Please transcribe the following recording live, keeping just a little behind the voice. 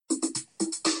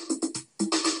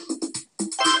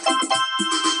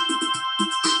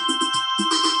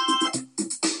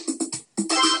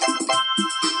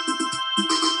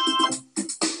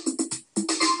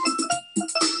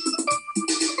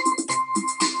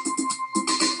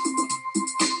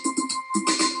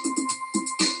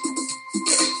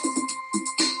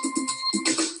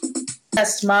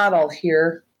test model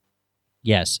here.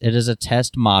 Yes, it is a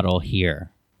test model here.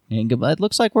 And it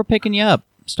looks like we're picking you up.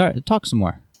 Talk some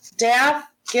more. Daff,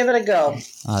 give it a go.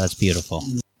 Oh, that's beautiful.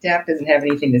 Daff doesn't have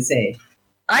anything to say.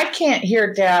 I can't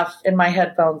hear Daff in my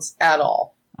headphones at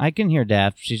all. I can hear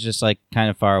Daff. She's just like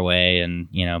kind of far away and,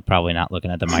 probably not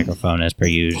looking at the microphone as per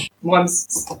usual. Well,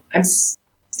 I'm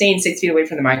staying 6 feet away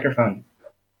from the microphone.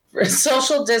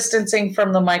 Social distancing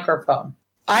from the microphone.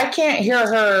 I can't hear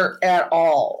her at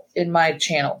all in my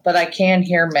channel, but I can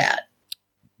hear Matt.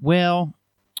 Well,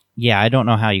 yeah, I don't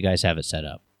know how you guys have it set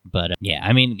up. But, yeah,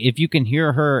 I mean, if you can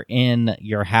hear her in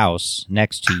your house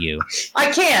next to you.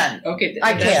 I can. Okay,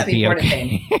 I that's the important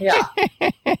thing.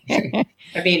 Yeah.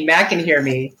 I mean, Matt can hear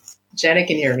me. Jenna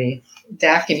can hear me.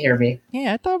 Daff can hear me.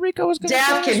 Yeah, I thought Rico was going to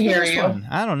Daff can hear you. One.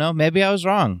 I don't know. Maybe I was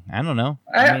wrong. I don't know.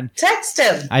 Text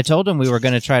him. I told him we were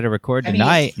going to try to record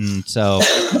tonight, and so,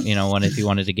 if he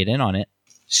wanted to get in on it.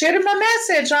 Shoot him a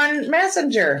message on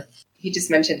Messenger. He just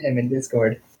mentioned him in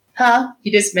Discord. Huh?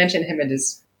 He just mentioned him in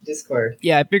Discord.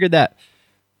 Yeah, I figured that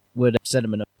would send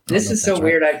him a... This is so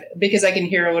weird because I can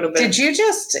hear a little bit. Did you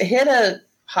just hit a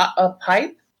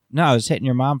pipe? No, I was hitting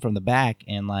your mom from the back,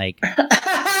 and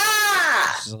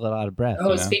she's a little out of breath.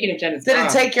 Oh, speaking of Jenna's Did mom.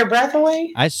 it take your breath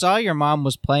away? I saw your mom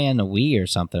was playing a Wii or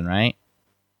something, right?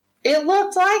 It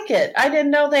looked like it. I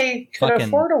didn't know they could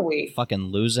afford a Wii. Fucking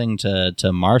losing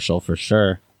to Marshall for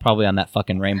sure. Probably on that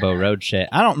fucking Rainbow Road shit.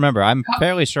 I don't remember. I'm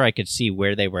fairly sure I could see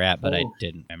where they were at, but I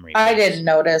didn't remember. I didn't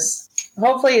notice.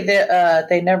 Hopefully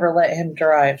they never let him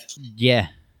drive. Yeah.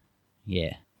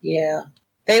 Yeah.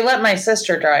 They let my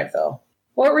sister drive, though.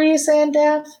 What were you saying,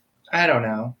 Daff? I don't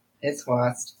know. It's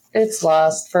lost. It's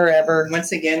lost forever.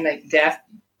 Once again, Daff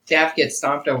gets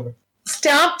stomped over.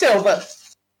 Stomped over.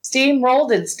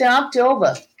 Steamrolled and stomped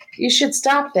over. You should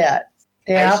stop that,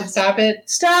 Daff. I should stop it?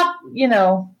 Stop,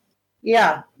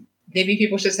 yeah. Maybe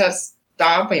people should stop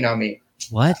stomping on me.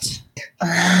 What?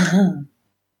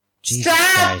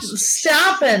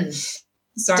 Stopping.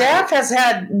 Sorry. Daff has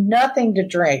had nothing to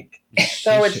drink,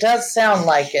 so it does sound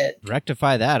like it.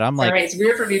 Rectify that. I'm Sorry, it's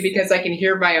weird for me because I can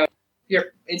hear my own.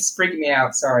 It's freaking me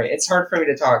out. Sorry, it's hard for me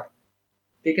to talk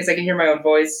because I can hear my own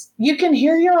voice. You can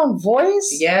hear your own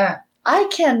voice? Yeah, I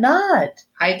cannot.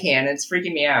 I can. It's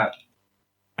freaking me out.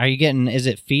 Are you getting? Is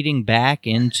it feeding back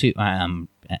into? I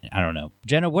don't know,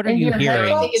 Jenna. What are you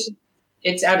hearing? I think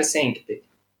it's out of sync.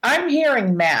 I'm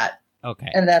hearing Matt. Okay,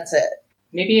 and that's it.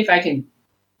 Maybe if I can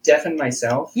deafen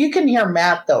myself. You can hear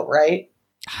Matt though, right?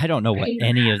 I don't know what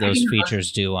any of those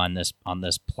features do on this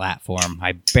platform.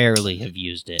 I barely have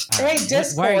used it. Hey,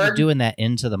 Discord. Why are you doing that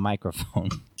into the microphone?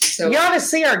 So, you ought to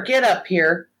see our get up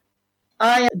here.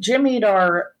 I jimmied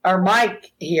our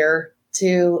mic here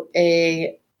to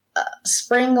a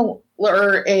spring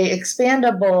or a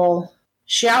expandable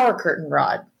shower curtain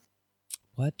rod.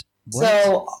 What?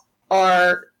 So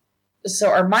our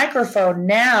microphone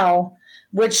now,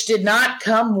 which did not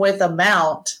come with a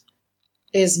mount,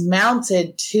 is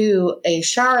mounted to a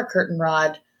shower curtain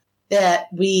rod that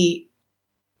we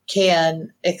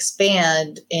can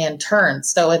expand and turn.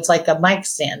 So it's like a mic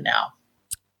stand now.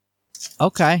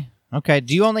 Okay.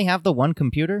 Do you only have the one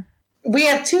computer? We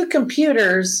have two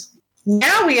computers.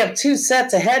 Now we have two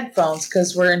sets of headphones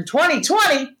because we're in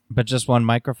 2020. But just one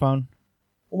microphone?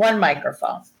 One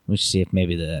microphone. We should see if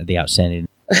maybe the outstanding...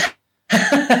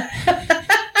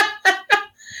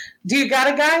 Do you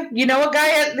got a guy? You know a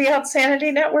guy at the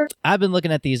Outsanity Network? I've been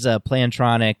looking at these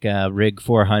Plantronic Rig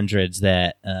 400s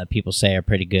that people say are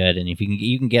pretty good, and if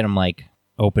you can get them like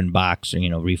open box or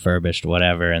refurbished or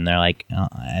whatever, and they're like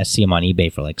I see them on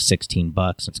eBay for like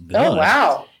 $16. It's good. Oh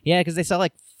wow! Yeah, because they sell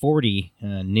like 40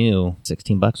 new,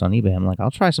 $16 on eBay. I'm like,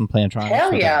 I'll try some Plantronics.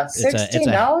 Hell yeah,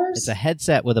 $16. It's a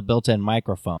headset with a built-in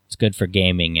microphone. It's good for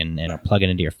gaming and plug it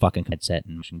into your fucking headset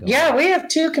and go. Yeah, we have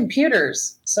two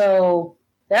computers, so.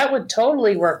 That would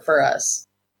totally work for us.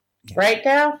 Yeah. Right,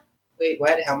 Dal? Wait,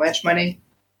 what? How much money?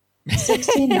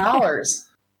 $16.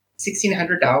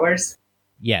 $1,600?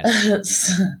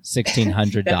 Yes.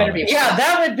 $1,600.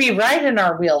 That would be right in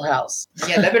our wheelhouse.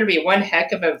 Yeah, that better be one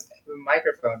heck of a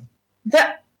microphone.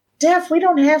 Def, we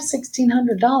don't have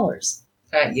 $1,600.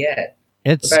 Not yet.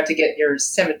 It's about to get your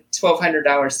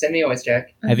 $1,200 stimulus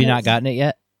check. Have you not gotten it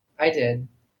yet? I did.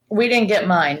 We didn't get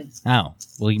mine. Oh,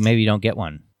 well, maybe you don't get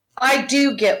one. I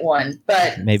do get one,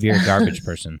 but... Maybe you're a garbage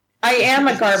person. I am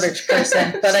a garbage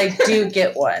person, but I do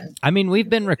get one. I mean, we've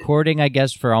been recording, I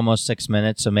guess, for almost 6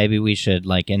 minutes, so maybe we should,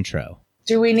 intro.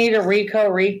 Do we need a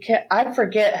Rico recap? I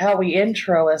forget how we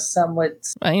intro, as some would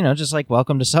say. Well, just like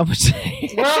Welcome to Some Would Say.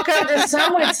 Welcome to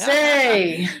Some Would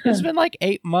Say. It's been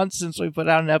 8 months since we put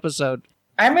out an episode.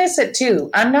 I miss it too.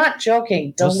 I'm not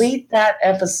joking. Delete that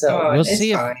episode.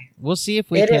 We'll see if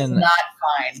we It can. is not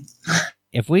fine.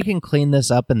 If we can clean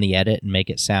this up in the edit and make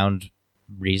it sound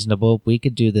reasonable, we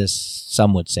could do this.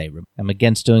 Some would say I'm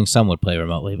against doing Some Would Play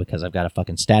remotely because I've got a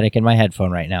fucking static in my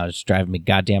headphone right now. It's driving me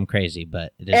goddamn crazy,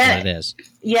 but it is what it is.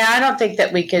 Yeah, I don't think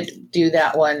that we could do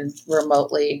that one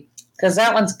remotely because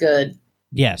that one's good.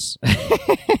 Yes.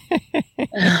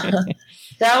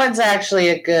 That one's actually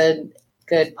a good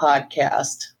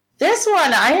podcast. This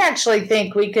one, I actually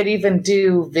think we could even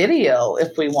do video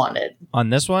if we wanted. On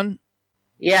this one?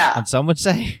 Yeah. And some would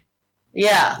say?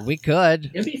 Yeah. We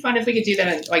could. It'd be fun if we could do that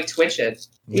and like Twitch it.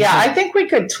 Yeah, I think we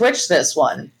could Twitch this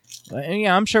one.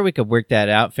 Yeah, I'm sure we could work that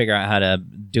out, figure out how to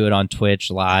do it on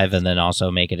Twitch live, and then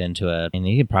also make it into and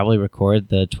you could probably record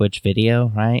the Twitch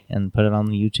video, right? And put it on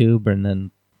the YouTube and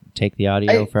then take the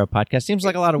audio for a podcast. Seems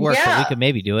like a lot of work, but we could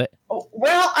maybe do it.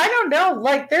 Well, I don't know.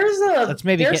 Like, there's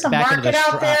a market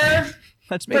out there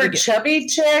for chubby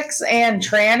chicks and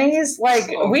trannies. Like,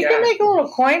 we can make a little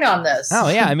coin on this. Oh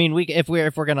yeah, I mean, if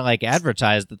we're gonna like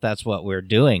advertise that's what we're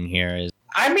doing here is.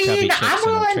 I mean, I'm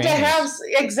willing to have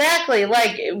exactly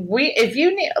like if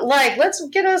you need like let's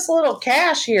get us a little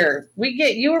cash here. We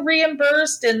get you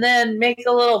reimbursed and then make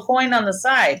a little coin on the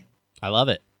side. I love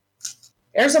it.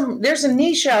 There's a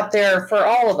niche out there for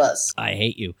all of us. I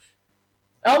hate you.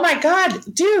 Oh my god,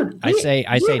 dude! I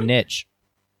say niche.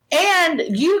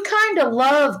 And you kind of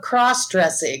love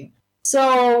cross-dressing,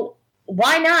 so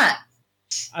why not?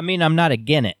 I mean, I'm not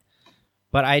against it,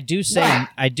 but I do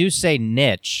say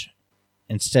niche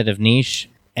instead of niche,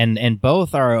 and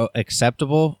both are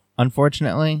acceptable,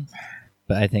 unfortunately.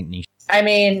 But I think niche. I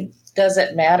mean, does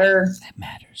it matter? That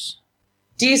matters.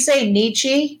 Do you say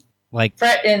Nietzsche? Like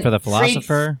for the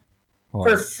philosopher?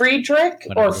 For Friedrich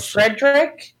or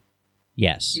Frederick?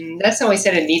 Yes. That's how we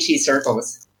said in Nietzsche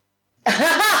circles. Did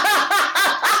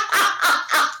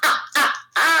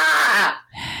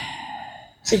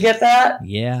you get that?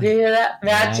 Yeah. Did you hear that?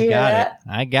 Matt, did you hear that?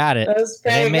 I got it. That was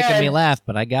pretty good. It ain't making me good. laugh,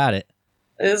 but I got it.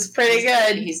 It was pretty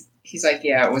good. He's like,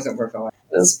 yeah, it wasn't worth it.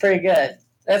 It was pretty good.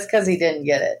 That's because he didn't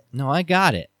get it. No, I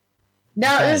got it.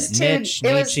 No, it was too niche.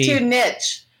 It was too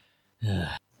niche. It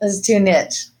was too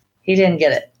niche. He didn't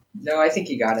get it. No, I think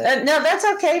he got it. No, that's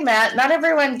okay, Matt. Not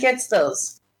everyone gets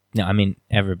those. No, I mean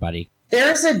everybody.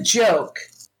 There's a joke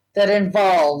that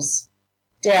involves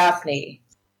Daphne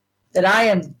that I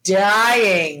am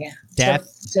dying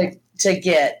to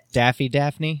get.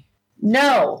 Daphne?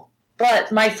 No,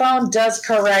 but my phone does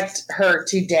correct her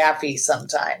to Daffy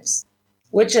sometimes,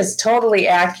 which is totally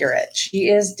accurate. She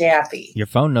is Daffy. Your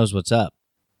phone knows what's up.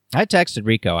 I texted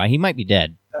Rico. He might be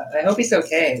dead. I hope he's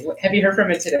okay. Have you heard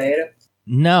from him today?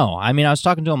 No. I mean, I was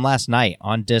talking to him last night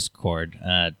on Discord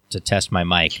to test my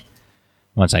mic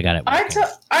once I got it working.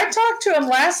 I talked to him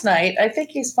last night. I think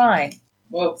he's fine.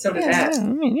 Well, so did that. I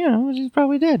mean, he's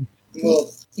probably dead. Well,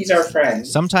 he's our friend.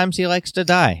 Sometimes he likes to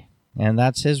die, and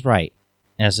that's his right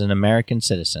as an American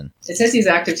citizen. It says he's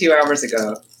active 2 hours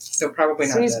ago, so probably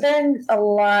not. So he's been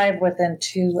alive within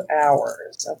 2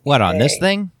 hours. Okay. What, on this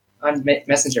thing? On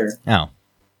Messenger. Oh.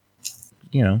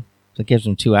 That gives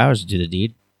him 2 hours to do the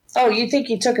deed. Oh, you think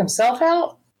he took himself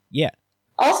out? Yeah.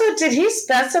 Also, did he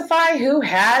specify who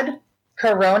had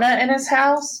Corona in his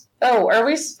house?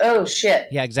 Oh, shit.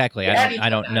 Yeah, exactly. I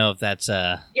don't know if that's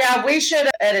Yeah, we should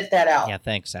edit that out. Yeah,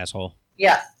 thanks, asshole.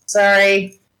 Yeah,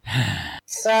 sorry.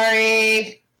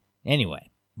 Sorry. Anyway,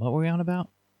 what were we on about?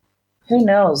 Who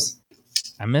knows?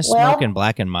 I miss smoking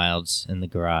Black and Milds in the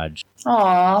garage.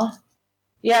 Aw.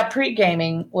 Yeah,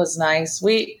 pre-gaming was nice.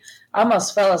 We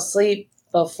almost fell asleep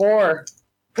before.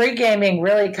 Pre-gaming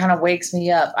really kind of wakes me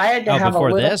up. I had to have a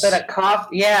little bit of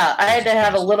coffee. Yeah, I had to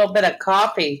have a little bit of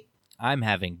coffee. I'm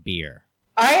having beer.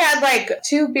 I had like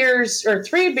 2 beers or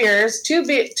 3 beers, two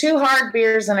hard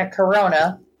beers and a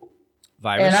Corona.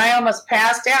 Virus. And I almost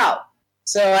passed out.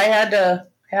 So I had to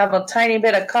have a tiny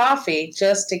bit of coffee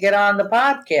just to get on the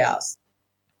podcast.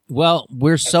 Well,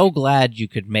 we're so glad you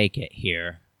could make it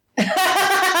here.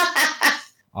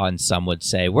 On Some Would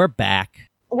Say. We're back.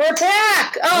 We're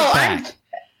back. Oh, we're back.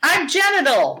 I'm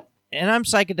Genital. And I'm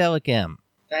Psychedelic M.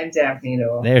 I'm Daphne.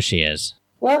 There she is.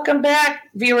 Welcome back,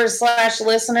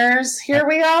 viewers/listeners. Here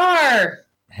we are.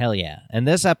 Hell yeah. And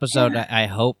this episode, I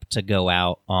hope to go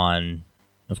out on,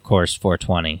 of course,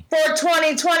 420.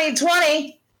 420,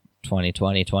 2020.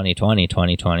 2020, 2020,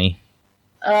 2020.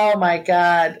 Oh my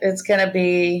God. It's going to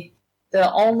be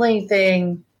the only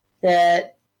thing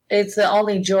it's the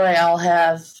only joy I'll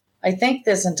have, I think,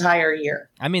 this entire year.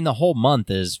 I mean, the whole month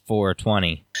is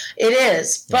 420. It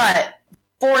is, but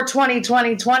 420,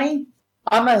 2020,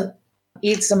 I'm going to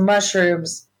eat some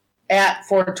mushrooms at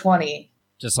 420.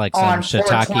 Just like some on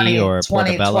shiitake or 4/20,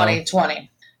 portobello. 2020.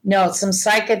 No, some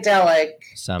psychedelic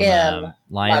Some M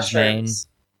lion's mane. mushrooms.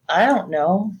 I don't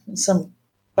know. Some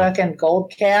fucking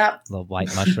gold cap. Little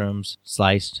white mushrooms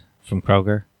sliced from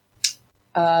Kroger.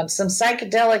 Some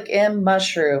psychedelic M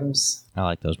mushrooms. I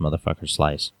like those motherfuckers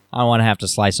sliced. I don't want to have to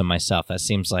slice them myself. That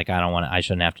seems like I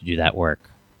shouldn't have to do that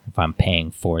work if I'm paying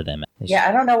for them. Yeah,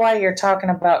 I don't know why you're talking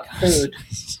about food.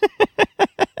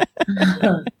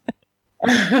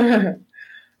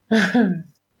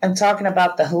 I'm talking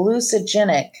about the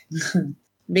hallucinogenic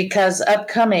because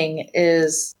upcoming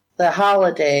is the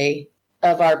holiday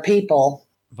of our people.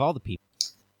 Of all the people.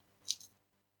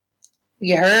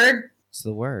 You heard? It's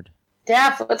the word.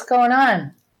 Daff, what's going on?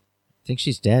 I think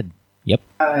she's dead. Yep.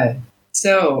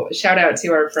 So, shout out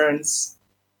to our friends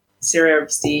Sarah,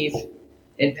 Steve,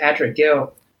 and Patrick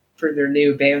Gill for their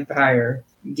new vampire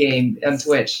game on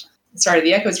Twitch. Sorry,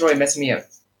 the echo's really messing me up.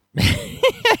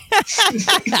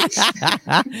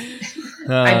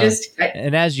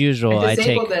 And as usual, I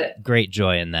take great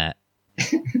joy in that.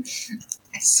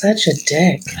 Such a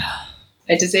dick.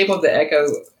 I disabled the echo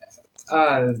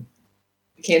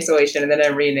cancellation and then I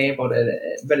re-enabled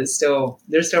it, but there's still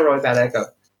really bad echo.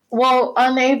 Well,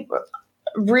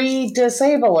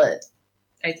 re-disable it.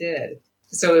 I did.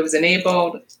 So it was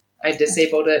enabled, I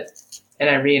disabled it, and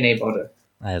I re-enabled it.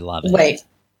 I love it. Wait.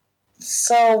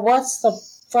 So what's the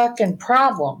fucking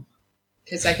problem?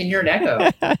 Because I can hear an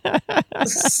echo.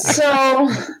 So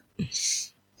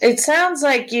it sounds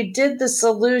like you did the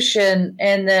solution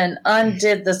and then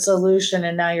undid the solution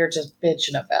and now you're just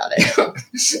bitching about it.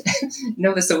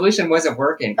 No, the solution wasn't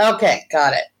working. Okay,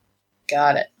 got it.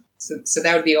 So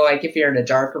that would be like if you're in a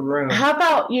darker room. How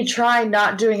about you try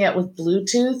not doing it with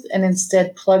Bluetooth and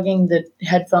instead plugging the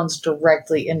headphones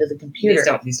directly into the computer?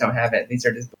 These don't have it. These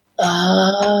are just...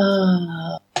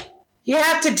 You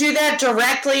have to do that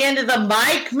directly into the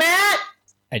mic, Matt?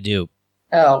 I do.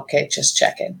 Oh, okay, just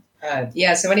checking.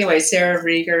 Yeah, so anyway, Sarah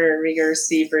Rieger,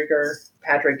 Steve Rieger,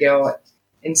 Patrick Gill,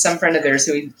 and some friend of theirs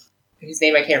whose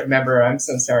name I can't remember. I'm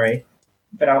so sorry,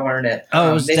 but I'll learn it.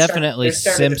 Oh, it was definitely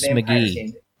Simps McGee.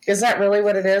 Game. Is that really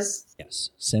what it is? Yes,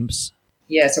 Simps.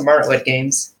 Yeah, so Martlet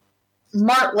Games.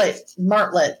 Martlet.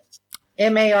 MARTLETT, right?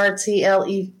 It's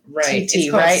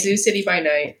called right? Sioux City by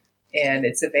Night, and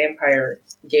it's a vampire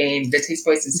game that takes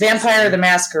place in Vampire the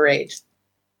Masquerade,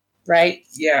 right?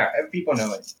 Yeah, people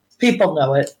know it. People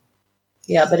know it.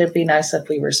 Yeah, but it'd be nice if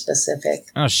we were specific.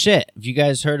 Oh, shit. Have you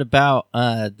guys heard about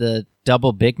the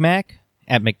double Big Mac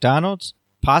at McDonald's?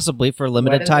 Possibly for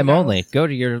limited time only. Go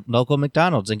to your local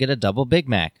McDonald's and get a double Big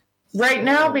Mac. Right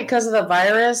now, because of the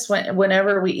virus,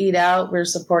 whenever we eat out, we're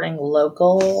supporting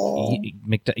local...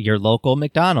 Your local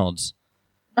McDonald's.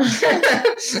 It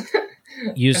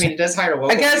does hire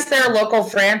local. I guess they're local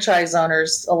franchise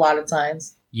owners a lot of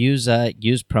times. Use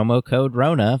promo code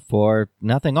RONA for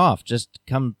nothing off. Just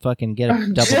come fucking get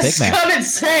a double Big Mac. Just come and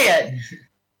say it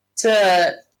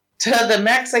to the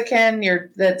Mexican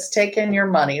that's taking your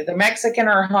money. The Mexican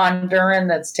or Honduran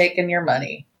that's taking your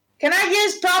money. Can I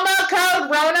use promo code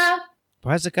RONA?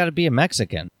 Why's it got to be a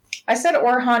Mexican? I said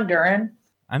or Honduran.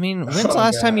 I mean, when's the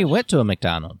last time you went to a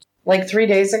McDonald's? Like 3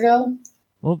 days ago.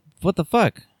 Well, what the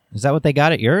fuck? Is that what they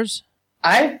got at yours?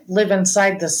 I live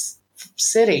inside this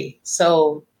city,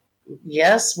 so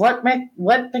yes. What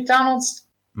McDonald's?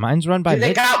 Mine's run by.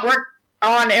 They got work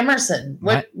on Emerson.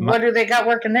 What do they got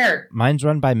working there? Mine's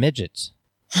run by midgets.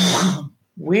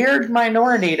 Weird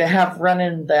minority to have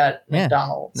running that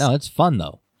McDonald's. No, it's fun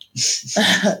though.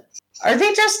 Are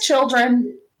they just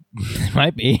children?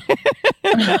 Might be.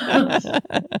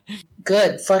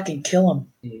 Good, fucking kill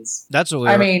them. That's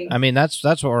what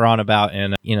that's what we're on about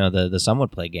in the Some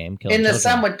Would Play game. In the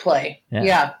Some Would Play,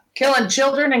 yeah, killing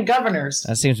children and governors.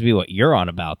 That seems to be what you're on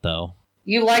about, though.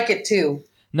 You like it too.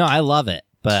 No, I love it,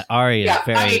 but Ari is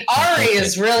very. Ari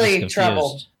is really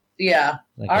troubled. Yeah,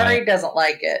 Ari doesn't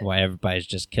like it. Why everybody's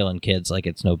just killing kids like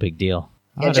it's no big deal.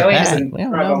 Yeah, Joey has a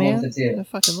problem with it too.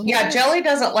 Yeah, Jelly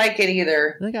doesn't like it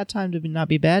either. They got time to not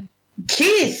be bad.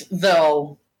 Keith,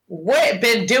 though,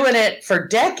 been doing it for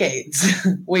decades.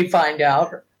 We find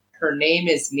out. Her name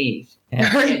is Neve,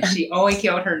 and she only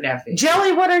killed her nephew.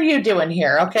 Jelly, what are you doing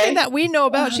here? Okay, that we know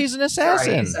about. She's an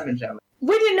assassin. Sorry,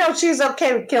 we didn't know she's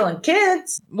okay with killing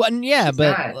kids. Well, yeah, she's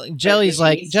but not. Jelly's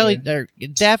like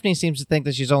Daphne seems to think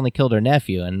that she's only killed her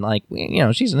nephew, and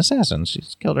she's an assassin.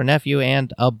 She's killed her nephew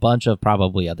and a bunch of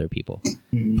probably other people.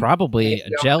 Probably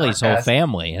Jelly's whole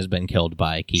family has been killed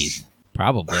by Keith.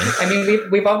 Probably. I mean,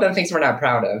 we've all done things we're not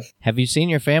proud of. Have you seen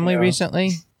your family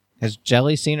recently? Has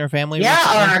Jelly seen her family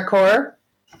recently? Yeah, on our core.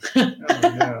 Oh,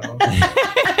 no.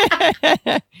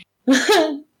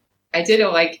 I did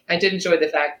enjoy the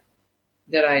fact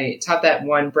that I taught that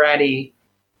one bratty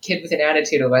kid with an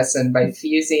attitude a lesson by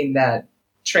fusing that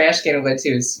trash can lid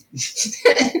to his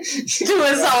to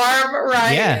his arm,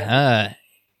 right? Yeah,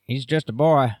 he's just a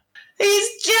boy.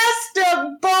 He's just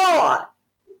a boy.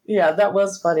 Yeah, that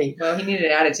was funny. Well, he needed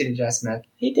an attitude adjustment.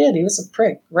 He did. He was a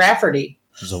prick. Rafferty.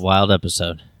 It was a wild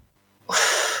episode.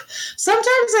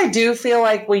 Sometimes I do feel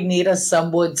like we need a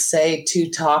Some Would Say to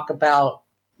talk about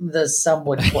the Some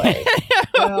Would Play.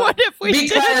 What if we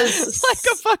did like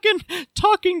a fucking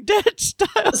Talking Dead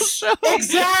style show?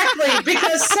 Exactly,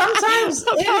 because sometimes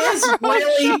it is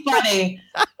really funny.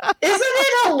 Isn't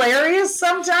it hilarious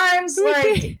sometimes?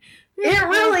 Like, it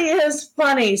really is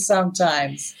funny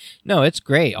sometimes. No, it's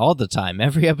great all the time.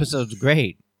 Every episode's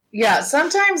great. Yeah,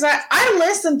 sometimes I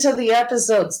listen to the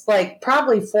episodes like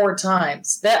probably 4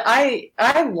 times. That I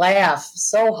laugh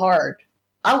so hard.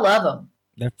 I love them.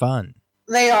 They're fun.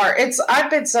 They are. I've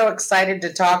been so excited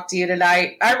to talk to you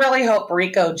tonight. I really hope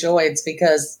Rico joins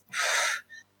because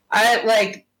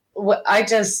oh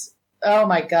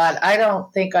my God, I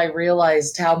don't think I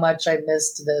realized how much I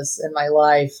missed this in my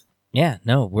life. Yeah,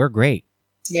 no, we're great.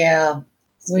 Yeah,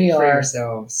 we are. For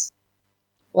yourselves.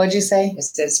 What'd you say? I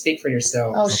said speak for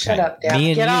yourself. Oh, okay. Shut up, Dad.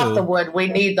 Get off the wood. We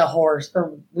need the horse.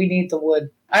 Or we need the wood.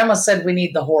 I almost said we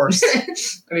need the horse.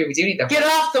 I mean, we do need the horse. Get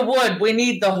off the wood. We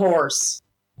need the horse.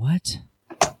 What?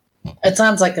 It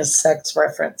sounds like a sex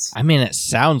reference. I mean, it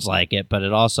sounds like it, but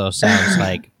it also sounds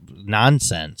like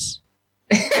nonsense.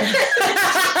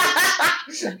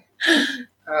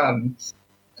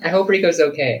 I hope Rico's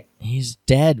okay. He's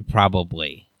dead,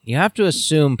 probably. You have to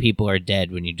assume people are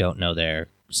dead when you don't know their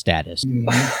status.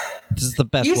 This is the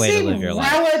best way to live your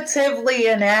life. You seem relatively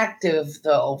inactive,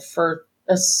 though, for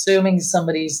assuming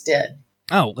somebody's dead.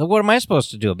 Oh, what am I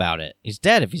supposed to do about it? He's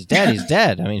dead. If he's dead, he's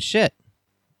dead. I mean, shit.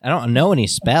 I don't know any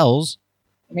spells.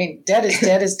 I mean, dead is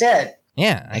dead is dead.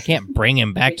 Yeah, I can't bring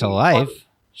him back to life.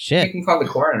 Shit. You can call the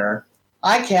coroner.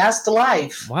 I cast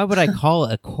life. Why would I call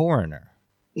a coroner?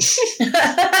 You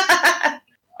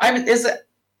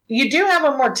do have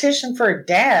a mortician for a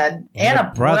dad and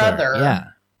a brother. Yeah.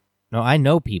 No, I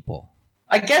know people.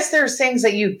 I guess there's things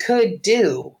that you could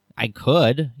do. I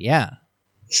could, yeah.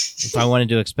 If I wanted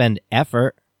to expend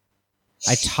effort.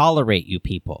 I tolerate you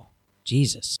people.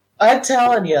 Jesus. I'm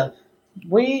telling you,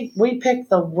 we pick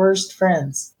the worst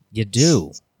friends. You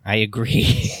do. I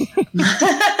agree.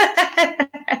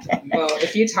 Well,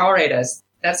 if you tolerate us,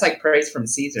 that's like praise from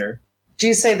Caesar. Do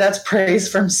you say that's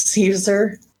praise from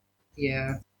Caesar?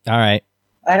 Yeah. All right.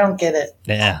 I don't get it.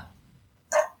 Yeah.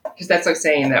 Because that's like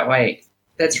saying that, like,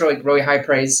 that's really high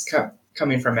praise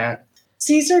coming from Matt.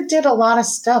 Caesar did a lot of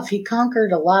stuff. He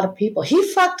conquered a lot of people. He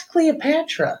fucked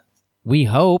Cleopatra. We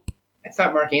hope. I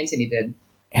thought Mark Antony did.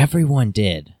 Everyone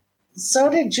did. So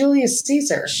did Julius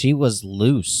Caesar. She was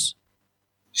loose.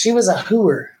 She was a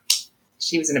hooer.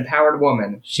 She was an empowered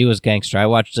woman. She was gangster. I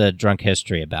watched a Drunk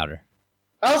History about her.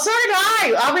 Oh, so did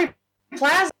I. Aubrey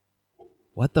Plaza.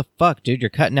 What the fuck, dude? You're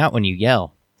cutting out when you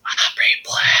yell. Aubrey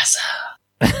Plaza.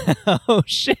 Oh,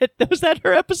 shit. Was that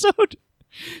her episode?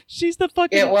 She's the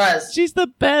fucking... It was. She's the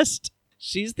best.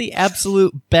 She's the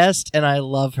absolute best, and I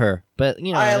love her. But,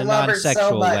 you know, in a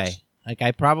non-sexual way. Like,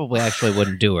 I probably actually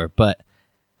wouldn't do her, but...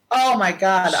 Oh, my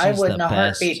God. I wouldn't a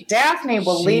heartbeat. Daphne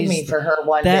will leave me for her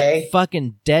one day. That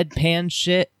fucking deadpan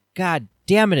shit. God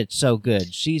damn it, it's so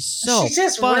good. She's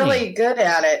just funny. Really good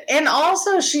at it. And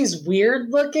also, she's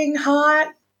weird-looking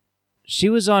hot. She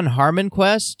was on Harmon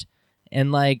Quest,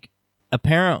 and, like,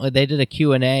 apparently they did a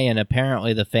Q&A, and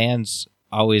apparently the fans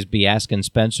always be asking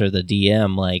Spencer, the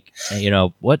DM, like, you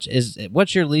know, what's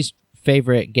your least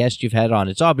favorite guest you've had on?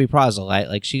 It's Aubrey Plaza, right?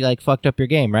 Like, she, like, fucked up your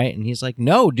game, right? And he's like,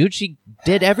 no, dude, she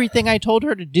did everything I told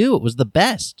her to do. It was the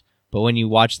best. But when you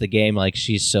watch the game, like,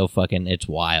 she's so fucking, it's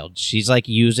wild. She's, like,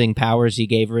 using powers he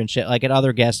gave her and shit. Like,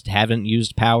 other guests haven't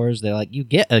used powers. They're like, you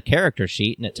get a character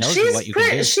sheet, and it tells you what you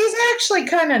can do. She's actually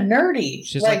kind of nerdy.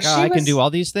 She's like, I can do all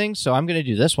these things, so I'm going to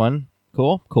do this one.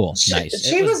 Cool. Nice.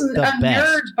 She was a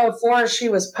nerd before she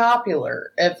was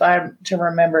popular, if I'm to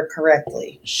remember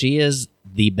correctly. She is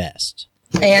the best.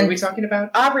 And what are we talking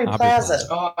about? Aubrey Plaza.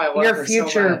 Oh, I love your her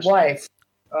future so wife.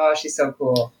 Oh, she's so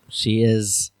cool. She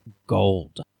is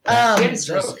gold. She had a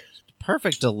stroke.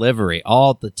 Perfect delivery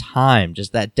all the time.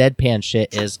 Just that deadpan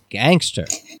shit is gangster.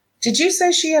 Did you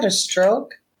say she had a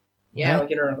stroke? Yeah,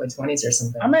 like in her early 20s or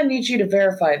something. I'm going to need you to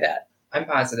verify that. I'm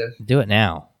positive. Do it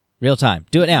now. Real time.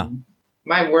 Do it now.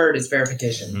 My word is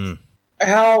verification.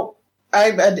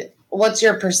 What's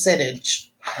your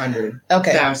percentage? 100.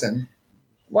 Okay. 1,000.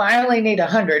 Well, I only need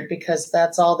 100 because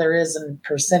that's all there is in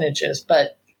percentages,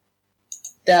 but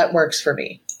that works for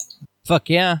me. Fuck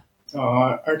yeah. Oh,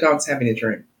 our dog's having a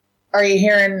drink. Are you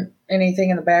hearing anything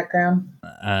in the background?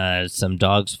 Some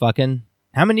dogs fucking.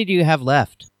 How many do you have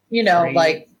left? You know, 3.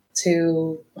 like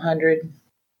 200.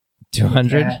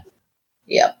 200?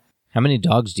 Yep. How many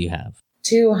dogs do you have?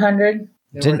 200.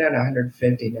 No, we're down to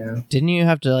 150 now. Didn't you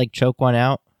have to like choke one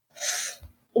out?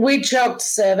 We choked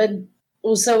 7.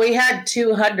 So we had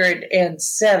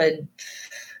 207.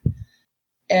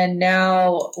 And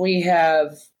now we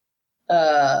have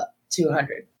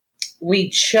 200. We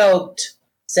choked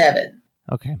 7.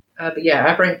 Okay. But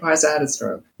yeah, I bring Plaza had a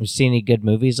stroke. You seen any good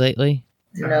movies lately?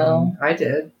 No. I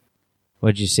did.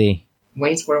 What'd you see?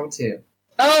 Wayne's World 2.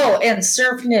 Oh, and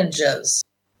Surf Ninjas.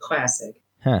 Classic.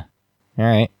 Huh. All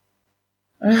right.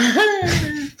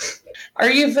 Are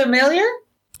you familiar?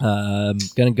 I'm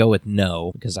gonna go with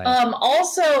no because I.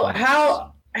 Also,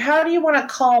 how do you want to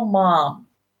call mom?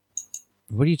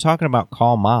 What are you talking about?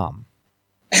 Call mom.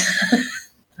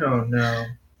 Oh no.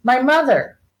 My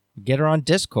mother. Get her on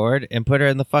Discord and put her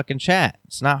in the fucking chat.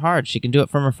 It's not hard. She can do it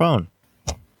from her phone.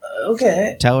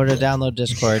 Okay. Tell her to download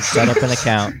Discord, set up an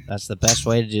account. That's the best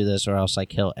way to do this, or else I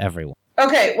kill everyone.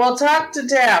 Okay, well, talk to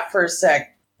Dap for a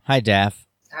sec. Hi, Daff.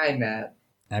 Hi, Matt.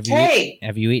 Have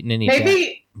you eaten any?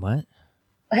 Maybe. What?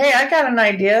 Hey, I got an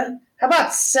idea. How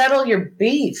about settle your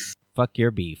beef? Fuck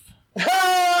your beef.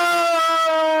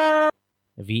 Ah!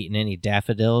 Have you eaten any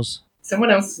daffodils?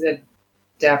 Someone else said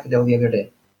daffodil the other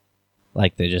day.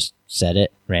 Like they just said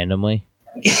it randomly?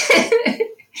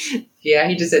 Yeah,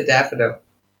 he just said daffodil.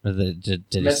 Or did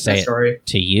he That's say my story. it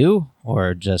to you?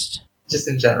 Or just Just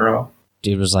in general.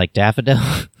 dude was like, daffodil?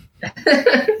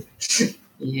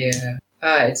 Yeah.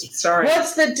 It's sorry.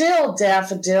 What's the deal,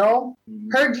 Daffodil?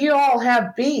 Heard you all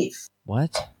have beef.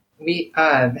 What? We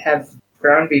have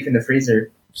ground beef in the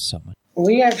freezer. So much.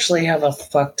 We actually have a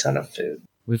fuck ton of food.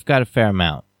 We've got a fair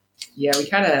amount. Yeah, we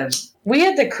kind of. We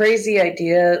had the crazy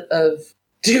idea of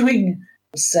doing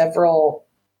several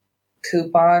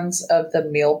coupons of the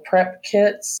meal prep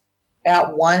kits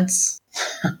at once.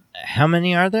 How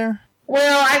many are there?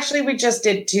 Well, actually, we just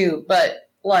did 2, but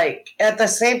like at the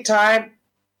same time,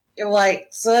 like,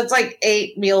 so that's like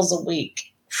 8 meals a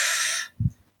week.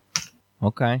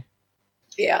 Okay.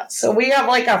 Yeah, so we have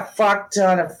like a fuck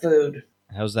ton of food.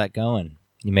 How's that going?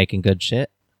 You making good shit?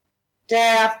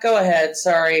 Daff, go ahead.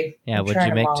 Sorry. Yeah, I'm what'd trying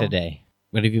you to make mom. today?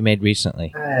 What have you made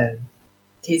recently?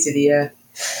 Quesadilla,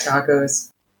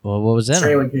 tacos, Well, what was in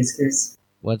sorry it? with couscous.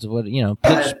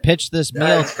 Pitch this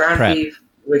meal It's ground prep. beef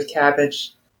with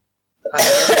cabbage,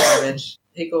 cabbage,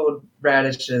 pickled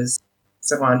radishes,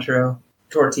 cilantro,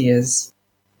 tortillas,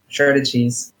 shredded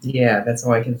cheese. Yeah, that's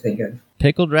all I can think of.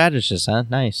 Pickled radishes, huh?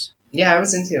 Nice. Yeah, I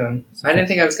was into them. I didn't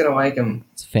think I was going to like them.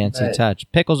 It's a fancy But- touch.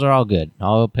 Pickles are all good.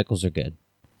 All pickles are good.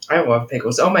 I love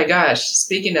pickles. Oh my gosh.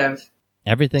 Speaking of,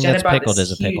 Everything Jenna that's bought pickled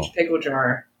this is a pickle. huge pickle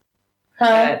jar Huh?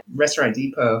 at Restaurant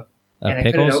Depot, and I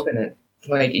couldn't Pickles? open it.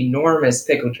 Like, enormous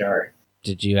pickle jar.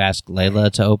 Did you ask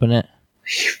Layla to open it?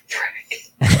 You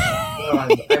prick. Well,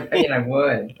 I mean, I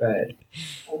would, but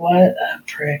What a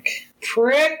prick.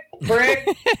 Prick, prick,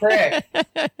 prick.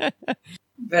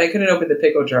 but I couldn't open the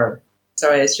pickle jar.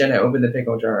 So I asked Jenna to open the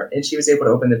pickle jar, and she was able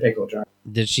to open the pickle jar.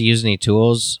 Did she use any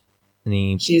tools?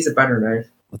 Any? She used a butter knife.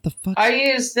 What the fuck? I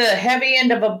used the heavy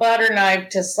end of a butter knife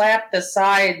to slap the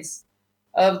sides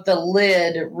of the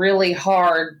lid really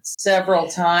hard several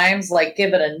times, like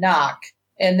give it a knock.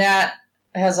 And that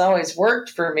has always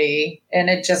worked for me. And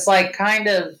it just like kind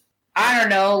of, I don't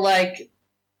know, like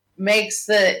makes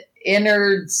the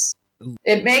innards,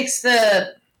 it makes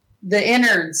the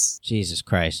innards. Jesus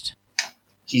Christ.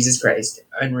 Jesus Christ.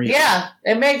 Unreal. Yeah,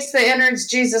 it makes the innards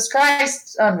Jesus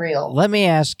Christ unreal. Let me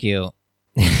ask you.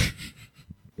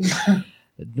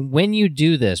 When you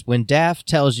do this, when Daff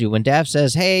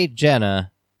says, hey,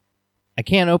 Jenna, I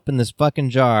can't open this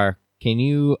fucking jar. Can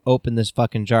you open this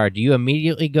fucking jar? Do you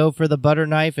immediately go for the butter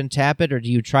knife and tap it, or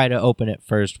do you try to open it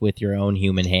first with your own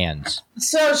human hands?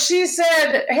 So she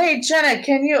said, hey, Jenna,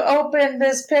 can you open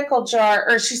this pickle jar?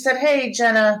 Or she said, hey,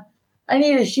 Jenna, I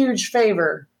need a huge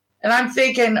favor. And I'm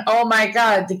thinking, oh my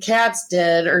God, the cat's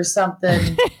dead or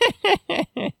something.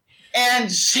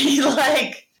 And she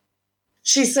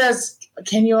says,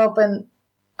 can you open?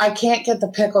 I can't get the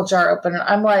pickle jar open. And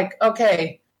I'm like,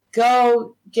 okay,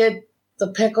 go get the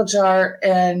pickle jar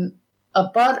and the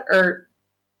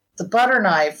butter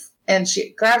knife. And she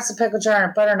grabs the pickle jar and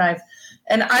a butter knife.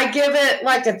 And I give it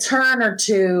like a turn or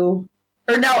two.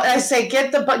 Or no, I say,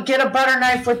 get a butter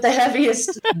knife with the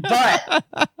heaviest butt.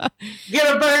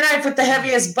 Get a butter knife with the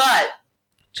heaviest butt.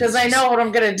 Because I know what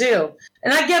I'm going to do.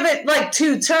 And I give it like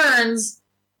 2 turns,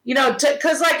 you know,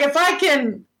 because like if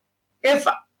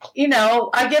you know,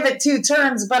 I give it 2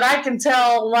 turns, but I can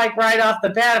tell, like, right off the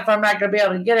bat if I'm not going to be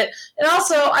able to get it. And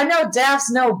also, I know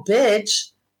Daph's no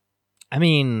bitch. I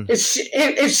mean,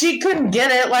 if she couldn't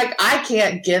get it, like, I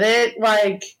can't get it,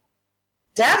 like,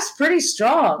 Daph's pretty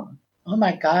strong. Oh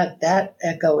my God, that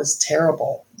echo is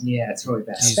terrible. Yeah, it's really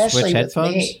bad. Especially switch with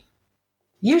headphones? me.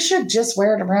 You should just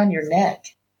wear it around your neck.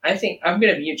 I think I'm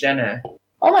going to mute Jenna.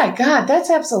 Oh my God, that's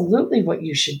absolutely what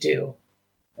you should do.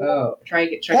 Oh, try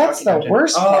That's talking the to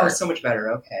worst Jenna. part. Oh, so much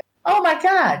better. Okay. Oh my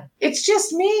God, it's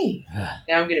just me. Now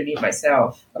I'm going to mute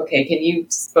myself. Okay, can you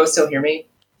both still hear me?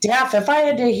 Daph, if I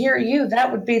had to hear you,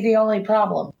 that would be the only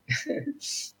problem.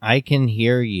 I can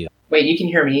hear you. Wait, you can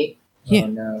hear me? Yeah. Oh,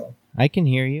 no. I can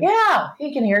hear you. Yeah,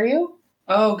 he can hear you.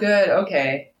 Oh, good.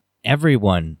 Okay.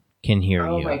 Everyone can hear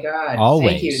Oh, you. my God.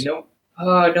 Always. Thank you.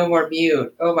 No more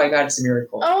mute. Oh, my God, it's a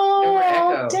miracle. No more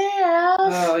Oh, echo. Daph.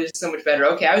 Oh, it's so much better.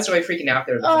 Okay, I was really freaking out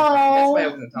there. That's Oh, why I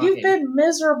wasn't talking. you've been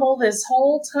miserable this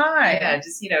whole time. Yeah,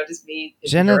 just me.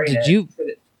 Jenna, enduring did it you for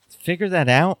the- figure that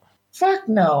out? Fuck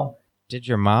no. Did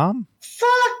your mom? Fuck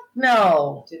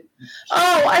no.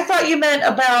 Oh, I thought you meant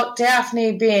about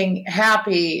Daphne being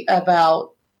happy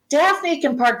about... Daphne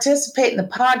can participate in the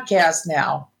podcast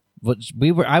now.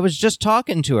 I was just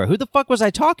talking to her. Who the fuck was I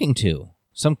talking to?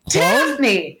 Some clone?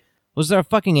 Daphne! Was there a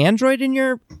fucking android in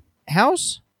your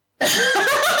house?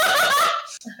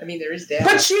 I mean, there is that.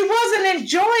 But she wasn't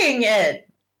enjoying it.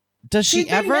 Does she She's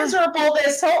been ever? miserable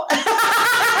this whole...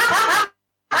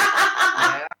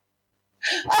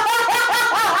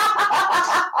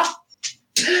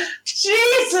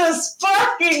 Jesus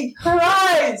fucking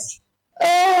Christ!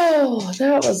 Oh,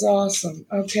 that was awesome.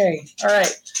 Okay, all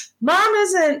right. Mom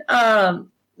isn't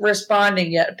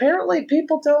responding yet. Apparently,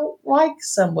 people don't like.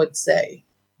 Some would say.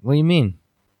 What do you mean?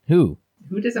 Who?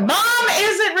 Who doesn't? Mom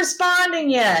isn't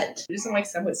responding yet. Who doesn't like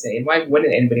Some Would Say? And why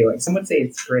wouldn't anybody like? Some would say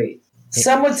it's great.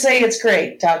 Some would say it's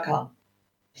great.com.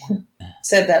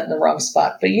 Said that in the wrong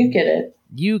spot, but you get it.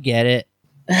 You get it.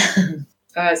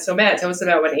 So Matt, tell us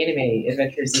about what anime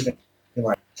adventures you've been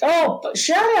watching. Oh, but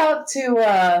shout out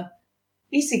to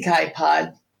Isekai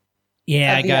Pod.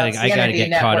 Yeah, I Of the gotta Insanity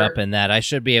get caught Network. up in that. I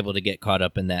should be able to get caught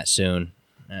up in that soon.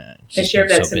 I shared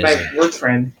that to my work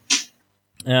friend.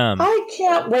 I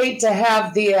can't wait to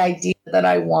have the idea that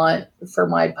I want for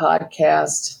my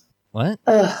podcast. What?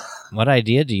 Ugh. What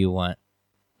idea do you want?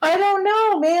 I don't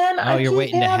know, man. Oh, you're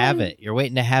waiting to have it. You're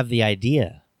waiting to have the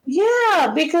idea.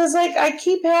 Yeah, because like I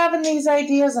keep having these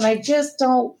ideas and I just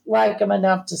don't like them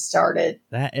enough to start it.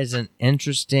 That is an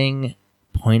interesting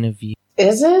point of view.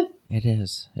 Is it? It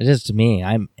is. It is to me.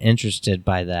 I'm interested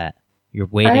by that. You're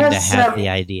waiting to have the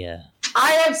idea.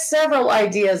 I have several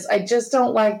ideas. I just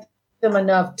don't like them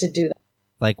enough to do that.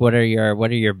 Like, what are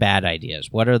your bad ideas?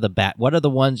 What are the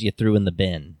ones you threw in the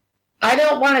bin? I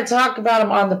don't want to talk about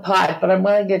them on the pod, but I'm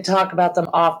willing to talk about them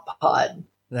off pod.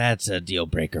 That's a deal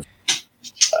breaker.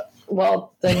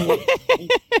 Well, then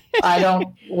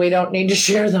we don't need to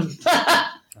share them.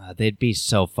 They'd be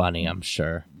so funny, I'm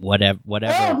sure. Whatever.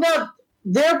 Oh, no.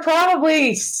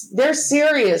 They're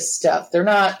serious stuff. They're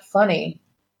not funny.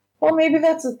 Well, maybe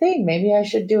that's the thing. Maybe I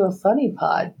should do a funny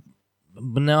pod.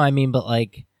 No, I mean, but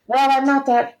like... Well, I'm not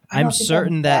that... I'm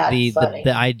certain that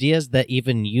the ideas that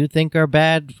even you think are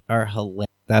bad are hilarious.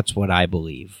 That's what I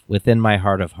believe, within my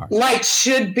heart of hearts. Like,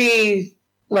 should be...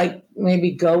 Like,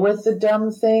 maybe go with the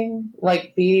dumb thing?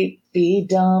 Like, be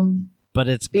dumb? But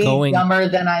it's be going... dumber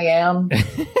than I am?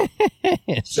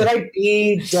 Should I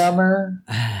be dumber?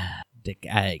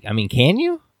 I mean, can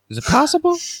you? Is it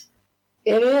possible?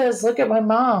 It is. Look at my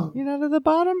mom. You're not at the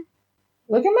bottom?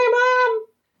 Look at my mom.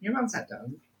 Your mom's not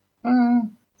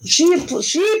dumb. She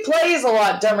plays a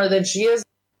lot dumber than she is,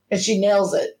 and she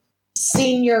nails it.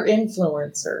 Senior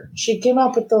influencer. She came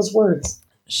up with those words.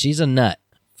 She's a nut,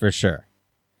 for sure.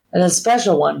 And a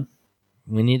special one.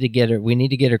 We need to get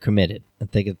her committed. I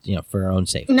think it's, for her own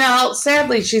safety. Now,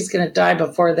 sadly, she's going to die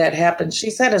before that happens.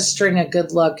 She's had a string of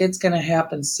good luck. It's going to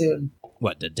happen soon.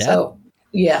 What, the death? So,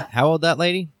 yeah. How old that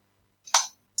lady?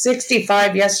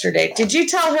 65 yesterday. Did you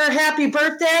tell her happy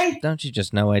birthday? Don't you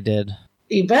just know I did?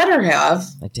 You better have.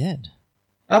 I did.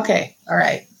 Okay. All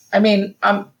right. I mean,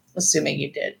 I'm assuming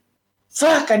you did.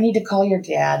 Fuck, I need to call your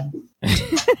dad.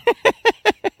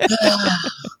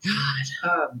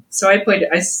 So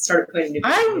I started playing new.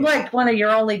 I'm like one of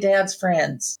your only dad's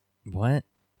friends. What?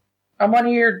 I'm one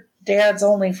of your dad's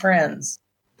only friends.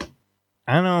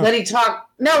 I don't know. Let he talk.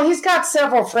 No, he's got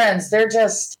several friends. They're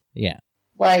just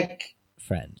like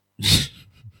friends.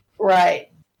 Right.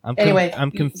 Anyway,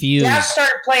 I'm confused. Dad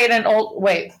started playing an old.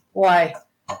 Wait, why?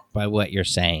 By what you're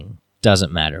saying.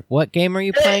 Doesn't matter. What game are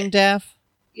you playing, Daff?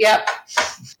 Yep.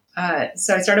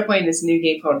 So I started playing this new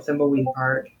game called Thimbleweed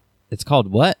Park. It's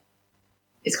called what?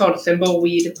 It's called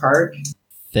Thimbleweed Park.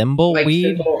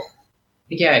 Thimbleweed?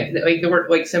 Yeah, like the word,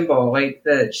 like thimble, like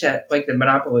like the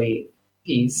Monopoly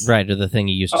piece. Right, or the thing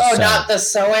you used to Oh, sew. not the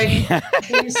sewing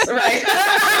piece, right?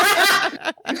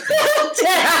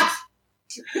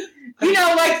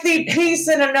 Like the piece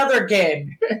in another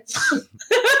game.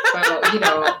 Well,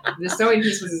 the sewing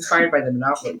piece was inspired by the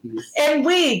Monopoly piece. And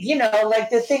weed, like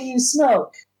the thing you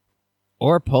smoke.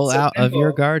 Or pull out of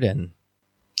your garden.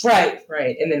 Right.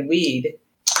 Right, and then weed,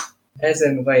 as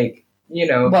in like,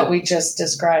 what we just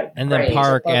described. And then right.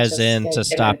 park as in to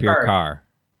stop your car.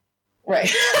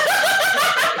 Right.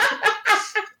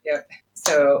 Yep.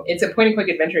 So it's a point-and-click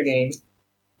adventure game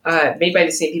made by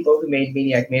the same people who made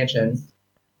Maniac Mansion,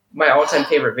 my all-time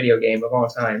favorite video game of all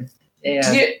time. And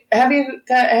do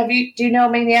you know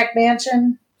Maniac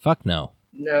Mansion? Fuck no.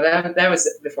 No, that was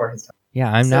before his time.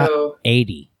 Yeah, I'm not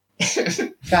 80.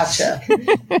 Gotcha.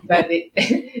 But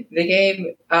the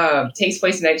game takes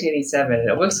place in 1987, and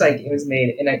it looks like it was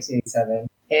made in 1987.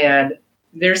 And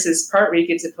there's this part where you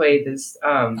get to play this.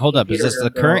 Hold up, is this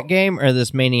the current game or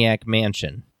this Maniac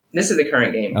Mansion? This is the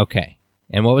current game. Okay.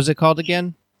 And what was it called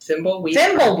again?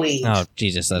 Thimbleweed. Oh,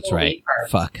 Jesus, that's right.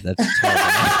 Fuck, that's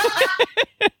terrible.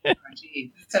 Oh,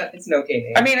 geez. It's an okay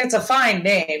name. I mean, it's a fine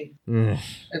name.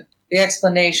 The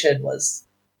explanation was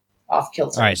off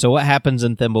kilter. All right, so what happens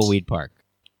in Thimbleweed Park?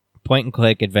 Point and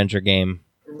click adventure game.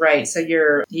 Right, so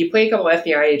you play a couple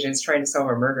FBI agents trying to solve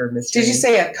a murder mystery. Did you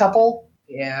say a couple?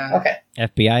 Yeah. Okay.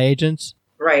 FBI agents?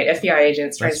 Right, FBI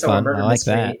agents trying That's to solve fun. a murder I like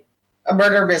mystery. that. A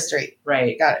murder mystery.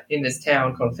 Right. Got it. In this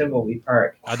town called Thimbleweed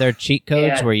Park. Are there cheat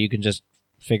codes Yeah. where you can just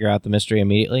figure out the mystery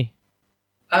immediately?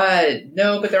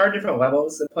 No, but there are different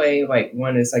levels to play. Like,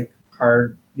 one is like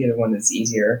hard, the other one is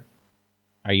easier.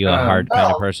 Are you a hard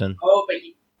kind of person? Oh, but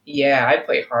yeah, I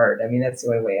play hard. I mean, that's the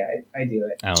only way I do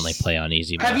it. I only play on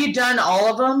easy mode. Have you done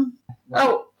all of them?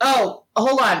 Oh,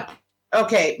 hold on.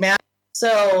 Okay, Matt.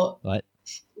 So What?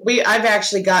 I've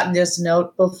actually gotten this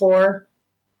note before.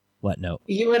 What note?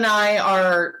 You and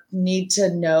I need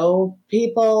to know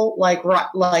people,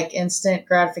 like instant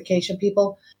gratification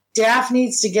people. Daff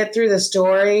needs to get through the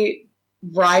story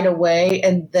right away,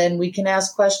 and then we can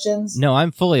ask questions. No,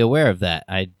 I'm fully aware of that.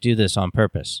 I do this on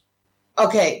purpose.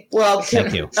 Okay. Well,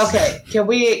 Thank you. Okay. Can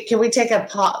we take a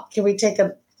pop? Can we take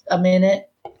a minute?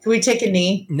 Can we take a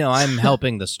knee? No, I'm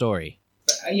helping the story.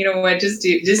 You know what? Just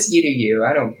you do you.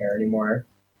 I don't care anymore.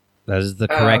 That is the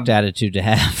correct attitude to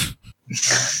have.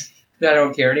 I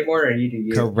don't care anymore, or you do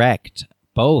you. Correct.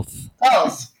 Both.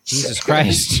 Both. Jesus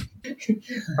Christ.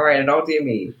 All right, and I'll do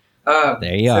me.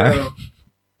 There you are.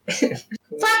 Fuck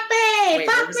me! Wait,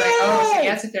 Fuck there was me! so you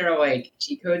asked if there are like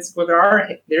cheat codes. Well,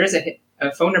 there is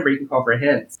a phone number you can call for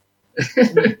hints.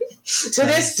 To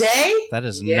this day, That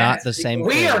is Yeah, not the same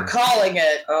we thing. are calling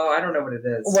it. Oh, I don't know what it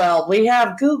is. Well, we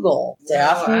have Google. Well,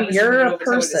 I Daphne, was you're in the a middle of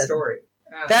telling the person. story.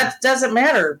 That doesn't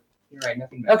matter. You're right.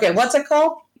 Nothing. Okay, what's it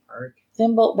called? Park.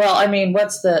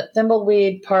 What's the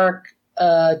Thimbleweed Park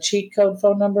cheat code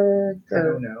phone number? I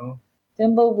don't know.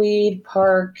 Thimbleweed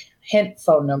Park hint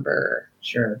phone number.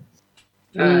 Sure.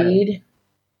 Weed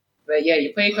But yeah,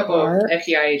 you play a couple Park. of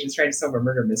FBI agents trying to solve a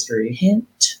murder mystery.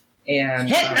 hint And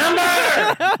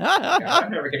number. God,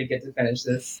 I'm never going to get to finish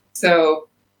this. So,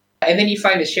 and then you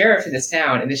find the sheriff in this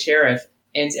town, and the sheriff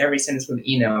ends every sentence with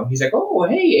Eno. He's like, "Oh,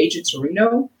 hey, Agent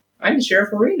Sereno. I'm the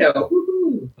sheriff of Reno.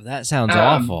 Woohoo!" That sounds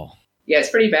awful. Yeah, it's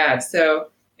pretty bad. So,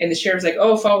 and the sheriff's like,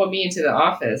 "Oh, follow me into the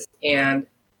office, and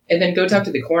then go talk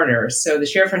to the coroner." So the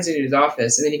sheriff runs into his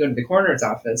office, and then you go to the coroner's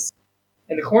office,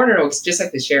 and the coroner looks just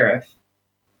like the sheriff,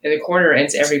 and the coroner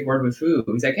ends every word with "who."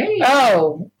 He's like, "Hey,"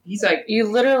 he's like, You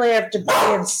literally have to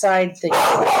be inside the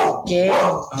game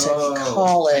to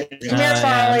call it. Come here,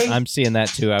 Farley. I'm seeing that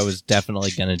too. I was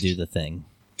definitely going to do the thing.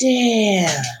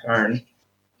 Damn. "Darn."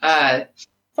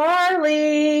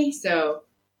 Farley. So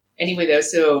anyway, though,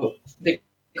 so the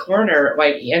coroner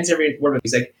he ends every word with,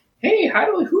 he's like, "Hey, how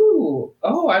do who?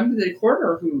 Oh, I'm the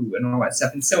coroner who," and all that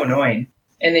stuff. And it's so annoying.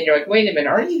 And then you're like, "Wait a minute,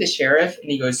 aren't you the sheriff?"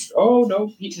 And he goes, "Oh,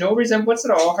 no resemblance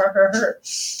at all.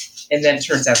 And then it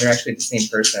turns out they're actually the same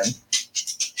person.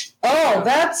 Oh,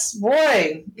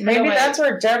 maybe that's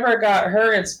where Deborah got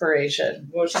her inspiration.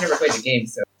 Well, she never played the game,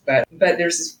 so but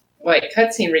there's this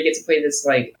cutscene where you get to play this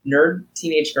nerd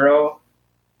teenage girl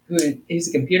who is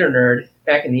a computer nerd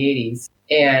back in the 80s,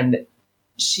 and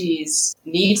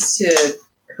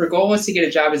her goal is to get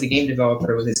a job as a game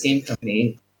developer with this game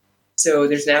company. So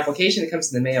there's an application that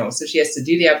comes in the mail. So she has to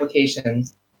do the application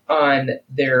on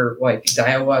their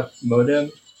dial-up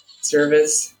modem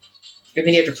service. And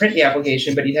then you have to print the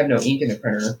application, but you have no ink in the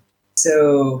printer.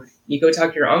 So You go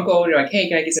talk to your uncle, and you're like, hey,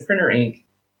 can I get some printer ink?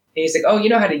 And he's like, oh, you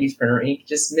know how to use printer ink.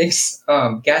 Just mix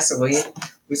gasoline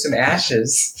with some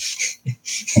ashes.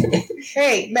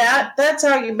 Hey, Matt, that's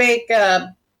how you make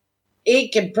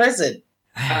ink in prison.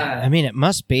 I mean, it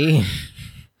must be.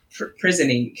 Prison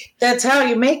ink. That's how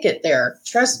you make it there.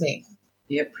 Trust me.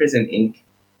 Yep, prison ink.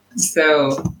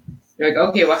 So you're like,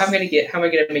 okay, well, how am I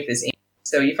going to make this ink?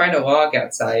 So you find a log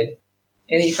outside,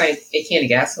 and then you find a can of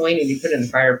gasoline, and you put it in the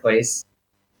fireplace.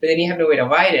 But then you have no way to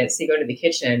light it, so you go into the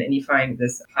kitchen, and you find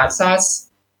this hot sauce,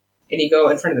 and you go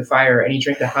in front of the fire, and you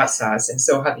drink the hot sauce, and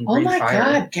so hot that you breathe fire. Oh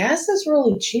my God, gas is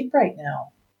really cheap right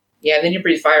now. Yeah, and then you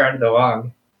breathe fire under the log,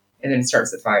 and then it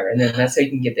starts the fire, and then that's how you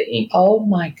can get the ink. Oh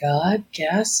my God,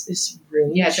 gas is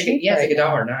really cheap. It's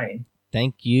like $1.09.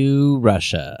 Thank you,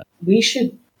 Russia. We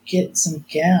should get some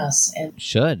gas and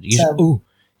Oh,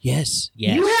 yes.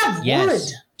 You have wood.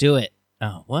 Do it.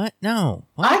 Oh, what? No.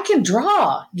 What? I can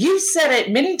draw. You said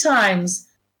it many times.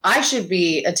 I should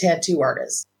be a tattoo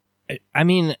artist. I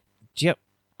mean,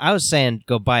 I was saying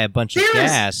go buy a bunch of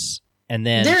gas and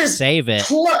then save it.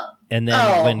 And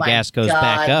then when gas goes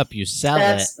back up, you sell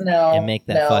it and make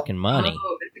that fucking money.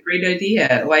 Oh, that's a great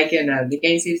idea. Like in the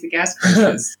game saves the gas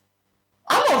prices.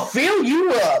 I'm going to fill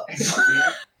you up.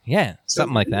 Yeah,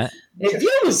 something like that. If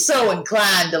you were so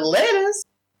inclined to let us.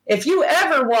 If you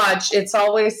ever watch It's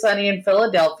Always Sunny in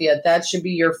Philadelphia, that should be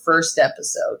your first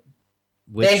episode.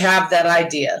 They have that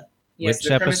idea. Which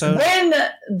episode?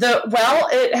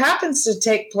 It happens to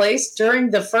take place during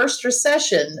the first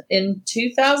recession in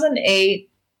 2008.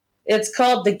 It's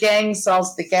called The Gang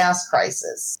Solves the Gas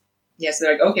Crisis. Yeah, so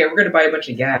they're like, okay, we're going to buy a bunch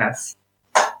of gas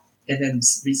and then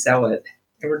resell it.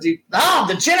 And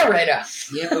the generator.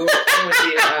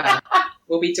 Yeah,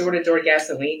 we'll be door-to-door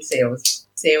gasoline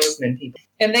salesmen people.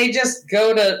 And they just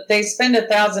they spend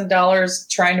 $1,000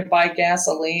 trying to buy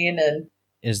gasoline. And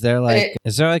is there like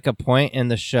a point in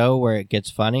the show where it gets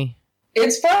funny?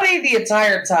 It's funny the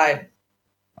entire time.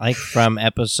 Like from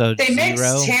episode 0? They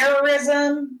mix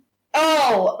terrorism.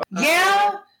 Oh,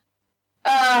 yeah.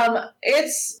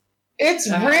 It's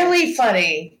really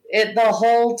funny the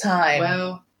whole time.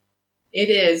 Well, it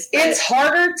is. It's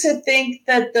harder to think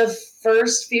that the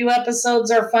first few episodes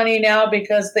are funny now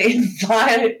because they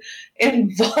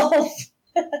involve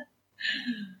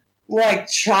like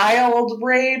child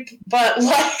rape, but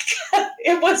like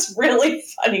it was really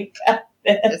funny back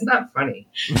then. It's not funny.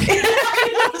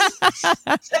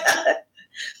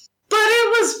 But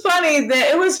it was funny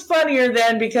that it was funnier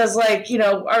then because, like, you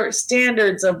know, our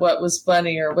standards of what was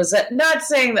funnier was that not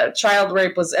saying that child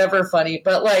rape was ever funny,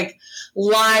 but like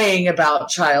lying about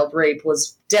child rape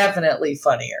was definitely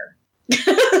funnier.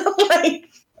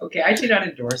 Okay, I do not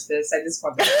endorse this. I just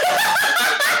want to.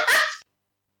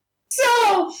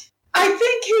 So I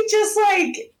think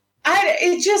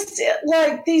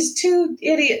these two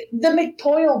idiots, the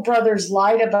McPoyle brothers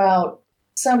lied about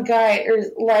some guy or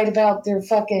lied about their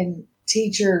fucking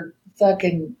teacher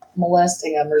fucking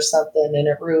molesting him or something, and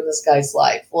it ruined this guy's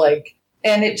life.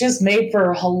 And it just made for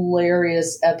a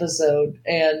hilarious episode.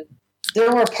 And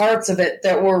there were parts of it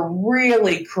that were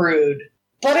really crude,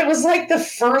 but it was like the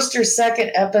first or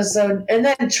second episode. And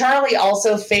then Charlie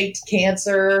also faked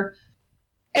cancer.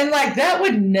 And like that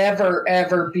would never,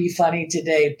 ever be funny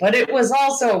today, but it was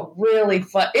also really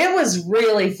fun. It was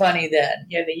really funny then.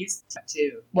 Yeah, they used that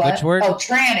too. What? Which word? Oh,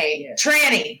 tranny. Yeah.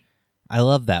 Tranny. I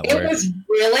love that word. It was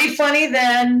really funny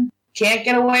then. Can't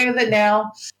get away with it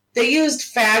now. They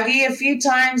used faggy a few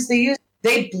times. They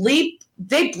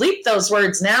bleep those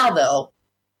words now though.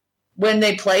 When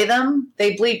they play them,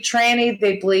 they bleep tranny,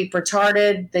 they bleep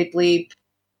retarded, they bleep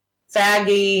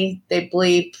faggy, they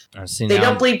bleep. They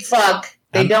don't bleep fuck.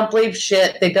 They don't bleep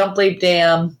shit. They don't bleep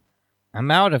damn. I'm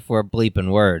out if we're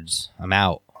bleeping words. I'm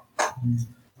out.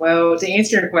 Well, to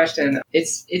answer your question,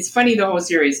 it's funny the whole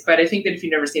series, but I think that if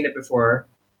you've never seen it before,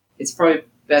 it's probably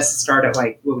best to start at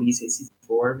what would you say, season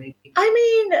 4 maybe? I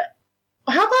mean,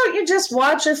 how about you just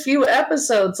watch a few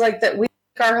episodes like that we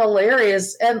think are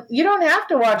hilarious, and you don't have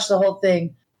to watch the whole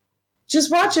thing.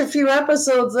 Just watch a few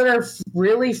episodes that are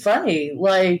really funny,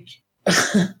 like...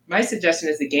 My suggestion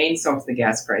is The Gang Solves the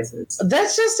Gas Crisis.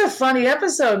 That's just a funny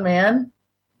episode, man.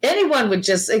 Anyone would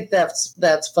just think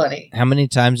that's funny. How many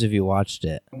times have you watched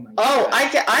it?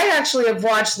 I actually have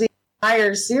watched the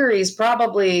entire series.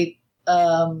 Probably,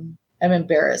 I'm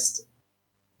embarrassed.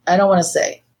 I don't want to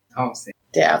say. I'll say.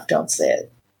 Dav, don't say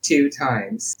it. 2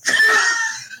 times.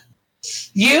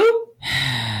 You?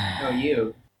 No,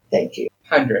 you. Thank you.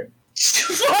 100.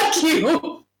 Fuck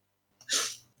you.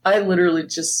 I literally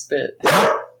just spit.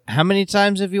 How many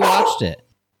times have you watched it?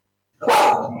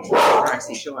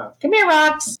 Roxy, show up. Come here,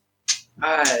 Rox.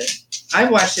 I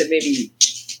watched it maybe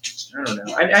I don't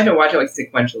know. I haven't watched it like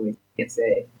sequentially. I can't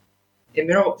say. And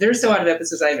there's still a lot of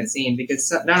episodes I haven't seen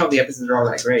because not all the episodes are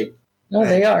all that great. No,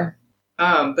 they are.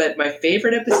 But my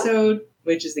favorite episode,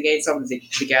 which is the game solving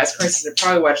the gas crisis, I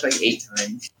probably watched like 8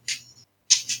 times.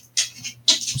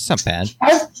 It's not bad.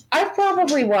 I've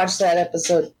probably watched that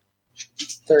episode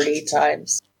 30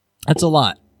 times. That's a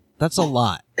lot.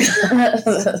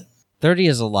 30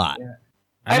 is a lot. Yeah.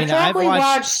 I've probably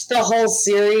watched the whole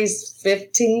series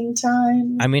 15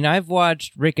 times. I mean, I've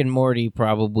watched Rick and Morty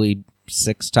probably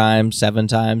 6 times, 7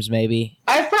 times, maybe.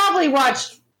 I've probably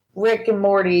watched Rick and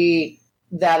Morty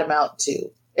that amount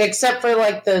too, except for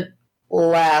like the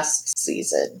last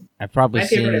season. I've probably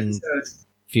seen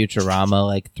Futurama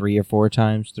like 3 or 4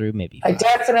 times through, maybe 5. I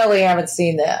definitely haven't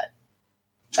seen that.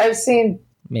 I've seen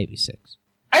maybe 6.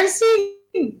 I've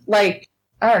seen like,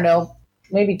 I don't know,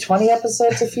 maybe 20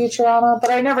 episodes of Futurama,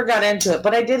 but I never got into it,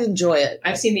 but I did enjoy it.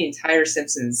 I've seen the entire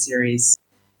Simpsons series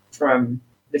from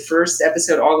the first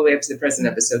episode all the way up to the present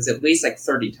episodes at least like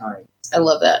 30 times. I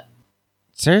love that.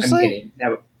 Seriously? I'm kidding.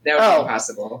 That would be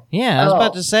impossible. Yeah, I was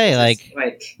about to say, like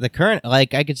the current,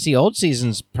 like I could see old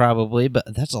seasons probably, but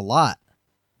that's a lot.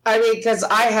 I mean, because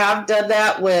I have done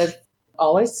that with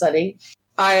Always Sunny.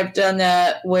 I have done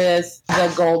that with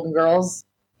The Golden Girls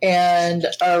and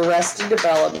Arrested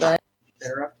Development.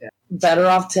 Better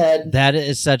Off Ted. That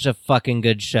is such a fucking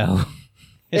good show.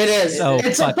 It is. So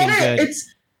fucking good.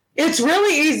 It's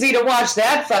really easy to watch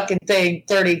that fucking thing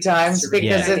 30 times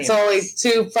because it's only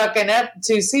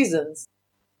 2 seasons.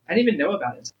 I didn't even know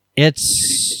about it.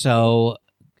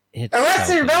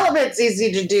 Arrested Development's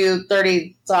easy to do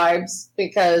 30 times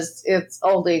because it's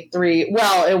only 3.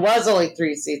 Well, it was only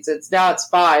 3 seasons. Now it's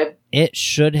 5. It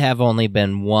should have only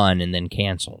been 1 and then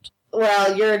canceled.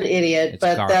 Well, you're an idiot,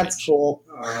 but garbage. That's cool.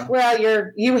 Well,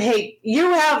 you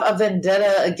have a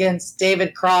vendetta against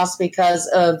David Cross because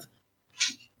of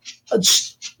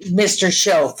Mr.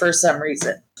 Show for some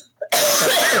reason.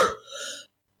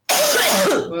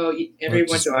 Well,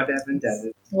 everyone's allowed to have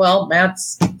vendetta. Well,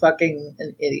 Matt's fucking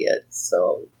an idiot,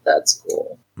 so that's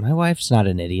cool. My wife's not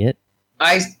an idiot.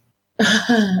 I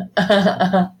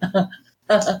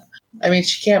mean,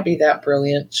 she can't be that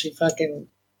brilliant. She fucking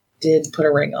did put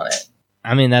a ring on it.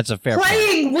 I mean, that's a fair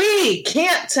Playing point. Wii,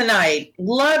 can't tonight.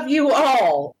 Love you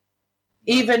all.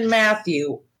 Even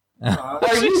Matthew.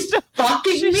 Are you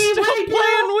fucking me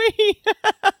right now?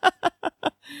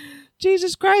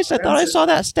 Jesus Christ, I thought I saw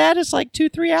that status like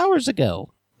 2-3 hours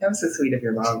ago. That was so sweet of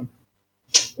your mom.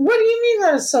 What do you mean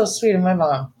that is so sweet of my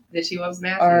mom? That she loves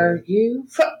Matthew. Are you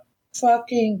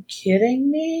fucking kidding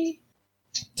me?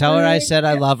 Tell her I said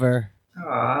I love her.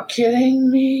 Aw. Kidding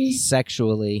me?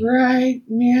 Sexually. Right,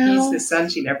 meow. He's the son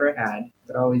she never had,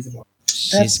 but always wanted.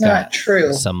 That's not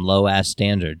true. Some low-ass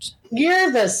standards. You're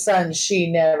the son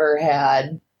she never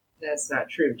had. That's not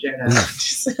true, Jenna.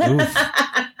 Oof.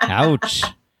 Ouch.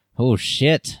 Oh,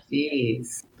 shit.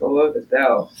 Jeez. Below the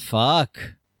belt. Fuck.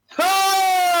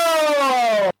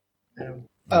 Oh!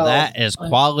 That is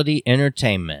quality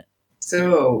entertainment.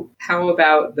 So, how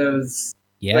about those...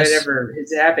 Yes. Whatever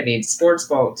is happening, sports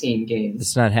ball team games.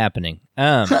 It's not happening.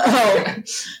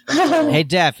 Hey,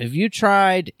 Daph, have you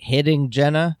tried hitting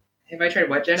Jenna? Have I tried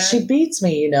what, Jenna? She beats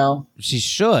me, you know. She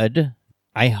should.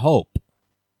 I hope.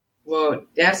 Well,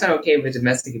 Daph's not okay with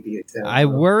domestic abuse. So. I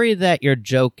worry that you're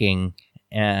joking,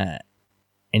 and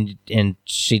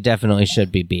she definitely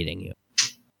should be beating you.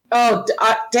 Oh,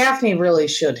 Daphne really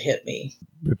should hit me.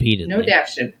 Repeatedly. No,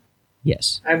 Daph should.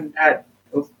 Yes. I'm not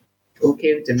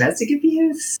okay with domestic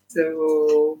abuse,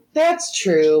 so... That's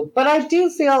true, but I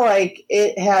do feel like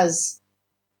it has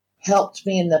helped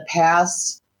me in the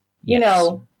past. Yes. You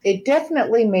know, it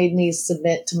definitely made me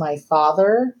submit to my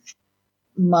father,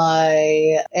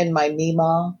 my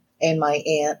Mima, and my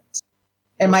aunt,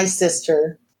 and my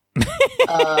sister.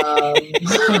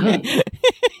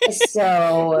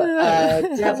 So,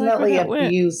 definitely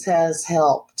abuse has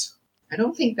helped. I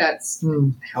don't think that's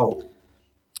helped.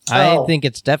 I think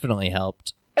it's definitely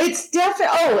helped. It's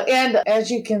definitely, and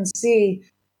as you can see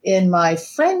in my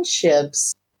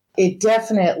friendships, it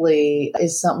definitely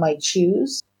is something I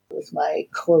choose with my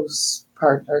close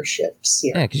partnerships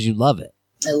here. Yeah, because you love it.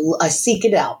 I seek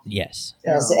it out. Yes.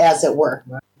 As it were.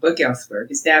 Look elsewhere,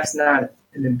 because Daph's not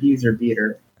an abuser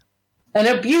beater. An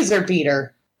abuser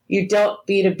beater. You don't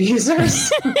beat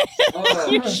abusers?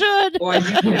 You should. Well, I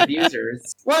do beat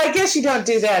abusers. Well, I guess you don't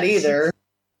do that either.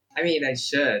 I mean, I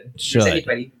should.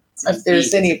 If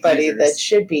there's anybody that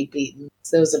should be beaten,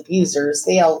 those abusers,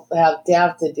 they'll have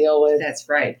Daph to deal with. That's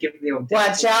right. Give the old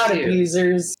Watch out, too.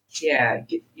 Abusers. Yeah,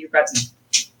 you're about to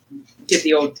get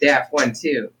the old Daph one,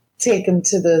 too. Take him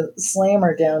to the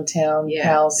Slammer downtown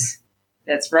house.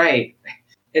 That's right.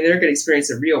 and they're going to experience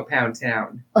a real Pound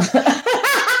Town. Pound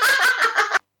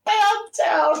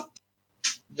Town.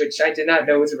 Which I did not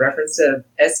know was a reference to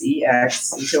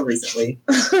SEX until recently.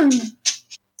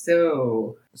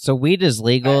 So weed is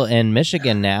legal in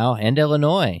Michigan now and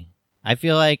Illinois. I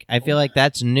feel like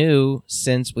that's new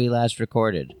since we last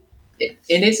recorded. And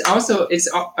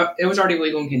it was already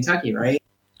legal in Kentucky, right?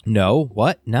 No,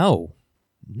 what? No.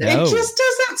 It just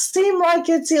doesn't seem like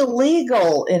it's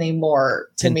illegal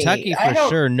anymore to Kentucky me. for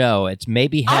sure. No, it's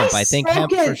maybe hemp. I think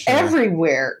hemp for sure.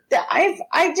 Everywhere.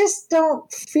 I just don't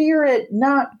fear it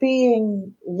not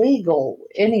being legal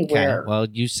anywhere. Okay. Well,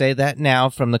 you say that now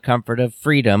from the comfort of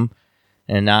freedom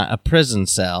and not a prison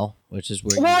cell, which is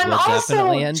where you will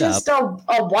definitely end up. Just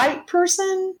a white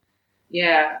person.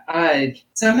 Yeah,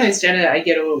 sometimes, Jenna, I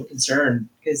get a little concerned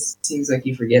because it seems like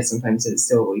you forget sometimes that it's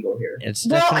still illegal here. It's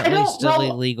definitely still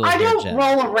illegal here, I don't Jenna.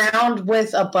 roll around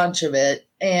with a bunch of it,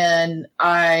 and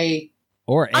I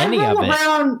roll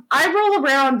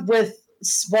around with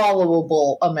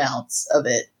swallowable amounts of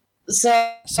it. So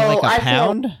like a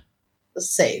pound? Feel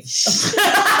safe.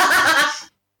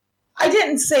 I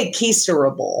didn't say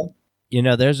keisterable.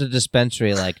 There's a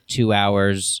dispensary like 2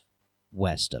 hours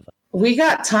west of it. We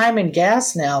got time and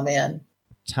gas now, man.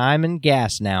 Time and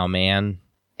gas now, man.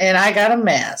 And I got a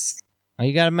mask. Oh,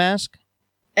 you got a mask?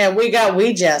 And we got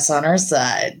Ouija's on our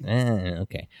side.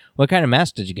 Okay. What kind of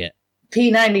mask did you get?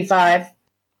 P95.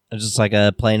 Just like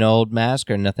a plain old mask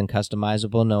or nothing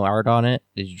customizable, no art on it?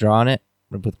 Did you draw on it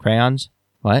with crayons?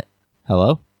 What?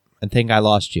 Hello? I think I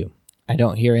lost you. I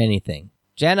don't hear anything.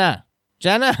 Jenna!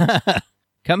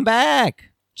 Come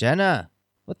back! Jenna!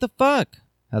 What the fuck?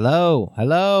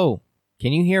 Hello?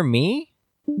 Can you hear me?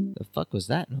 The fuck was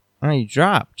that? Oh, you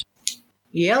dropped.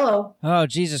 Yellow. Oh,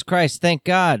 Jesus Christ, thank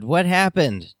God. What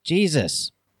happened?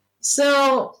 Jesus.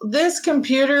 So this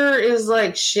computer is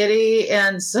like shitty,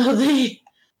 and so the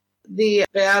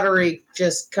battery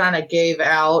just kind of gave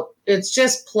out. It's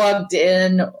just plugged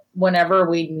in whenever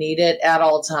we need it at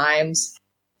all times.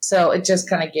 So it just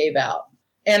kind of gave out.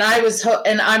 And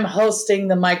I'm hosting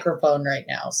the microphone right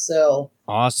now. So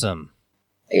awesome.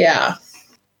 Yeah.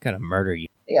 Gotta murder you.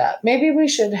 Yeah. Maybe we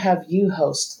should have you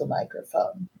host the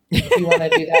microphone. Do you want to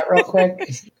do that real quick?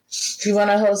 Do you want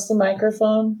to host the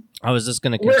microphone? Oh, is this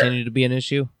going to continue to be an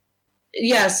issue?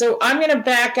 Yeah. So I'm going to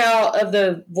back out of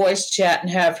the voice chat and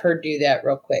have her do that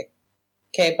real quick.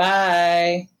 Okay.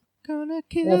 Bye. Gonna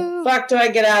kill. The fuck do I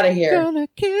get out of here? Gonna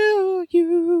kill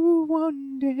you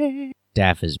one day.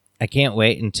 Daff is. I can't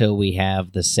wait until we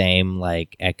have the same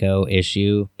like echo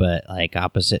issue, but like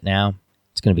opposite now.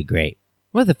 It's gonna be great.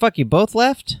 What the fuck? You both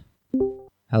left?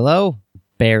 Hello?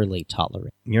 Barely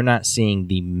tolerate. You're not seeing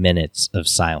the minutes of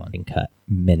silent and cut.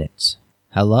 Minutes.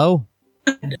 Hello?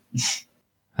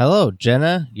 Hello,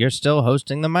 Jenna. You're still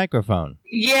hosting the microphone.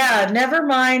 Yeah, never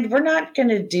mind. We're not going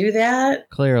to do that.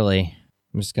 Clearly.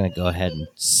 I'm just going to go ahead and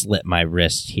slit my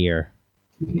wrist here.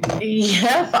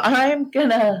 Yep, I'm going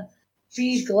to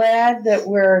be glad that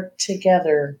we're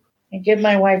together and give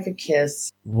my wife a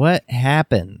kiss. What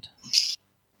happened?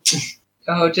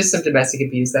 Oh, just some domestic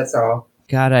abuse, that's all.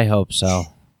 God, I hope so.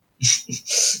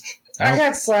 I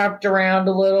got slapped around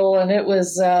a little, and it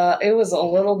was a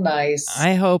little nice.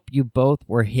 I hope you both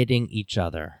were hitting each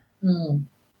other. Mm.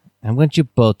 I want you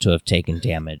both to have taken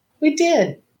damage. We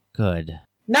did. Good.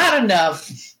 Not enough,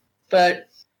 but...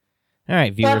 All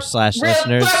right,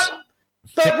 viewers/listeners.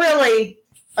 But really,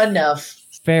 enough.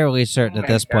 Fairly certain at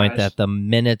this point gosh. that the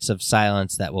minutes of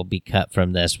silence that will be cut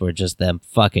from this were just them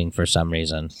fucking for some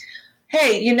reason.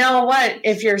 Hey, you know what?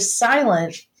 If you're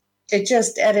silent, it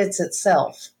just edits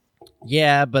itself.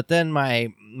 Yeah, but then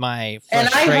my frustration and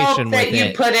I hope that you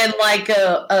it, put in like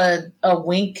a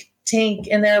wink tink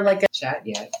in there, like a chat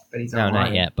yet, but he's no, online.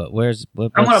 not yet. But where's?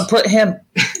 I want to put him.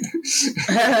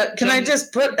 Can I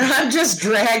just put? I'm just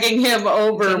dragging him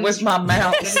over with my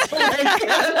mouse. She's trying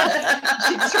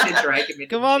to drag him in.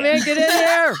 Come on, man, get in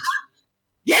there!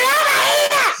 Get out of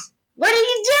here! What are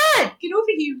you doing? Get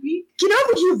over here, Reek. Get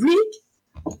over here, Reek.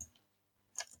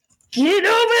 Get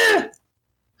over.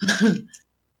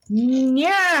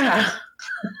 Yeah.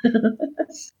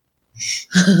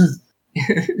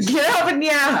 Get over,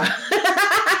 yeah.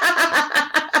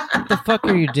 What the fuck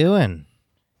are you doing?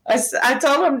 I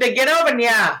told him to get over,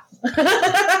 yeah.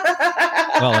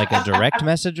 Well, like a direct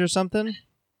message or something?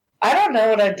 I don't know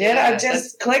what I did. Yeah, I just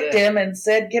that's clicked it. him and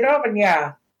said, get over,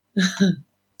 yeah.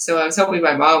 So I was helping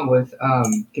my mom with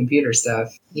computer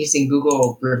stuff using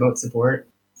Google remote support.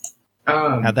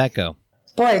 How'd that go?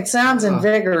 Boy, it sounds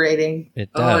invigorating. It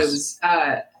Oh, does.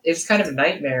 it was kind of a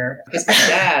nightmare because my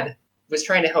dad was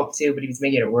trying to help too, but he was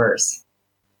making it worse.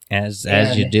 As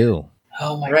and- you do.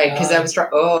 Oh my Right, God. because I was trying.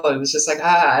 Oh, it was just like and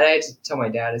I had to tell my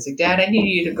dad. I was like, Dad, I need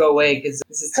you to go away because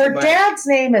this is too Her much. dad's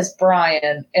name is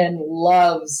Brian and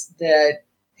loves that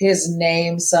his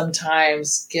name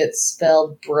sometimes gets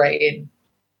spelled brain.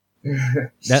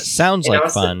 That sounds And like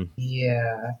also- fun.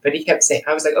 Yeah, but he kept saying,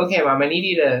 I was like, okay, Mom, I need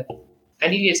you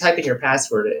to type in your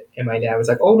password. And my dad was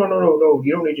like, oh, no,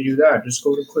 you don't need to do that. Just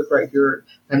go to click right here.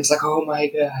 And I'm just like, oh my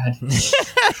God.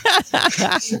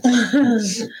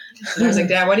 And I was like,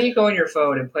 Dad, why don't you go on your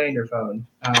phone and play on your phone?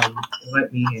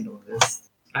 Let me handle this.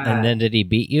 And then did he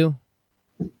beat you?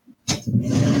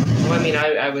 Well, I mean,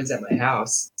 I was at my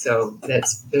house, so it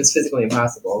was physically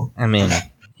impossible. I mean,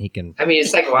 he can I mean,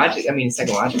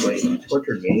 psychologically, it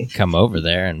tortured me. come over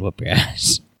there and whoop your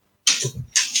ass.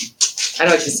 I'd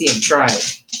like to see him try.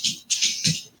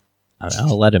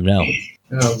 I'll let him know.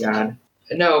 Oh God,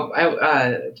 no!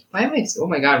 Why am I? Oh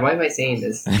my God, why am I saying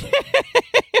this?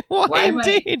 Why am I-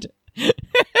 indeed?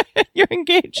 You're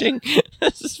engaging.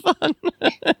 This is fun.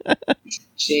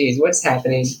 Jeez, what's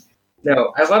happening?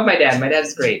 No, I love my dad. My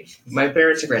dad's great. My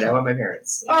parents are great. I love my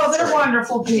parents. Oh, they're Sorry.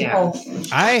 wonderful people.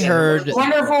 I heard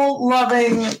Wonderful,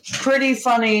 loving, pretty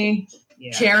funny,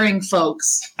 Yeah. caring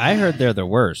folks. they're the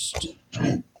worst.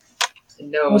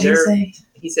 No, What did you they're. say?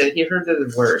 He said he heard they're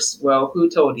the worst. Well, who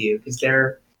told you? Because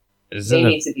Is they it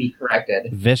need a to be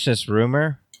corrected. vicious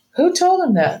rumor? Who told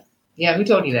him that? Yeah, who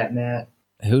told you that, Matt?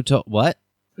 Who told what?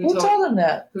 Who told him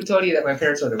that? Who told you that my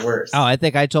parents are the worst? Oh, I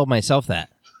think I told myself that.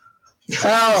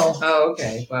 Oh. Oh,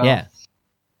 okay. Well, Yeah.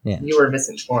 You were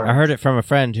misinformed. I heard it from a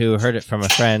friend who heard it from a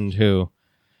friend who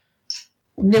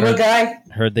Knew a guy?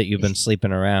 heard that you've been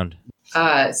sleeping around.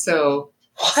 So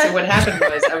what happened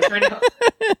was I was trying to.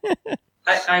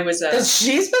 I was.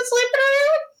 She's been sleeping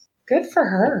around? Good for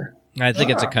her. I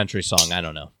think it's a country song. I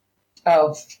don't know.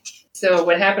 Oh. So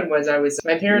what happened was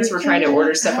my parents were trying to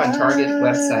order stuff on Target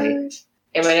website,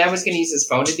 and my dad was going to use his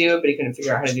phone to do it, but he couldn't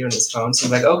figure out how to do it on his phone. So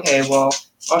I'm like, okay, well,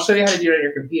 I'll show you how to do it on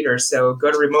your computer. So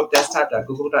go to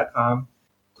remotedesktop.google.com,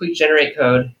 click generate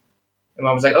code. And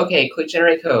Mom was like, okay, click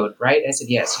generate code, right? And I said,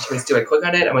 yes. She goes, do I click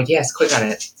on it? I'm like, yes, click on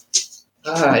it.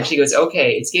 And she goes,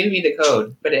 okay, it's giving me the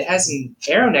code, but it has an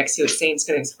arrow next to it saying it's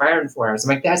going to expire in 4 hours. I'm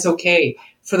like, that's okay.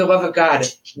 For the love of God,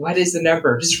 what is the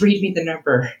number? Just read me the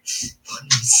number,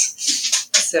 please.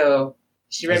 So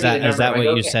she read me the number. Is that I'm what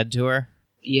like, you okay. said to her?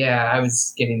 Yeah, I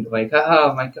was getting like,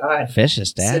 oh my God.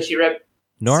 Vicious, Dad. So she read.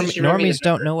 Normies she read me the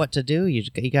don't number. know what to do. You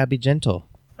gotta be gentle.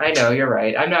 I know, you're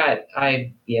right.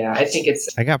 I think it's.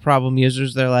 I got problem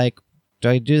users. They're like, do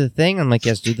I do the thing? I'm like,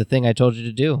 yes, do the thing I told you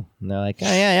to do. And they're like,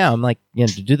 oh, yeah. I'm like, yeah,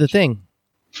 do the thing.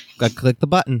 Click the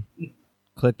button.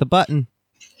 Click the button.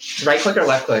 Right click or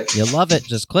left click? You'll love it.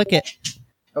 Just click it.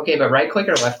 Okay, but right click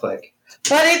or left click?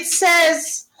 But it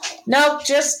says, nope,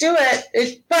 just do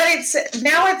it.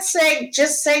 Now it's saying,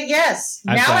 just say yes.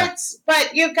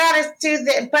 But you gotta do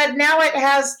but now it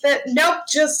has nope,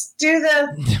 just do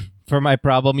the. For my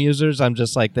problem users, I'm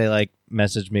just like, they like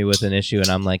message me with an issue and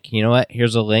I'm like, you know what?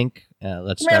 Here's a link.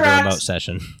 Let's start a remote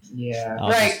session. Yeah.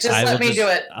 Just let me do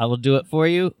it. I will do it for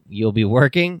you. You'll be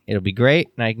working. It'll be great.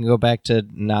 And I can go back to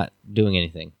not doing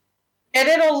anything. And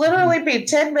it'll literally be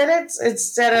 10 minutes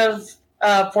instead of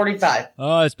 45. Oh,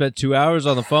 I spent 2 hours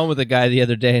on the phone with a guy the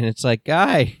other day and it's like,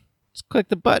 guy, just click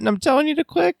the button I'm telling you to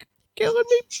click. Killing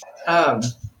me.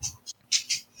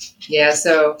 Yeah,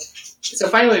 so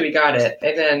finally we got it.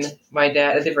 And then my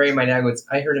dad, at the very end,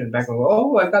 I heard him in the background go,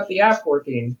 oh, I've got the app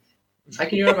working. I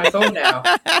can do it on my phone now.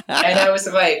 And I was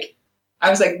like,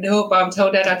 no, Mom, tell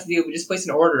Dad not to do it. We just place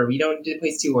an order. We don't need to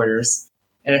place 2 orders.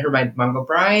 And I heard my mom go,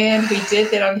 Brian, we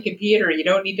did that on the computer. You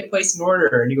don't need to place an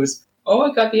order. And he goes, oh,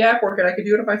 I got the app working. I can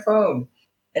do it on my phone.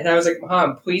 And I was like,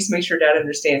 Mom, please make sure Dad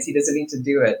understands he doesn't need to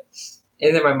do it.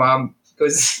 And then my mom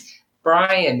goes,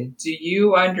 Brian, do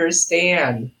you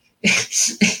understand? Do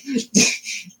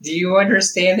you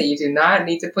understand that you do not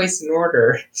need to place an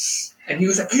order? And he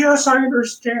was like, yes, I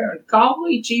understand.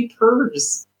 Golly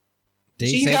jeepers. Did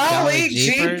he say Golly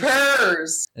jeepers?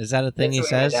 jeepers. Is that a thing he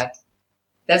says?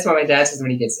 That's what my dad says when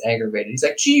he gets aggravated. He's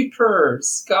like,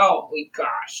 jeepers. Golly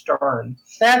gosh darn.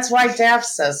 That's why Daff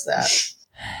says that.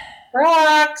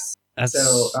 Relax.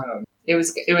 So it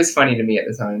was funny to me at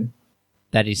the time.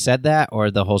 That he said that or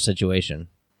the whole situation?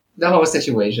 The whole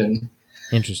situation.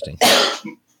 Interesting.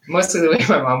 Mostly the way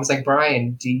my mom was like,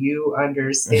 Brian, do you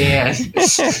understand?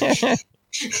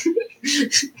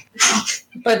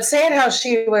 But say it how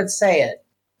she would say it.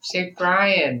 She's like,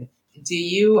 Brian, do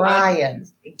you understand?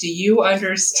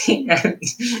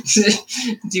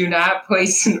 Do not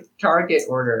place a Target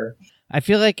order. I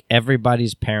feel like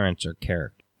everybody's parents are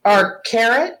characters. Or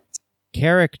carrot?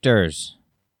 Characters.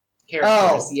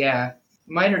 Characters, yeah.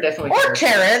 Mine are definitely Or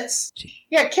carrots.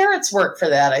 Yeah, carrots work for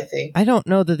that, I think. I don't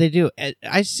know that they do.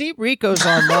 I see Rico's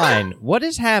online. What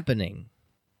is happening?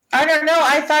 I don't know.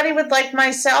 I thought he would like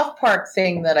my South Park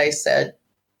thing that I said.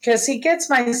 Because he gets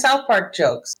my South Park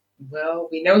jokes. Well,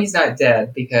 we know he's not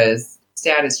dead because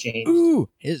status changed. Ooh.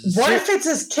 What if it's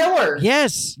his killer?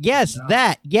 Yes. No.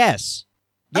 That. Yes.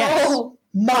 Oh,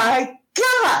 my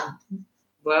God.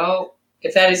 Well,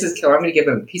 if that is his killer, I'm going to give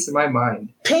him a piece of my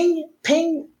mind. Ping.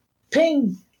 Ping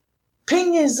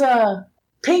is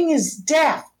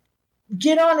deaf.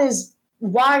 Get on his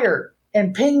wire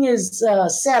and ping his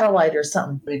satellite or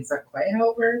something. But it's not quite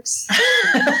how it works.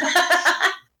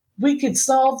 We could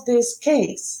solve this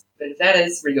case. But if that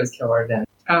is Rico's killer, then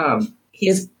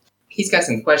he's got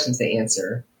some questions to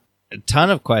answer. A ton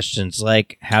of questions,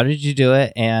 like how did you do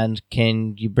it, and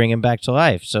can you bring him back to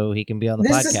life so he can be on the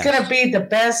podcast? This is going to be the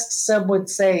best, some would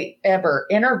say, ever.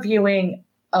 Interviewing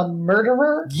a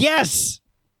murderer? Yes!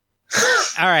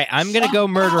 All right, I'm going to go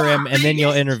murder him, and then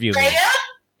you'll interview me.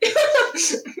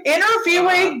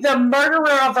 Interviewing the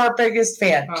murderer of our biggest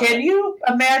fan. Can you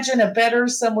imagine a better,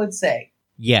 some would say?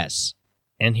 Yes.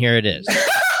 And here it is.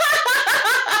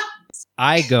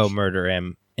 I go murder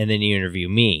him, and then you interview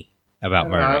me about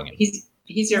murdering him. He's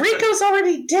your Rico's friend.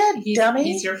 already dead, dummy.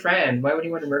 He's your friend. Why would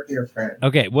you want to murder your friend?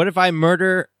 Okay, what if I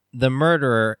murder the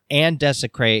murderer and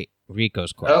desecrate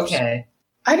Rico's corpse? Okay.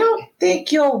 I don't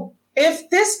think you'll... If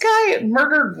this guy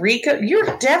murdered Rico,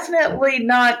 you're definitely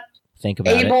not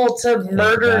able to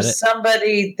murder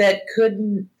somebody that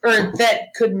couldn't, or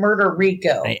that could murder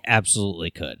Rico. I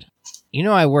absolutely could. You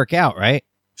know I work out, right?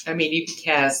 I mean, you could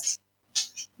cast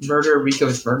Murder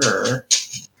Rico's Murderer.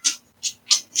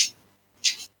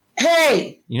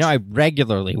 Hey! You know I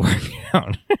regularly work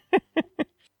out.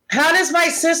 How does my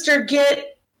sister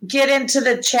get into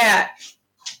the chat?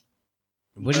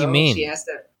 What do you mean? She has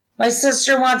to... My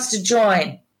sister wants to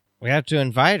join. We have to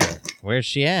invite her. Where's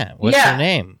she at? What's her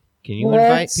name? Can you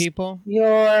invite people?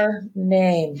 Your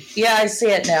name. Yeah, I see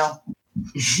it now.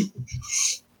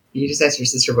 You just ask your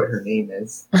sister what her name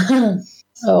is.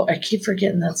 Oh, I keep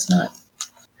forgetting that's not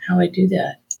how I do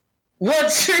that.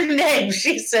 What's her name?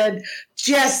 She said,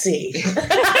 Jessie.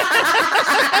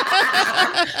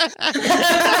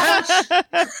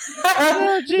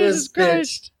 Oh, Jesus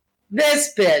Christ.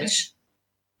 This bitch.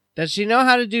 Does she know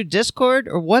how to do Discord,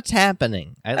 or what's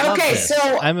happening? I love this.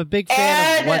 So I'm a big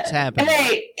fan of what's happening.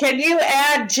 Hey, can you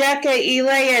add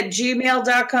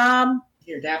jekkaelay@gmail.com?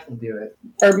 Here, Daff will do it.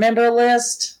 Or member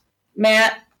list,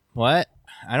 Matt? What?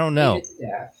 I don't know.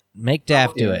 Make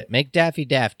Daff do it. Make Daffy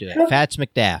Daff do it. Fats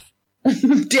McDaff.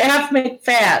 Daff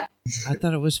McFat. I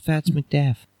thought it was Fats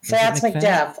McDaff. Fats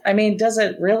McDaff. I mean, does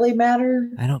it really matter?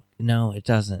 I don't know. It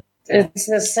doesn't. It's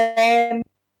the same.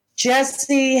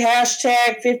 Jesse,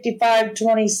 hashtag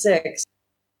 5526.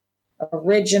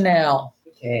 Original.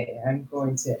 Okay, I'm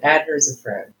going to add her as a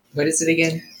friend. What is it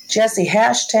again? Jesse,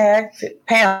 hashtag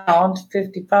pound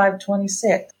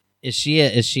 5526. Is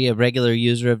she a regular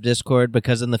user of Discord?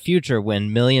 Because in the future,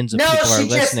 when millions of people are listening...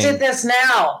 No, she just did this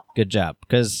now. Good job.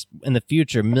 Because in the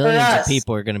future, millions of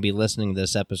people are going to be listening to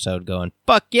this episode going,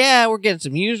 fuck yeah, we're getting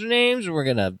some usernames, and we're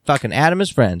going to fucking add them as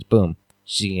friends. Boom.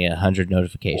 She's going to get 100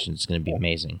 notifications. It's going to be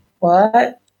amazing.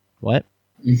 What? I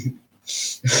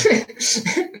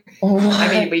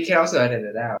mean, we can also edit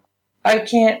it out. I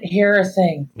can't hear a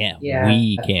thing. Yeah.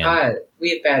 We can.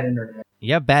 We have bad internet.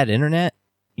 You have bad internet?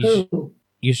 You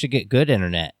should get good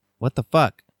internet. What the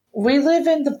fuck? We live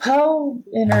in the Poe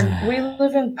internet. We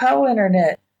live in Poe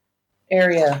internet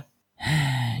area.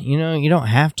 You know, you don't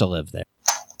have to live there.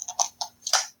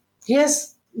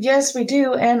 Yes, we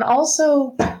do. And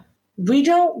also, we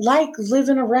don't like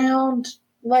living around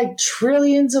like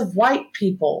trillions of white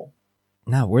people.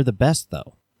 No, we're the best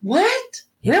though. What?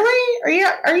 Yeah. Really?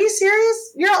 Are you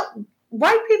serious?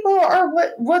 White people are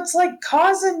what's like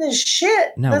causing this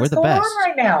shit that's going on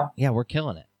right now. Yeah, we're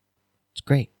killing it. It's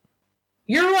great.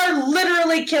 You are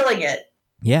literally killing it.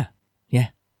 Yeah.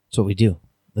 That's what we do.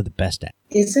 We're the best at.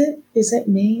 Is it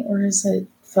me or is it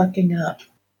fucking up?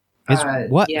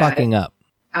 Fucking up?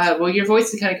 Well, your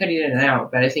voice is kind of cutting in and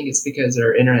out, but I think it's because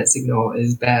our internet signal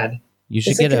is bad. You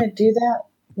should do that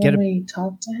when we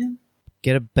talk to him?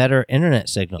 Get a better internet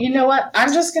signal. You know what?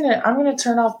 I'm gonna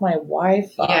turn off my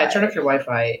Wi-Fi. Yeah, turn off your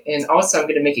Wi-Fi, and also I'm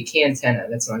gonna make a cantenna.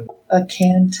 That's what a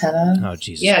cantenna. Oh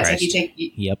Jesus! Yeah, Christ. it's like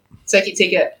Yep. It's like you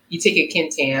take a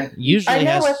cantan. It usually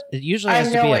has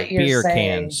to be a beer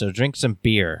can. So drink some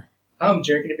beer. Oh, I'm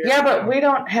drinking a beer. Yeah, but we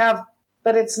don't have.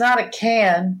 But it's not a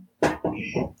can.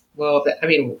 Well, I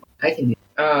mean, I can.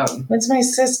 When's my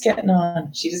sis getting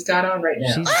on? She just got on right now.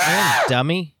 She's in,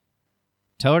 dummy.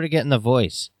 Tell her to get in the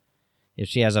voice. If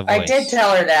she has a voice. I did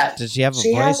tell her that. Does she have a voice?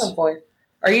 She has a voice.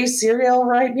 Are you serial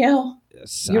right now?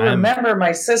 Yes, You remember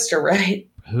my sister, right?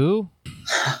 Who?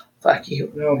 Fuck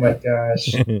you. Oh my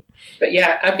gosh. But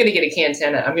yeah, I'm going to get a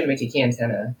Cantena. I'm going to make a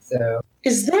Cantena. So.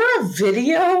 Is there a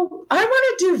video? I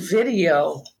want to do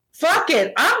video. Fuck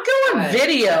it. I'm going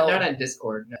video. Not on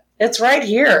Discord. No. It's right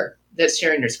here. That's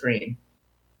sharing your screen.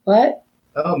 What?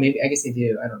 Oh, maybe. I guess they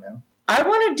do. I don't know. I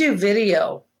want to do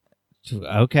video.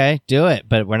 Okay, do it.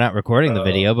 But we're not recording the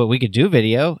video, but we could do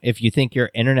video if you think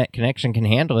your internet connection can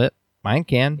handle it. Mine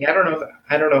can. Yeah, I don't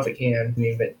know if it can. I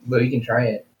mean, but we can try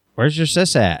it. Where's your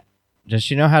sis at? Does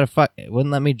she know how to fuck? It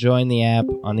wouldn't let me join the app.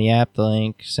 On the app, the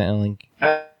link, send a link.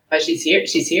 She's here.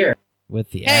 She's here. With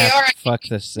the app. All right. Fuck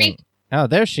this thing. Oh,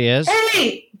 there she is.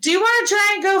 Hey, do you want to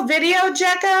try and go video,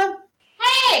 Jekka?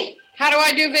 Hey, how do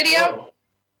I do video?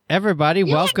 Everybody,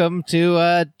 welcome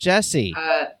to Jesse.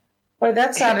 Boy,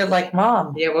 that sounded like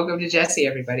Mom. Yeah, welcome to Jesse,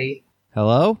 everybody.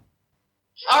 Hello?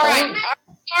 All right.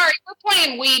 Sorry, we're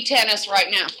playing Wii tennis right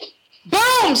now.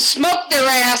 Boom! Smoke their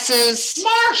asses.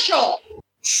 Marshall!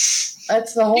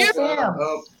 That's the whole Yeah. thing.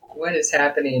 Oh, what is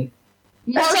happening?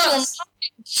 Marshall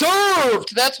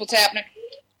served. That's what's happening.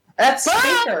 That's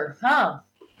speaker, huh?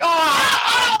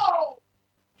 Oh!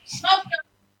 Smoke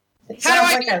their... It How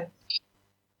sounds do I like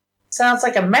sounds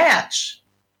like a match.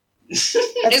 That's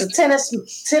a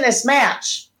tennis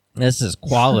match. This is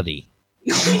quality.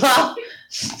 Well,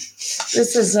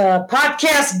 this is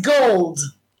podcast gold.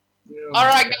 All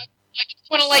right, guys. I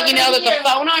just want to let you know that the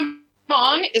phone I'm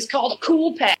on is called a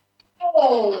Cool Pack.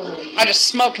 Oh! I just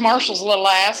smoked Marshall's little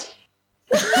ass.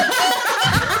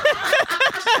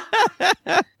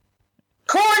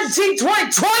 Quarantine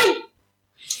 2020.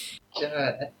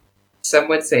 Some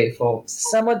would say, folks.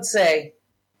 Some would say.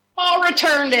 Paul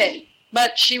returned it,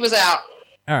 but she was out.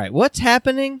 All right, what's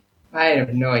happening? I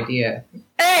have no idea.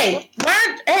 Hey,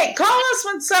 call us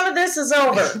when some of this is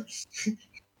over.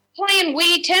 Playing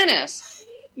Wii tennis.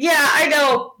 Yeah, I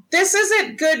know. This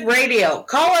isn't good radio.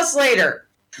 Call us later.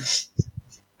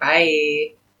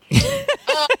 Bye.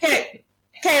 Okay,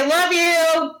 love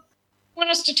you. Want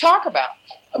us to talk about?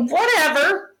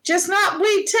 Whatever. Just not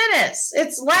Wii tennis.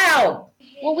 It's loud.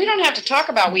 Well, we don't have to talk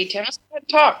about Wii tennis. Go ahead and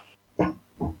talk.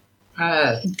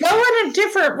 Go in a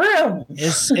different room.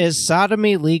 Is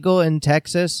sodomy legal in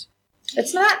Texas?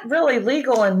 It's not really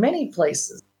legal in many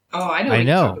places. Oh, I know. I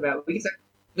know. Can talk about.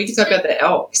 We can talk about the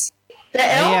Elks. The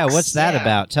Elks? Yeah, what's that Yeah.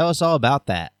 about? Tell us all about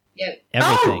that. Yeah.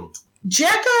 Everything. Oh,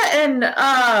 Jekka and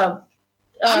I'm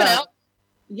an elk.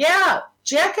 yeah,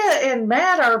 Jekka and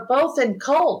Matt are both in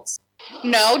cults.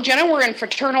 No, Jenna, we're in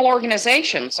fraternal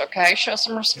organizations, okay? Show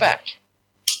some respect.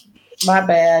 My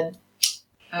bad.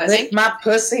 Thank Lick my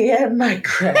pussy and my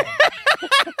crack.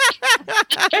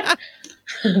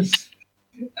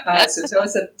 So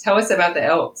tell us about the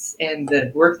Elks and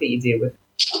the work that you do with.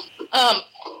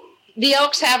 The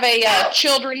Elks have a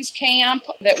children's camp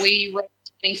that we raise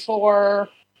money for.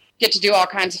 Get to do all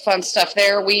kinds of fun stuff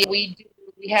there. We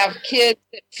have kids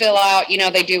that fill out.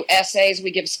 They do essays.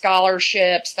 We give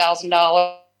scholarships,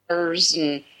 $1,000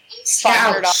 and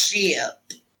 $500. Shit.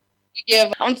 We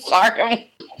give. I'm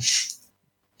sorry.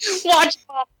 Watch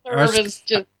service.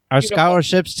 Are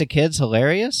scholarships to kids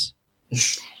hilarious?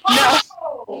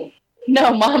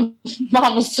 No, mom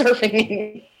was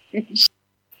surfing.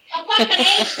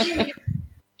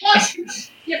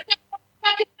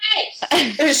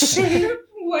 Is she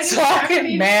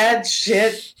talking mad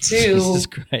shit to Jesus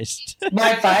Christ.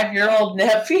 my 5-year-old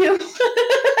nephew?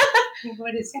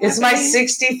 What Is my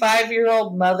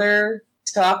 65-year-old mother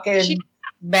talking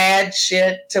mad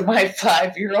shit to my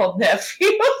 5-year-old nephew?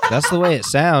 That's the way it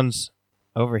sounds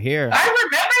over here. I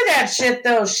remember that shit,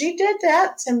 though. She did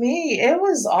that to me. It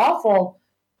was awful.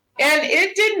 And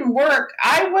it didn't work.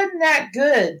 I wasn't that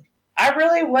good. I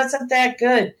really wasn't that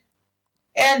good.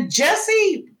 And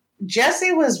Jesse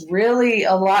was really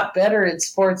a lot better at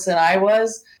sports than I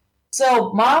was.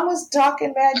 So Mom was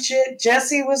talking mad shit.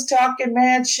 Jesse was talking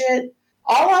mad shit.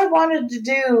 All I wanted to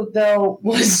do, though,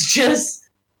 was just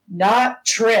not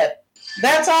trip.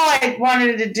 That's all I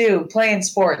wanted to do, playing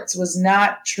sports, was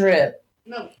not trip.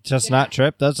 Just not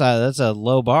trip? That's a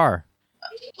low bar.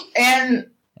 And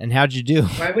how'd you do?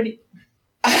 Why would he?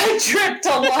 I tripped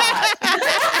a lot.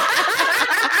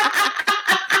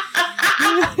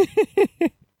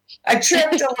 I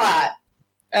tripped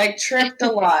a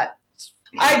lot.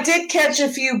 I did catch a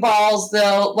few balls,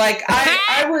 though. Like,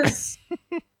 I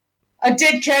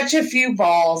did catch a few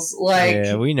balls. Like,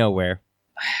 Yeah, we know where.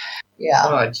 yeah.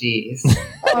 Oh, jeez.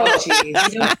 Oh,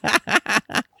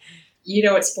 jeez. You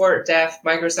know what sport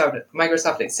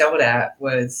Microsoft excelled at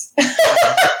was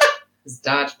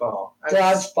dodgeball.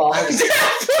 Dodgeball.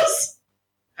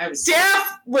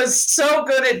 Steph was so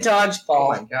good at dodgeball. Oh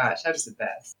my gosh, I was the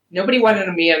best. Nobody wanted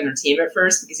me on their team at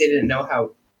first because they didn't know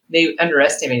how they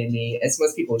underestimated me, as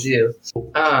most people do.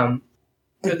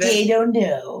 They don't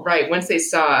know. Right, once they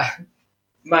saw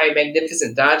my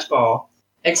magnificent dodgeball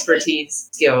expertise,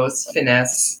 skills,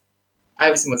 finesse, I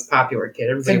was the most popular kid.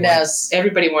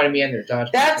 Everybody wanted me on their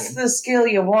dodgeball That's team. the skill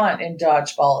you want in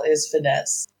dodgeball is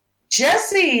finesse.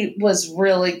 Jessie was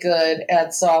really good at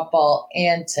softball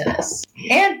and tennis.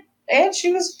 And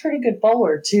she was a pretty good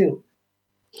bowler, too.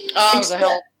 Oh, it was a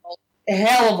hell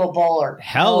Hell of a bowler.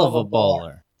 Hell of a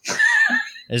bowler.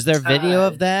 Is there video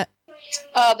of that?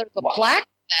 There's a plaque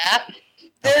for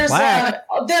that.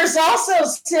 There's also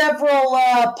several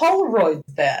Polaroids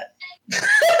of that.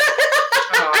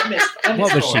 I miss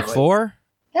What was she Polaroids. for?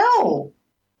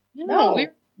 No,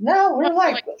 we're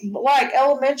like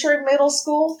elementary, middle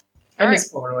school. I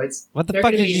miss Polaroids. What the They're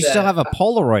fuck gonna did be you the- still have a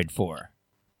Polaroid for?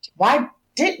 Why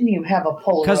didn't you have a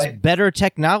Because Polaroid? better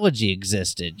technology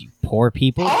existed, you poor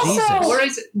people. Also- Jesus.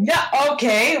 Polaroids. Yeah,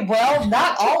 okay, well,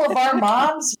 not all of our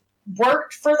moms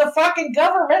worked for the fucking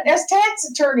government as tax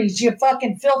attorneys, you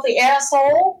fucking filthy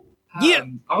asshole. Yeah.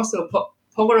 Also,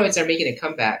 Polaroids are making a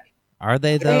comeback. Are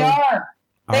they, though? They are.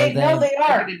 They Are they They're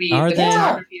are. going to be Are the they?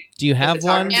 photography. Do you have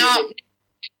one? Now,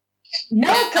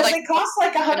 No, because Like- they cost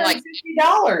like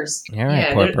 $150. All right,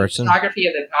 Yeah, poor they're person. The photography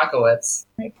of the apocalypse.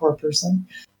 Right, poor person.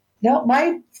 No,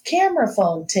 my camera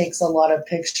phone takes a lot of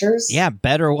pictures. Yeah,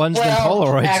 better ones than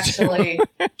Polaroids. Actually,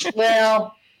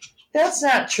 well, that's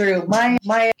not true.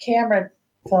 My camera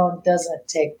phone doesn't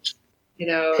take You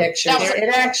know, pictures. That was- It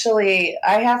actually,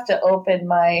 I have to open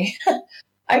my.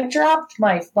 I dropped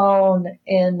my phone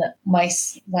in my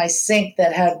sink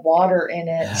that had water in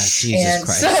it, Ah, Jesus and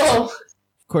Christ. so.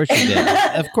 Of course you did.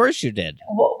 Of course you did.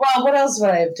 Well, what else would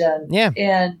I have done? Yeah.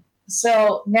 And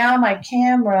so now my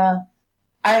camera,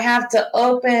 I have to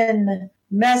open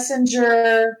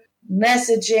Messenger,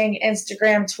 messaging,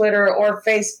 Instagram, Twitter, or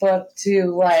Facebook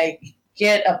to like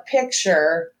get a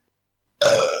picture.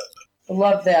 I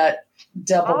love that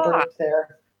double burp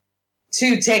there.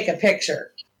 To take a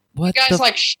picture. What you guys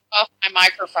the? shut off my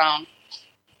microphone.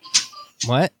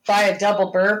 What? By a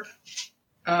double burp.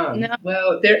 No.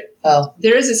 Well, Oh.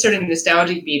 there is a certain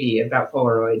nostalgic beauty about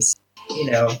Polaroids. You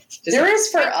know, just There is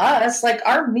for us. Like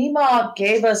our Mima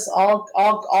gave us all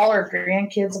our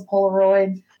grandkids a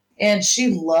Polaroid, and she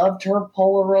loved her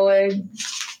Polaroid.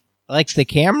 Like the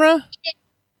camera?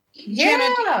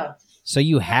 Yeah, So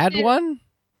you had one?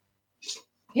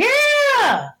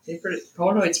 yeah.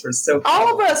 Polaroids were so cool.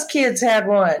 All of us kids had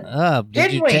one. Oh,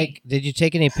 Didn't we? Did you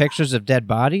take any pictures of dead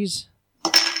bodies?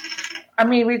 I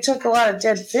mean, we took a lot of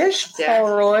dead fish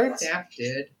Polaroids. Staff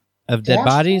did. Of dead Yeah.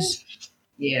 bodies?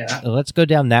 Yeah. Let's go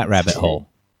down that rabbit hole.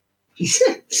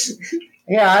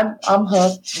 Yeah, I'm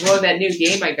hooked. Well, that new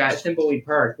game I got, Thimbleweed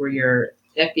Park, where you're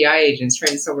FBI agents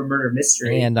trying to solve a murder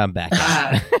mystery. And I'm back.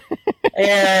 Ah,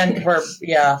 And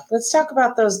let's talk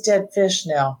about those dead fish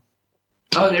now.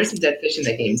 oh, there's some dead fish in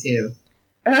that game too.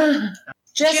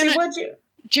 Jesse, Jenna- would you?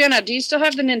 Jenna, do you still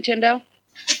have the Nintendo?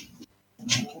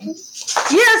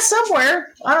 Yeah,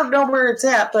 somewhere. I don't know where it's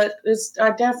at, but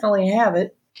I definitely have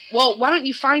it. Well, why don't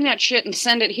you find that shit and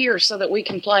send it here so that we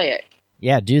can play it?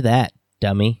 Yeah, do that,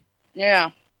 dummy.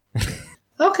 Yeah.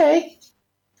 Okay,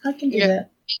 I can do Yeah.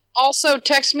 that. Also,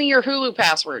 text me your Hulu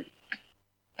password.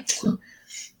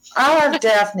 I'll have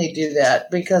Daphne do that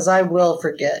because I will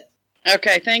forget.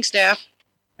 Okay, thanks, Daph.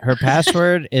 Her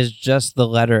password is just the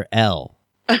letter L.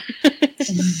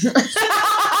 It's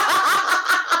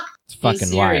fucking Hey,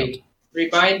 Siri, wild.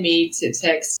 Remind me to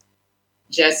text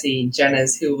Jesse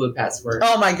Jenna's Hulu password.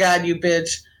 Oh my god, you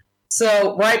bitch.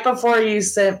 So right before you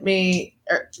sent me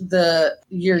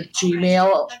your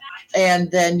Gmail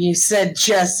and then you said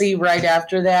Jesse right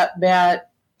after that, Matt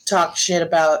talked shit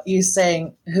about you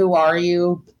saying, "Who are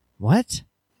you?" What?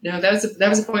 No, that was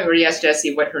the point where he asked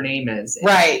Jesse what her name is.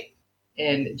 Right.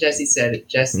 And Jesse said,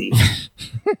 Jesse.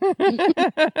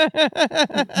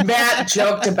 Matt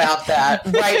joked about that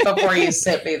right before you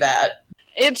sent me that.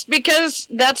 It's because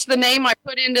that's the name I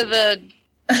put into the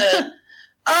Oh,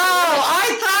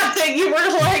 I thought that you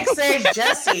were like saying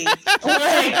Jesse.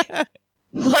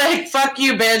 Like fuck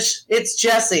you, bitch. It's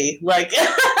Jesse. Like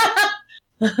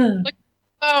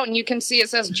phone. You can see it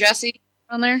says Jesse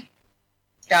on there.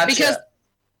 gotcha. Because,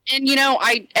 and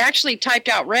I actually typed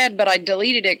out red, but I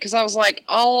deleted it because I was like,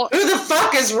 who the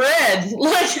fuck is Red?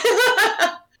 Like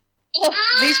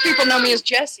these people know me as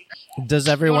Jesse. Does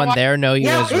everyone there know you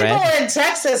yeah, as people Red? in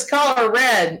Texas call her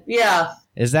Red. Yeah.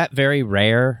 Is that very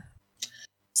rare?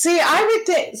 See, I would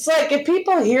think it's like if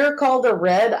people here called her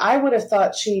red, I would have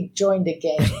thought she joined a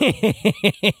gang.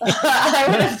 I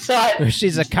would have thought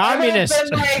She's a communist.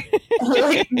 No,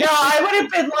 I would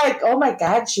have been like, oh my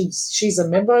God, she's a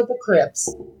member of the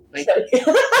Crips. Like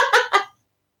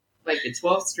the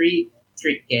 12th Street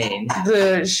gang.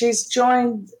 She's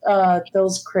joined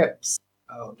those Crips.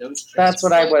 Oh, those Crips. That's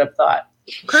what I would have thought.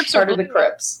 Crips Part are of the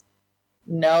Crips.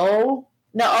 No.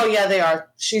 Oh yeah, they are.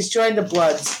 She's joined the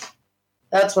Bloods.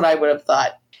 That's what I would have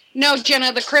thought. No,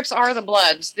 Jenna, the Crips are the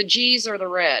Bloods. The G's are the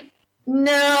red.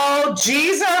 No,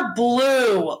 G's are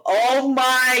blue. Oh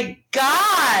my God.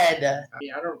 I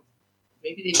don't.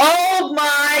 Maybe they. Oh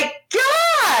my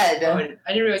God. Oh, I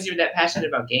didn't realize you were that passionate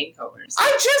about gang colors.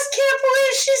 I just can't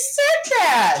believe she said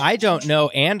that. I don't know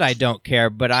and I don't care,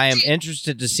 but I am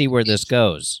interested to see where this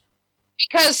goes.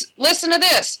 Because, listen to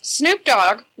this. Snoop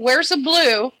Dogg wears a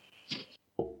blue.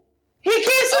 He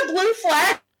keeps a blue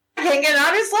flag hanging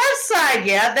on his left side.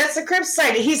 Yeah, that's the Crips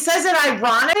side. He says it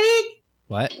ironically.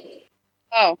 What?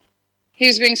 Oh. He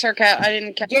was being sarcastic. I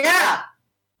didn't catch Yeah.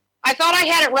 I thought I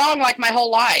had it wrong like my whole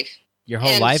life. Your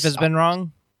whole life has been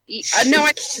wrong? No,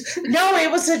 No, it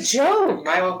was a joke.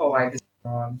 My whole life is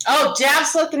wrong. Oh,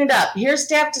 Daph's looking it up. Here's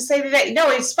Daph to say today.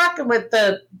 No, he's fucking with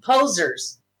the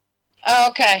posers. Oh,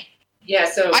 okay. Yeah,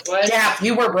 so what? Daph,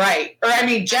 you were right. Or, I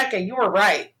mean, Jekka, you were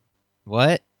right.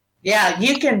 What? Yeah,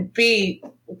 you can be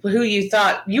who you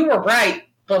thought. You were right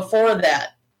before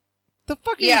that. The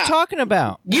fuck are you talking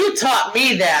about? You taught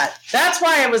me that. That's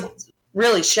why I was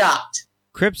really shocked.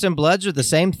 Crips and Bloods are the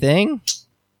same thing?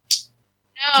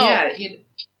 No. Yeah.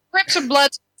 Crips and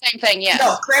Bloods, same thing, yes.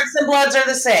 No, Crips and Bloods are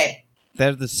the same.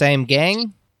 They're the same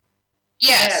gang?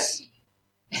 Yes.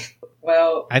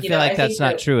 Well, I feel like that's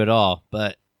not true at all,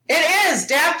 but... It is.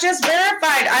 Daph just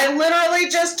verified. I literally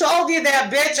just told you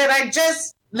that, bitch, and I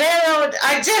just narrowed.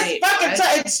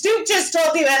 Snoop just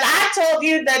told you, and I told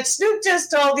you that Snoop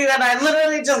just told you, and I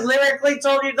literally just lyrically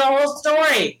told you the whole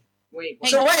story. Wait.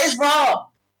 So what is wrong?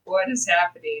 What is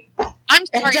happening? I'm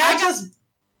And sorry.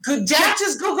 Daph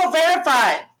just Google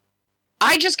verified.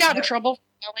 I just got in trouble for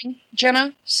yelling,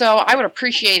 Jenna, so I would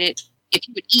appreciate it if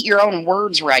you would eat your own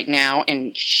words right now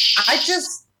and I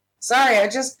just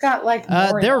got like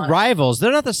they're rivals.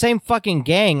 They're not the same fucking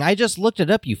gang. I just looked it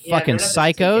up, you fucking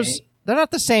psychos. They're not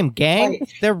the same gang.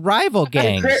 Wait. They're rival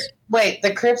gangs.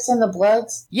 The Crips and the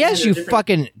Bloods? Yes, you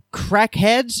fucking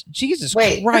crackheads. Jesus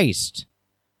Christ.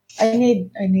 I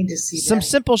need to see some that.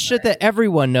 simple shit that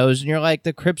everyone knows, and you're like,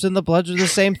 the Crips and the Bloods are the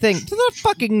same thing. They're not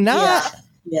fucking not.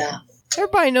 Yeah.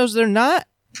 Everybody knows they're not.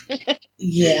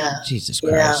 Yeah. Jesus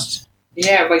Christ.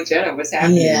 Yeah, like Jenna, what's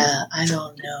happening? Yeah, I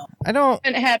don't know. I don't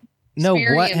know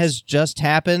what has just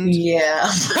happened. Yeah.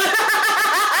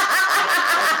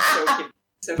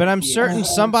 But I'm certain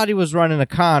somebody was running a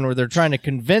con where they're trying to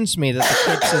convince me that the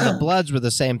Crips and the Bloods were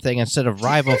the same thing instead of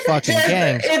rival fucking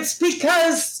gangs. It's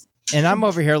because... And I'm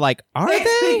over here like, are they?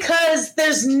 It's because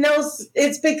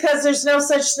there's no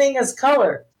such thing as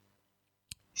color.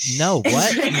 No, what?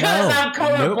 It's because I'm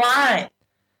colorblind.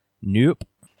 Nope.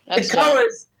 The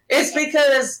colors. It's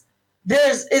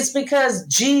because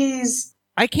G's.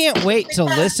 I can't wait to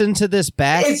listen to this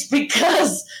back. It's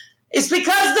because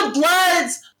the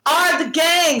Bloods are the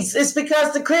gangs. It's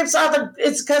because the Crips are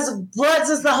it's because the Bloods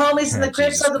is the homies and the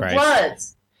Crips are the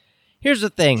Bloods. Here's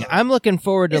the thing. I'm looking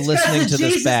forward to listening to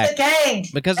this back.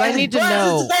 Because I need to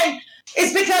know.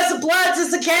 It's because the Bloods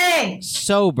is the gang.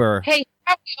 Sober. Hey,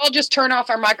 how about we all just turn off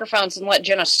our microphones and let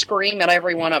Jenna scream at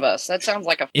every one of us? That sounds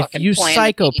like a fucking If you plan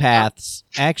psychopaths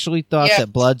actually thought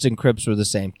that Bloods and Crips were the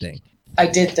same thing. I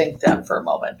did think that for a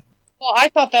moment. Well, I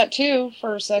thought that too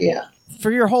for a second. Yeah. For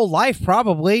your whole life,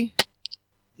 probably.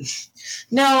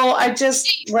 No, I just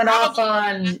went off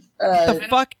on... Get the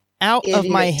fuck out of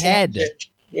my head.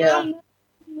 Yeah.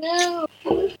 No.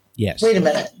 Yes. Wait a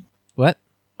minute. What?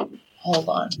 Hold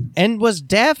on. And was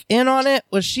Daph in on it?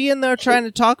 Was she in there trying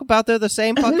to talk about they're the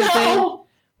same fucking thing?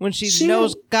 When she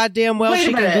knows goddamn well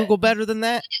she can Google better than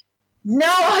that? No,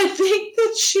 I think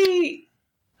that she...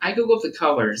 I Googled the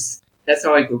colors. That's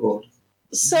all I Googled.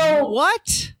 So...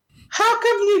 What? How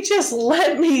come you just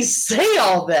let me say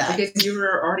all that? Because you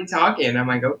were already talking. I'm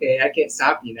like, okay, I can't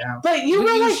stop you now. But you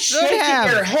were like shaking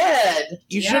your head.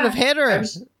 You should have hit her.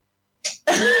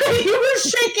 You were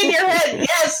shaking your head,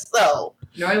 yes, though.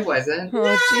 No, I wasn't.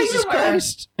 Oh, Jesus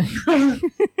Christ. You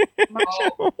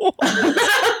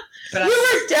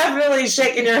were definitely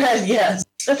shaking your head, yes.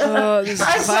 Oh, this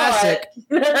is classic.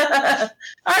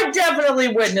 I definitely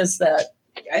witnessed that.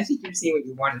 I think you're seeing what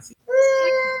you want to see.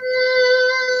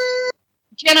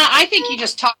 Jenna, I think you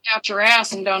just talked out your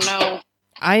ass and don't know.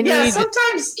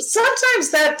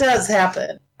 Sometimes that does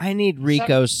happen. I need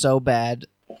Rico so bad.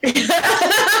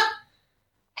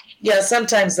 Yeah,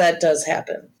 sometimes that does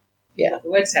happen. Yeah.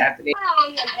 What's happening?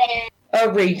 A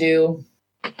redo.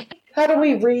 How do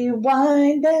we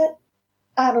rewind that?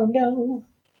 I don't know.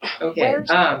 Okay.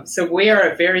 So we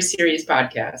are a very serious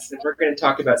podcast, and we're going to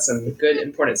talk about some good,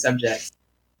 important subjects.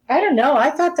 I don't know.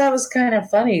 I thought that was kind of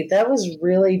funny. That was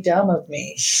really dumb of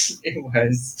me. It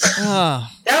was.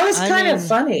 That was kind of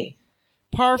funny.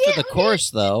 Par for the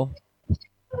course, though.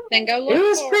 Then go look It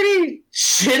was for pretty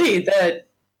shitty that,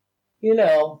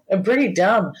 and pretty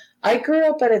dumb. I grew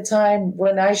up at a time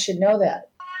when I should know that.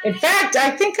 In fact,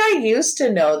 I think I used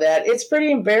to know that. It's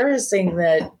pretty embarrassing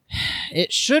that...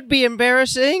 It should be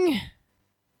embarrassing.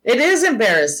 It is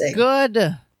embarrassing.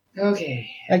 Good. Okay.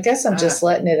 I guess I'm just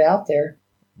letting it out there.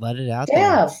 Let it out there.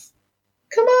 Daph,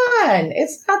 come on.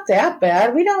 It's not that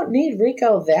bad. We don't need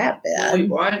Rico that bad. We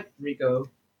want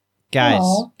Rico. Guys.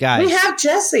 We have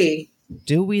Jessie.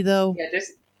 Do we, though? Yeah,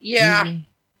 just... Yeah.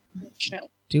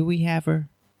 Do we have her?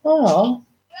 Oh.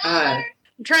 I'm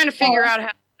trying to figure out how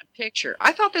to picture.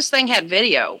 I thought this thing had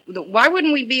video. Why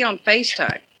wouldn't we be on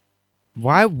FaceTime?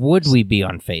 Why would we be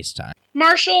on FaceTime?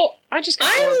 Marshall, I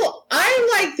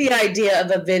like the idea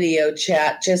of a video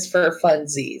chat just for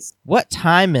funsies. What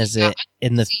time is it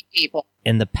in the people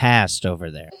in the past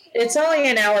over there? It's only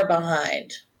an hour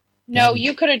behind. No,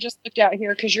 you could have just looked out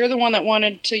here because you're the one that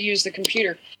wanted to use the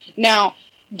computer. Now,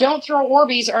 don't throw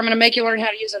Orbeez or I'm going to make you learn how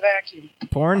to use a vacuum.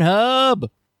 Pornhub.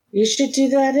 You should do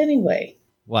that anyway.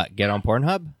 What? Get on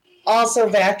Pornhub? Also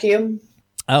vacuum.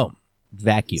 Oh,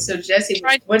 vacuum. So, Jesse,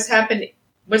 what's happening?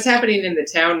 What's happening in the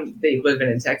town that you live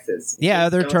in Texas? Yeah, are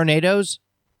there tornadoes?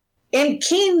 In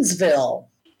Kingsville.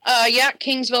 Yeah,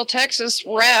 Kingsville, Texas.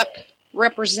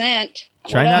 Represent.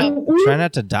 Try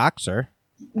not to dox her.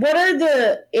 What are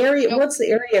the area? Nope. What's the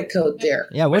area code there?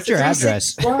 Yeah, what's your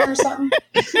address? Or something?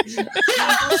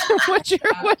 what's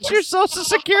your social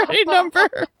security number?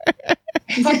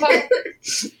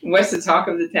 What's the talk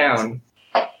of the town?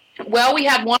 Well, we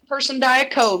had one person die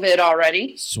of COVID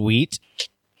already. Sweet.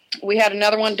 We had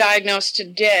another one diagnosed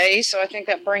today, so I think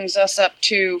that brings us up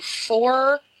to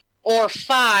 4 or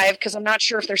 5, because I'm not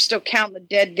sure if they're still counting the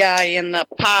dead guy in the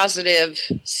positive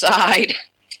side.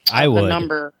 I would. The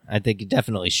number. I think you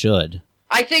definitely should.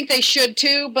 I think they should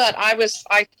too, but I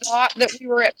thought that we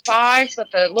were at 5,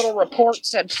 but the little report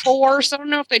said 4, so I don't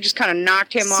know if they just kind of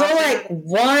knocked him off. So, like,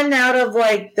 1 out of,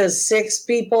 like, the 6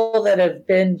 people that have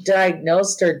been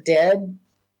diagnosed are dead?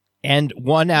 And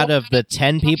 1 out of the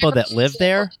 10 people that live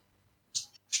there?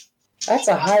 That's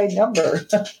a high number.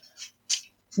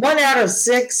 1 out of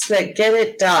 6 that get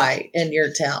it die in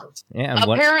your town. Yeah.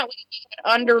 Apparently,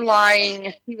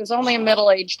 he was only a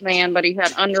middle-aged man, but he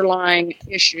had underlying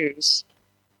issues.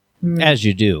 As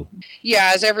you do.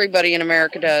 Yeah, as everybody in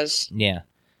America does. Yeah.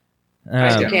 You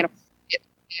can't get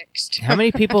fixed. How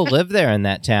many people live there in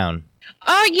that town?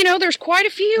 There's quite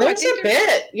a few. There's a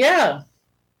bit, yeah.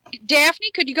 Daphne,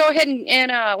 could you go ahead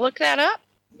and look that up?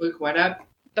 Look what up?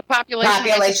 The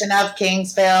population of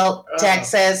Kingsville,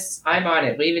 Texas. I'm on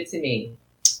it. Leave it to me.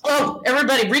 Oh,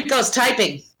 everybody, Rico's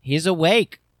typing. He's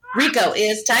awake. Rico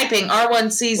is typing.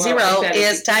 R1C0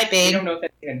 is typing. I don't know if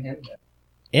that's even him.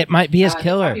 It might be his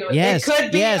killer. Yes. It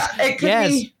could be. It could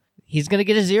be. He's going to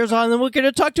get his ears on, and then we're going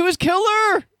to talk to his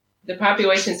killer. The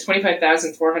population is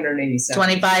 25,487.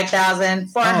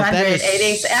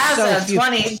 25,487 as of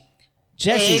 2018.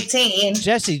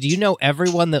 Jesse, do you know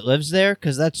everyone that lives there?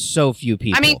 Because that's so few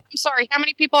people. I mean, I'm sorry. How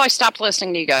many people? I stopped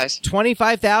listening to you guys.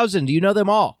 25,000. Do you know them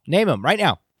all? Name them right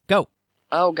now. Go.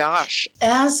 Oh, gosh.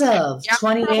 As of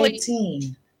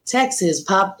 2018,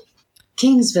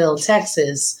 Kingsville,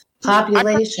 Texas,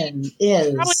 population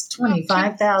is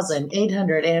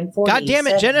 25,840. God damn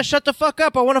it, Jenna, shut the fuck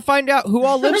up. I want to find out who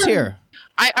all lives here.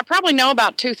 I probably know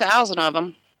about 2,000 of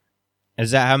them.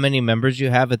 Is that how many members you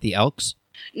have at the Elks?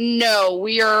 No,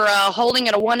 we are holding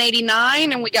at a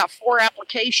 189, and we got 4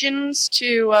 applications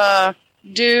to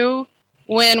do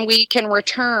when we can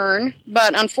return.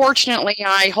 But unfortunately,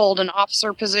 I hold an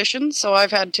officer position, so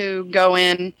I've had to go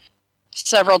in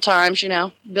several times.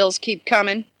 Bills keep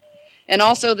coming. And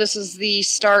also, this is the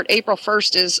start. April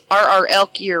 1st is our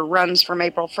elk year runs from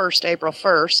April 1st to April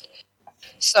 1st.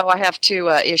 So I have to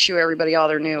issue everybody all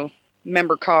their new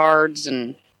member cards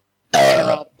and.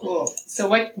 Cool. So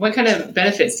what kind of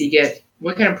benefits do you get?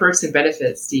 What kind of perks and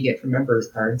benefits do you get from member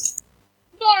cards?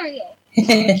 Mario.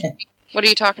 What are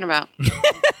you talking about?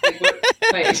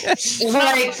 Like, do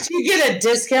you get a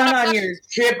discount on your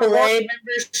AAA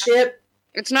membership?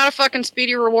 It's not a fucking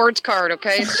Speedy Rewards card,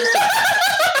 okay? It's just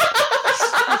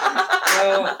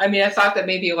I thought that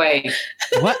maybe like...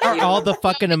 What are all the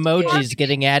fucking emojis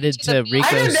getting added to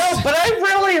Rico's... I don't know, but I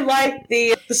really really like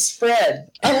the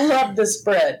spread. I love the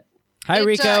spread. Hi,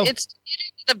 Rico. It's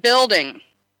the building.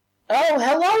 Oh,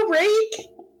 hello, Reek.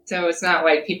 So it's not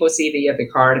like people see that you have the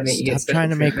card and that you get Stop special trying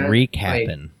to make treatment? Reek Like,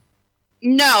 happen.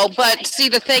 No, but see,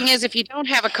 the thing is, if you don't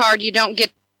have a card, you don't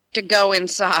get to go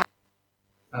inside.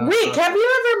 Reek, have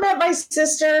you ever met my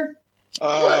sister?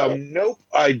 Nope,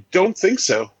 I don't think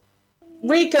so.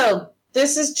 Rico,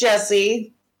 this is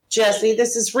Jesse. Jesse,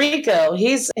 this is Rico.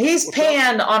 He's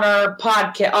Pan on our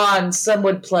podcast on Some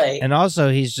Would Play. And also,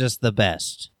 he's just the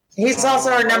best. He's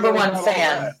also our number one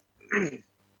fan.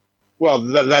 Well,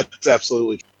 that's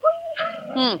absolutely.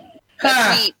 That's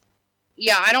Huh. neat.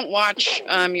 Yeah, I don't watch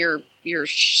your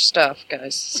stuff,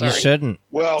 guys. Sorry. You shouldn't,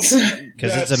 Well,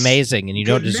 because it's amazing and you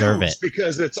don't deserve it.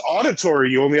 Because it's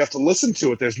auditory. You only have to listen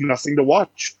to it. There's nothing to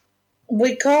watch.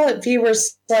 We call it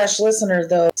viewer/listener,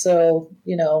 though, so,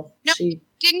 No.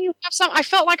 Didn't you have some? I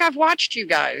felt like I've watched you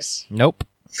guys. Nope.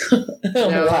 Oh,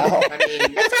 No, wow. I mean, I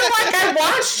feel like I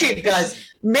watched you guys.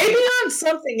 Maybe on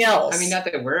something else. I mean, not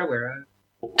that we're aware of.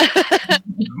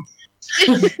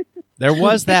 There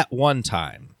was that one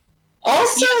time.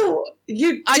 Also,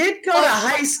 you did go to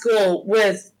high school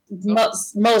with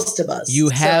most of us. You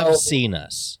have so- seen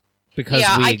us because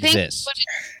Yeah, we I think exist.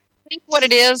 I think what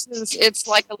it is it's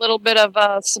like a little bit of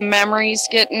some memories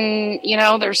getting,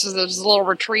 there's a little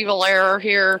retrieval error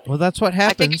here. Well, that's what I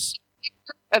think happens.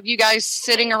 of you guys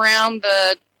sitting around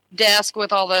the desk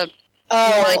with all the.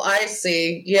 Oh, I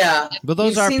see. Yeah. But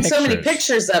those You've are seen pictures. so many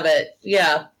pictures of it.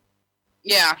 Yeah.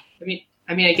 Yeah.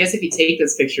 I mean, I guess if you take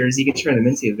those pictures, you can turn them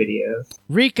into a video.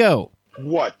 Rico,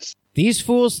 What? these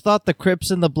fools thought the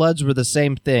Crips and the Bloods were the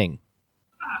same thing.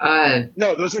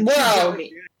 No, those are. Well,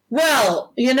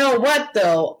 Well, you know what,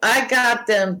 though? I got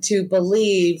them to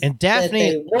believe And that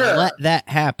they Daphne were. let that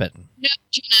happen. No,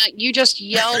 Gina, you just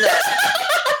yelled at.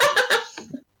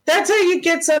 That's how you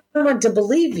get someone to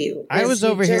believe you. I is was you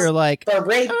over here just like,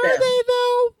 berate are them. they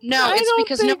though? No, I it's don't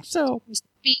because think no so.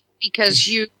 speak because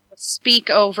you speak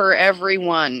over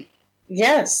everyone.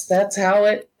 Yes, that's how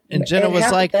it. And Jenna it was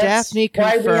happened. like, That's Daphne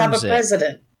why we have a confirms it.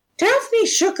 president. Daphne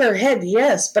shook her head,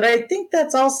 yes, but I think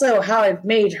that's also how I've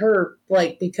made her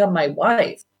become my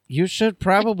wife. You should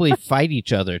probably fight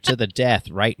each other to the death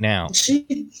right now.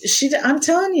 I'm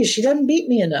telling you, she doesn't beat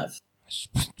me enough.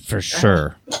 For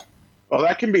sure. Well,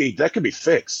 that can be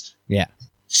fixed. Yeah.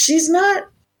 She's not.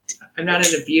 I'm not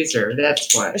an abuser.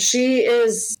 That's why. She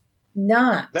is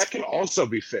not. That can also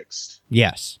be fixed.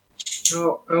 Yes.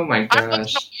 Oh my I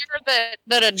wasn't gosh. aware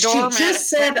that a She doormat. just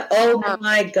said, "Oh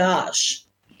my gosh."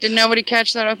 Did nobody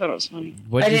catch that? I thought it was funny.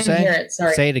 What'd I you didn't say? hear it.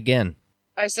 Sorry. Say it again.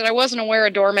 I said I wasn't aware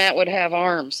a doormat would have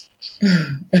arms.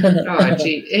 Oh,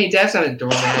 gee. Hey, Dad's not a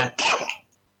doormat.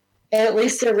 At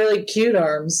least they're really cute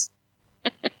arms.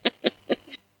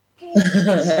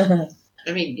 I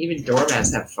mean, even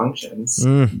doormats have functions.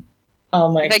 Mm.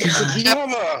 Oh my They-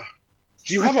 god.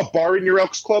 Do you have a bar in your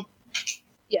Elks Club?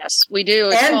 Yes, we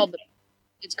do. And-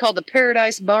 It's called the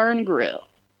Paradise Bar and Grill.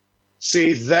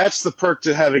 See, that's the perk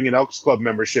to having an Elks Club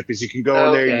membership is you can go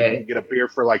in there and you can get a beer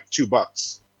for like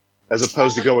 $2, as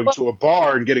opposed to going to a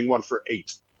bar and getting one for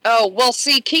 $8. Oh, well,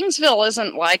 see, Kingsville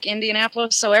isn't like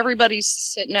Indianapolis, so everybody's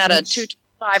sitting at a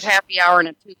 $2.25 happy hour and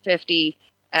a $2.50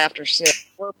 after 6.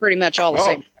 We're pretty much all the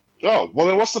same. Oh, well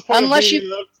then what's the point Unless of being you-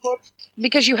 in an Elks Club?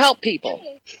 Because you help people.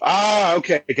 Ah,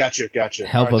 okay, gotcha.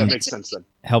 Help All right, them. that makes sense then.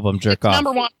 Help them jerk It's off.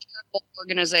 number one charitable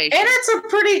organization. And it's a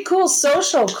pretty cool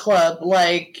social club.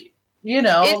 You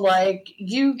got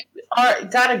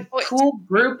a cool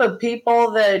group of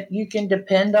people that you can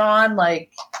depend on.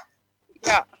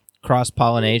 Cross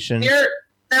pollination. They're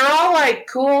all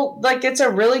cool. It's a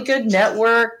really good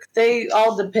network. They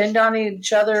all depend on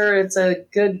each other. It's a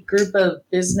good group of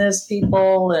business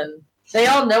people, and they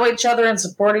all know each other and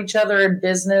support each other in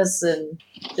business and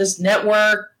just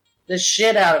network the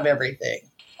shit out of everything.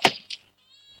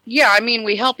 Yeah, I mean,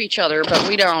 we help each other, but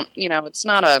we don't, it's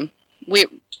not we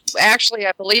actually,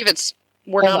 I believe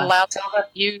we're Hold not on. allowed to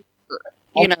use,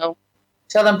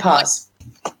 Tell them pause.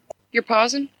 you're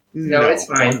pausing? No, it's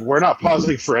fine. We're not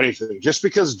pausing for anything. Just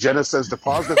because Jenna says to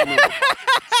pause doesn't mean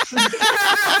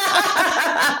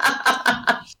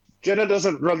Jenna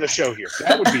doesn't run the show here.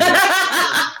 That would be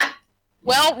nice.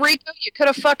 Well, Rico, you could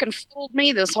have fucking fooled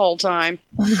me this whole time.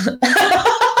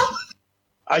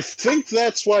 I think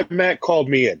that's why Matt called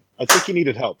me in. I think he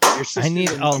needed help. Your sister I need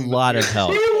didn't a want lot of to-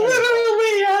 help. You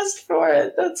literally asked for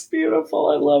it. That's beautiful.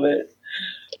 I love it.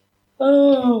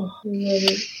 Oh, I love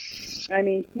it. I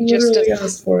mean, You just literally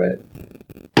asked for it.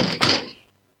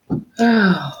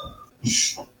 Oh.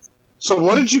 So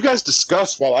what did you guys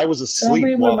discuss while I was me asleep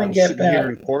when while we I was get sitting here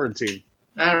back. in quarantine?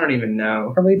 I don't even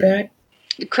know. Are we back?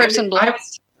 Crips and I Blood.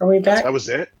 was, Are we back? That was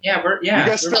it? Yeah, You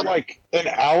guys spent like an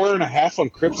hour and a half on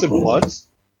Crips and Bloods?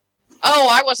 Oh,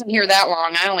 I wasn't here that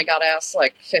long. I only got asked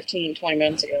like 15, 20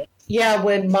 minutes ago. Yeah,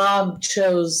 when Mom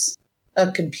chose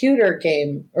a computer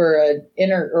game or a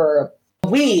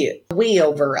Wii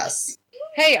over us.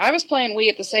 Hey, I was playing Wii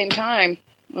at the same time.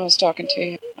 I was talking to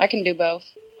you. I can do both.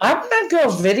 I'm gonna go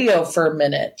video for a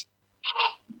minute.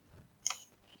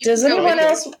 Does anyone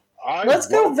else? Let's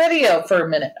go video for a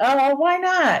minute. Oh, why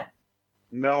not?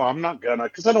 No, I'm not gonna,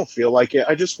 because I don't feel like it.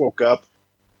 I just woke up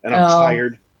and I'm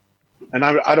tired, and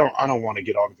I don't want to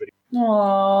get on video.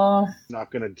 Aww.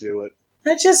 Not gonna do it.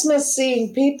 I just miss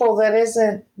seeing people that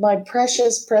isn't my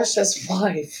precious, precious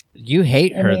wife. You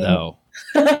hate her, though.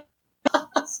 I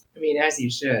mean, as you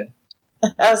should.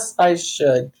 As I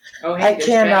should. Oh, hey, I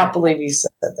cannot believe you said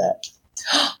that.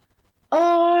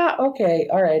 Oh, okay.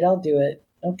 All right, I'll do it.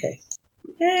 Okay.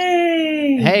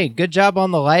 Hey. Hey, good job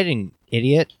on the lighting,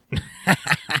 idiot.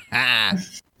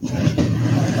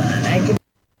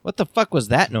 What the fuck was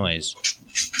that noise?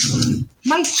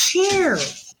 My chair.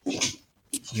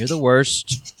 You're the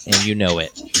worst, and you know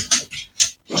it.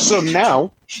 So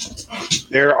now,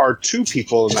 there are 2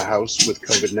 people in the house with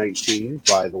COVID-19,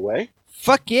 by the way.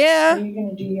 Fuck yeah! Are you going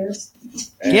to do yours?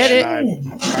 Get it?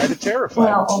 I'm kind of terrified.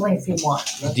 Well, only if you want.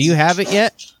 Do you have it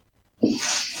yet?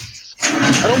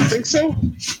 I don't think so.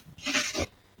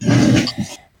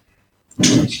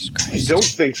 I don't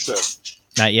think so.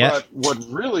 Not yet? But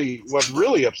what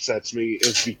really upsets me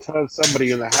is because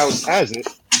somebody in the house has it,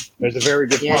 there's a very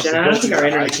good possibility I don't think our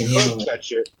internet I can could handle it.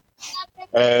 catch it.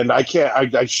 And I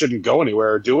can't. I shouldn't go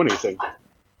anywhere or do anything.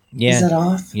 Yeah. Is it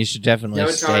off? You should definitely No,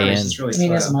 it's stay on. in. It's just really I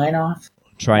mean, is slow. mine off?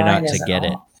 Try Mine not to isn't get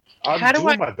it. off. I'm How do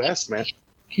doing I- my best, man.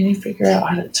 Can you figure out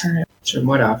how to turn it? Turn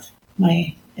what off?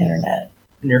 My internet.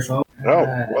 On your phone? Oh,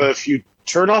 well, if you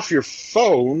turn off your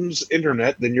phone's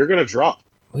internet, then you're going to drop.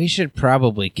 We should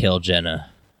probably kill Jenna.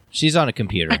 She's on a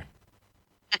computer.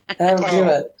 That'll do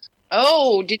it.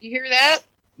 Oh, did you hear that?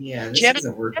 Yeah, this Jenna-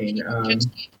 isn't working.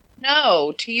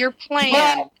 No, to your plan.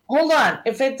 Well, hold on.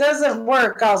 If it doesn't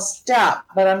work, I'll stop.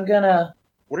 But I'm going to...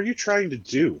 What are you trying to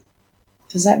do?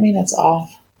 Does that mean it's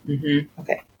off? Mm-hmm.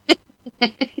 Okay.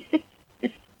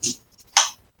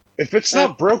 If it's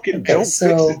not broken, Okay, don't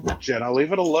so- fix it, Jenna.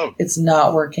 Leave it alone. It's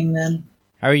not working then?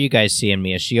 How are you guys seeing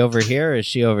me? Is she over here or is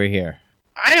she over here?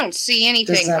 I don't see Does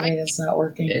anything. that mean it's not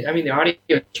working? I mean, the audio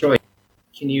is really...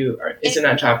 Can you... Is it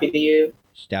not talking to you?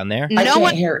 She's down there? I No can't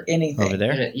one. hear anything. Over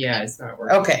there? Yeah, it's not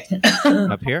working. Okay.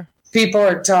 Up here? People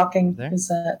are talking. There? Is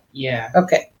that... Yeah.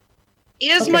 Okay.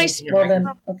 Is Okay. my Well then,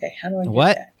 okay. How do I get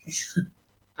What?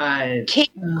 back? Click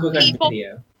on people?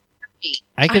 video.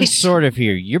 I can I- sort of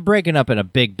hear. You're breaking up in a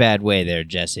big bad way there,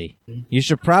 Jesse. You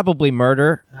should probably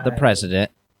murder the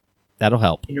president. That'll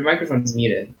help. Your microphone's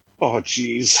muted. Oh,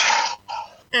 jeez.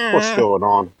 What's going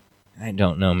on? I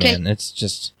don't know, man. It's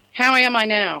just... How am I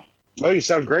now? Oh, you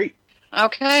sound great.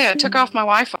 Okay, I took off my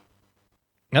Wi-Fi.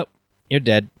 Nope. You're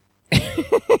dead. No,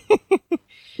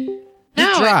 You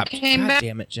it dropped. came God back.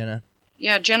 damn it, Jenna.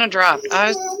 Yeah, Jenna dropped.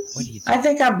 What do you I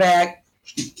think I'm back.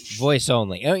 Voice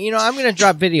only. You know, I'm going to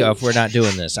drop video if we're not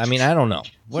doing this. I mean, I don't know.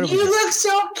 What are we You doing? look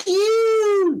so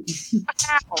cute.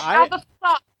 How the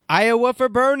fuck? Iowa for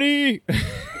Bernie! I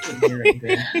can hear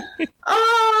anything.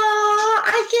 Oh,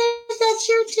 I get that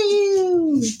shirt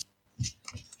too.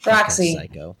 Roxy.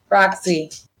 Psycho. Roxy.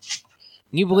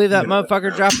 Can you believe that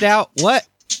motherfucker dropped out? What?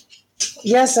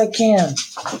 Yes, I can.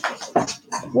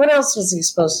 What else was he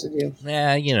supposed to do?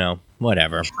 Yeah, you know,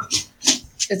 whatever.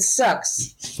 It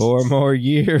sucks. 4 more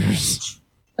years.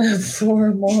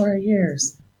 4 more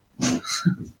years.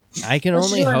 I can What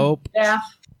only you doing? hope Yeah.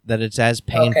 that it's as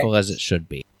painful as it should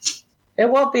be. It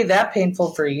won't be that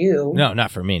painful for you. No,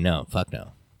 not for me. No, fuck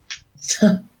no.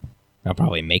 I'll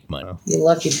probably make money. You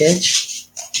lucky bitch.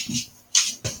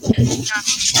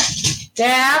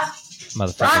 Daff,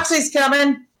 Motherfucker. Roxy's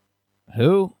coming.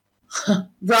 Who?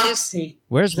 Roxy.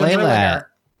 Where's The Layla at?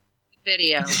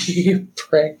 Video. You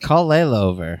prick. Call Layla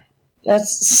over.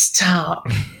 Let's stop.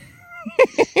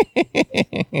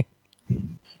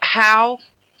 How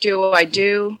do I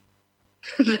do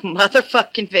the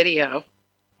motherfucking video?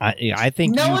 I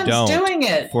think No you one's don't. doing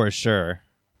it. For sure.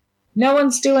 No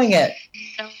one's doing it.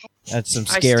 That's some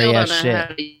I scary still ass don't know how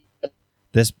shit.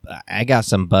 to. I got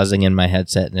some buzzing in my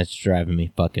headset and it's driving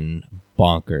me fucking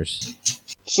bonkers.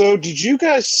 So, did you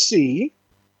guys see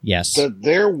Yes. that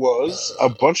there was a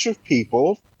bunch of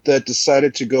people that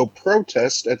decided to go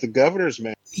protest at the governor's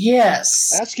man,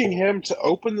 Yes. asking him to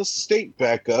open the state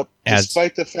back up, As-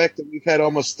 despite the fact that we've had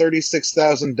almost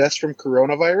 36,000 deaths from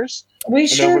coronavirus We and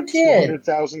sure over did.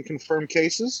 200,000 confirmed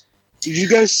cases. Did you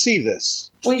guys see this?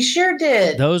 We sure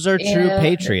did. Those are true Yeah.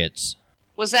 patriots.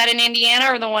 Was that in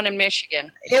Indiana or the one in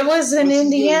Michigan? It was in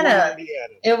Indiana.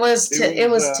 It was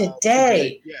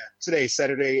today. Today,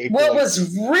 Saturday, April. What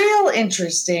was real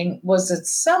interesting was that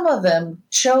some of them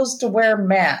chose to wear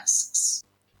masks.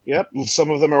 Yep,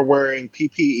 some of them are wearing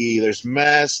PPE. There's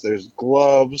masks, there's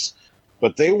gloves,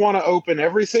 but they want to open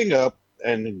everything up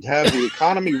and have the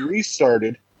economy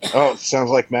restarted. Oh, it sounds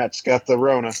like Matt's got the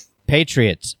Rona.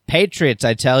 Patriots,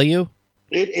 I tell you.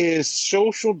 It is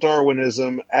social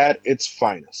Darwinism at its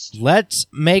finest. Let's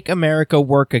make America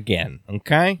work again,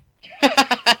 okay?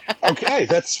 Okay,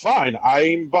 that's fine.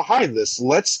 I'm behind this.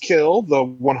 Let's kill the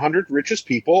 100 richest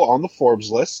people on the Forbes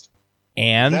list.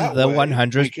 And That the way,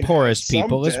 100 we can poorest have some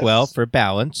people as deaths. well for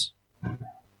balance.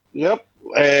 Yep.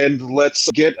 And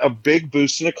let's get a big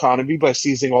boost in economy by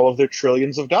seizing all of their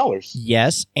trillions of dollars.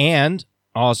 Yes, and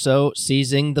also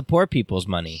seizing the poor people's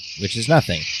money, which is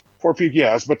nothing. Poor people, yeah,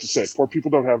 I was about to say, poor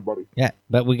people don't have money. Yeah,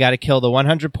 but we got to kill the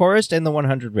 100 poorest and the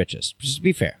 100 richest, just to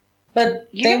be fair. But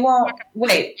they won't.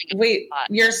 Wait,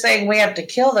 you're saying we have to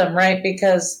kill them, right?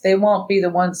 Because they won't be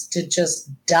the ones to just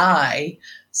die.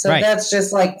 So Right. that's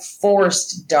just like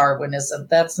forced Darwinism.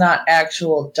 That's not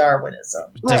actual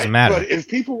Darwinism. It doesn't matter. But if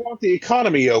people want the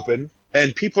economy open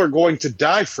and people are going to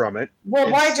die from it, Well,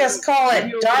 why instead just of call it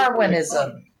reopening the Darwinism?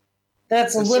 economy-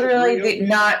 That's Instead of literally reopening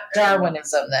not the economy.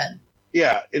 Darwinism then.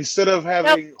 yeah, instead of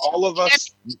having all of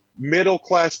us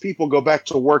middle-class people go back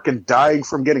to work and dying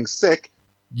from getting sick,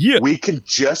 Yeah. we can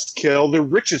just kill the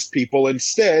richest people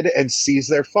instead and seize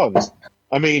their funds.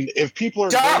 I mean, if people are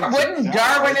going to Wouldn't die-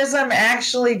 Darwinism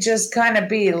actually just kind of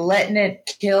be letting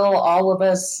it kill all of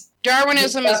us?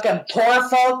 Darwinism is fucking poor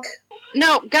folk.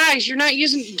 no, guys. You're not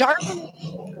using Darwin.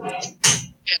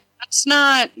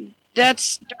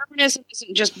 That's Darwinism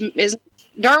isn't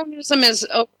Darwinism is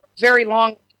over a very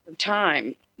long period of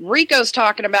time. Rico's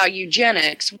talking about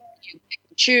eugenics. You pick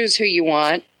and choose who you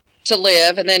want to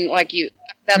live, and then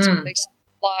that's what they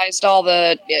civilized all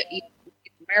the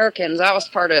Americans. I was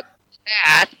part of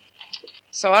that,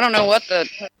 so I don't know what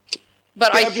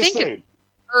but I I'm just think it's saying.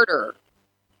 murder.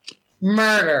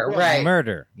 Murder, right?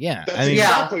 Murder, yeah. That's I mean,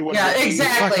 exactly what it is.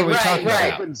 exactly, What are we right, talking right.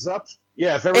 about? Opens up.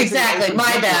 Yeah, if everything Exactly, opens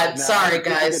my up bad. right now, Sorry,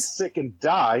 people guys. Get sick and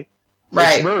die.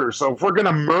 Right. It's murder. So if we're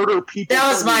gonna murder people, That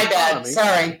was for the my bad. economy-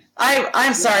 Sorry.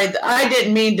 I'm sorry. I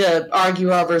didn't mean to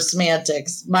argue over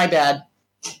semantics. My bad.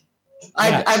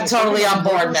 Yeah. I'm totally on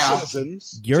board now.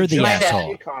 Citizens You're the to My bad. asshole.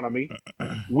 the economy.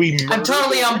 We I'm murder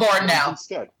totally on board now.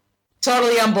 Instead.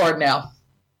 Totally on board now.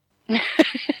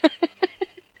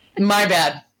 My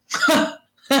bad.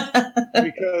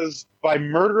 Because by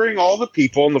murdering all the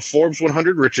people on the Forbes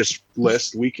 100 richest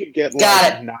list, we could get Got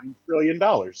like $9 trillion.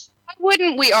 Why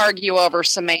wouldn't we argue over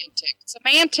semantics?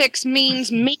 Semantics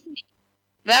means meaning.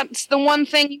 That's the one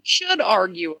thing you should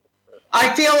argue.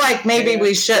 I feel like maybe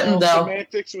we shouldn't, though.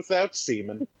 Semantics without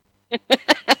semen.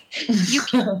 You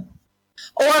can't.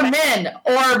 Or men,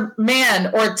 or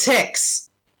man, or ticks.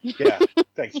 Yeah.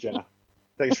 Thanks, Jenna.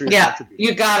 Thanks for your Yeah, contribution.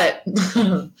 you got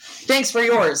it. Thanks for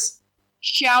yours.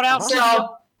 Shout out to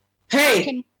So,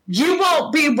 hey, you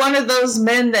won't be one of those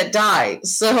men that die.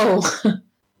 So,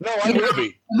 No, I will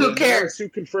be. Who There are cares? 2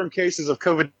 confirmed cases of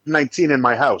COVID-19 in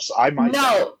my house. I might.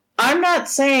 no, I'm not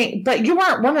saying, but you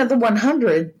aren't one of the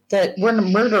 100 that we're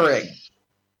murdering.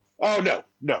 Oh no.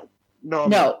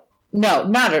 No,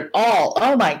 not at all.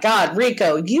 Oh my God,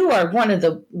 Rico, you are one of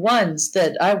the ones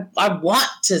that I want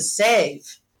to save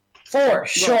for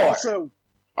sure. Also,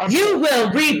 You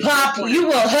will You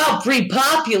will help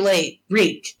repopulate,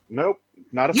 Reek. Nope.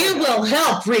 Not if I You die. will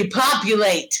help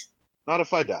repopulate. Not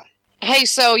if I die. Hey,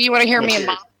 so you want to hear Let's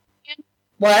hear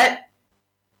What?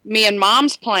 me and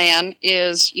Mom's plan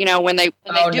is, when they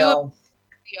Oh do no.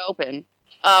 reopen,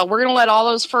 we're going to let all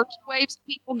those first waves of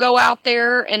people go out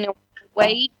there and then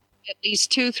wait at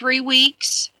least 2-3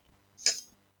 weeks.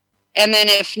 And then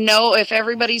if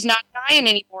everybody's not dying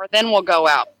anymore, then we'll go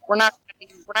out. We're not going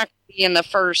to be in the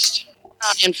first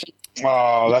infant.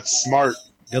 Oh, that's smart.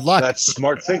 Good luck. That's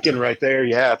smart thinking right there.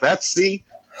 Yeah, that's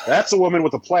a woman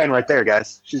with a plan right there,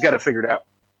 guys. She's got it figured out.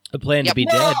 The plan to Yep. be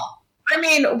dead. Well, I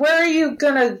mean, where are you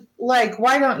gonna why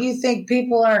don't you think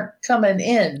people aren't coming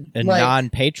in? A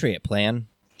non-patriot plan.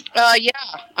 Yeah,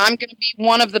 I'm going to be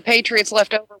one of the patriots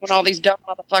left over when all these dumb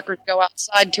motherfuckers go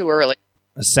outside too early.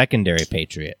 A secondary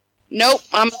patriot. Nope,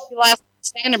 I'm going to be last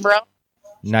standing, bro.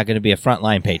 Not going to be a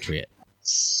frontline patriot.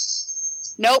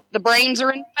 Nope, the brains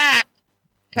are in the back.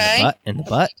 Okay? In the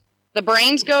butt. The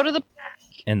brains go to the back.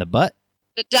 In the butt.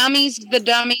 The dummies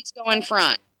go in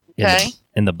front. In the- Okay?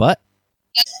 In the butt.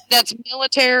 That's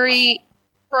military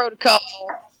protocol.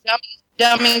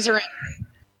 Dummies are in.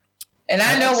 And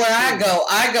I know where I go.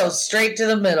 I go straight to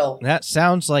the middle. That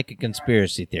sounds like a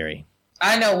conspiracy theory.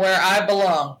 I know where I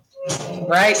belong.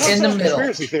 Right That's in the not a middle.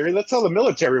 conspiracy theory. That's how the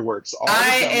military works. All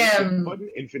I the guns am get put in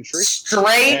infantry.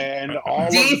 Straight And all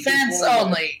of the defense people that-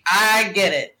 only. I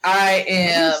get it. I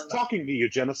am. Who's talking to you,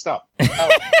 Jenna? Stop. Oh,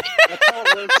 That's how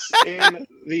it works in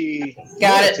the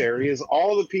Got it. military. Is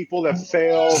all the people that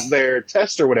fail their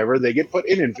test or whatever, they get put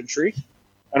in infantry,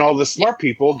 and all the smart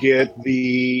people get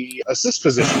the assist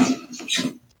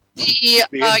positions. The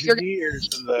You're engineers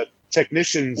and the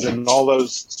technicians and all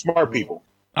those smart people.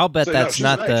 I'll bet So, that's she's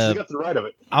not right. She the. got the right of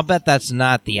it. I'll bet that's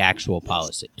not the actual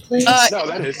policy. please. No,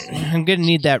 that is. I'm gonna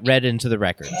need that read into the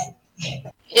record.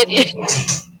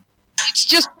 it's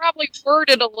just probably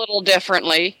worded a little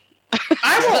differently.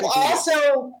 I will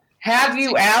also have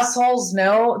you assholes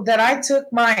know that I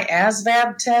took my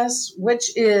ASVAB test,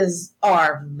 which is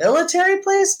our military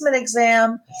placement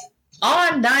exam,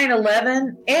 on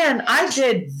 9/11, and I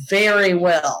did very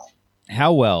well.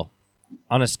 How well?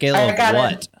 On a scale I of got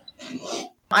what?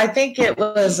 I think it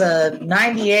was a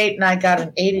 98, and I got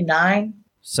an 89.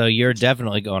 So you're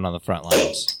definitely going on the front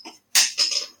lines.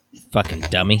 Fucking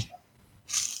dummy.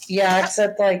 Yeah,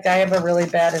 except like I have a really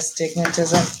bad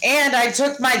astigmatism, and I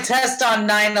took my test on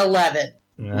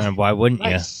 9/11. Why wouldn't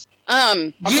Nice.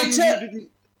 You took.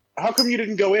 How come you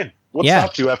didn't go in? What Yeah.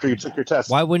 stopped you after you took your test?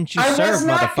 you? Why wouldn't you I serve, was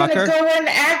not going to motherfucker? go in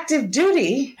active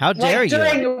duty. How dare you.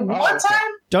 During one okay.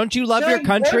 time, Don't you love your During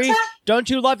country? wartime? Don't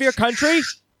you love your country?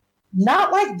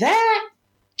 not like that.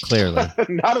 Clearly.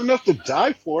 Not enough to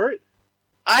die for it.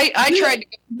 I tried to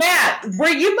go. Matt,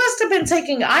 where you must have been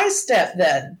taking I-Step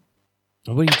then.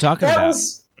 What are you talking That about?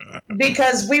 was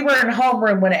because we were in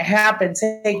homeroom when it happened,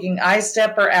 taking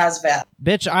I-Step or ASVAB.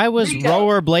 Bitch, I was Rico.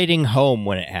 rollerblading home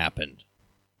when it happened.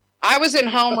 I was in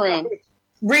homeroom.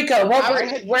 Rico,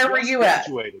 I where were just you at?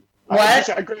 graduated. What?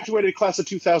 I graduated class of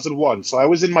 2001, so I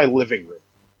was in my living room.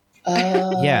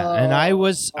 Yeah, and I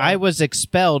was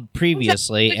expelled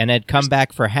previously and had come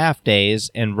back for half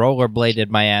days and rollerbladed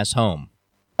my ass home.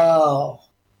 Oh.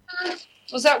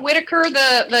 Was that Whitaker,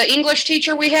 the English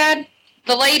teacher we had?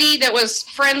 The lady that was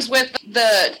friends with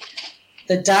the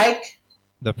Dyke?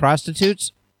 The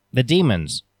prostitutes? The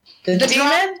demons. The The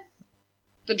demon?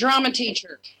 drama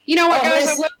teacher. You know what, Oh, guys?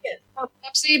 I Miss love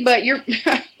Pepsi, but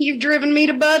you've driven me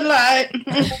to Bud Light.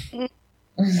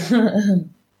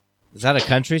 Lincoln. Is that a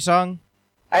country song?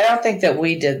 I don't think that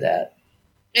we did that.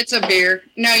 It's a beer.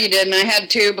 No, you didn't. I had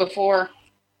two before.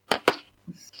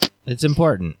 It's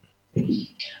important.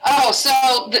 Oh,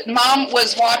 so Mom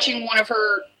was watching one of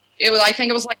her. I think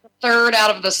it was like the third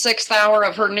out of the 6th hour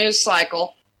of her news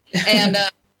cycle, and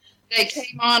they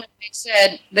came on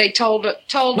and they told her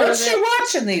What's she that,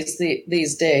 watching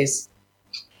these days?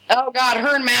 oh God,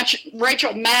 her and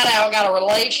Rachel Maddow got a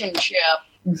relationship.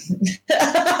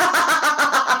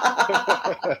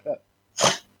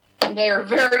 They are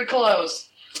very close.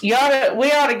 We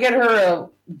ought to get her a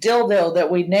dildo that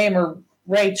we name her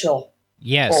Rachel.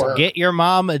 Yes, Or- get your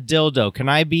mom a dildo. Can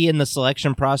I be in the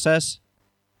selection process?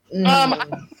 I'm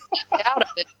out of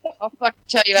it. I'll fucking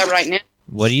tell you that right now.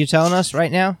 What are you telling us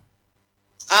right now?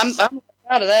 I'm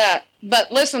out of that.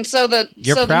 But listen,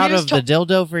 You're proud of the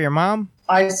dildo for your mom?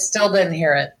 I still didn't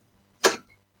hear it.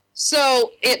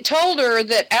 So it told her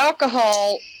that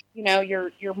alcohol,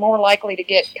 you're more likely to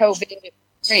get COVID if you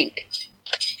drink.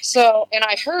 So, and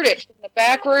I heard it from the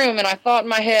back room, and I thought in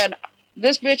my head,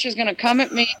 this bitch is going to come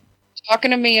at me,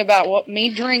 talking to me about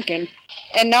me drinking.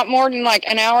 And not more than like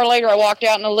an hour later, I walked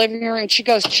out in the living room, and she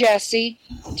goes, Jesse.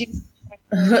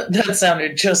 That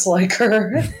sounded just like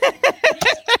her.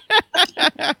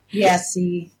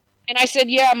 Yesy. And I said,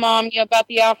 yeah, Mom, about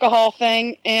the alcohol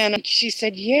thing. And she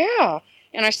said, yeah.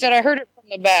 And I said, I heard it from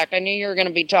the back. I knew you were going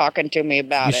to be talking to me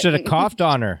about You it. should have coughed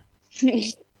on her.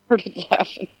 Started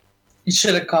laughing. You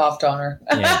should have coughed on her.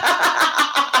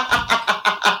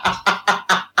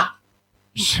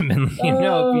 Should have been, if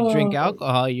you drink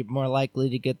alcohol, you're more likely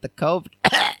to get the COVID.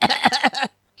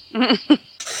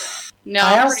 No,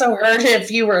 I also heard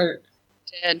if you were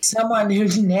dead. someone who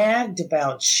nagged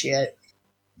about shit,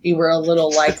 you were a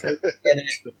little likely to get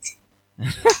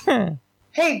it.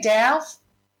 Hey, Daff.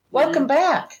 Welcome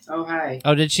back. Oh, hi.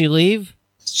 Oh, did she leave?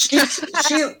 She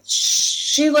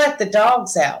let the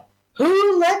dogs out.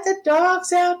 Who let the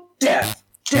dogs out? Daff.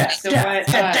 Daff. So Daff.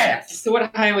 Daff.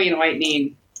 what highway and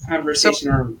lightning conversation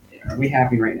are we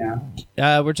having right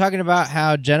now? We're talking about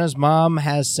how Jenna's mom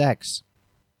has sex.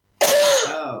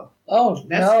 Oh. Oh,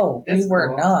 no, we that's were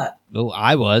cool. not. Oh,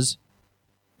 I was.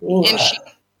 Ooh. And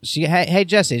Hey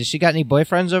Jesse, does she got any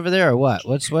boyfriends over there or what?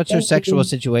 What's her sexual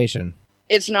situation?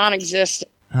 it's non-existent.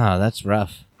 Oh, that's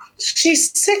rough.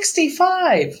 She's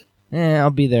 65 I'll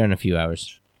be there in a few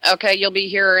hours. Okay, you'll be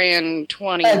here in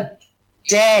 20. a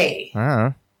day. I don't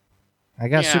know. I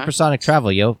got Yeah. supersonic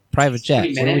travel, yo. Private jet.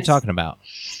 20 What are we minutes? talking about?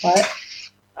 What?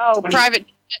 Oh, 20 private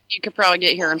jet, you could probably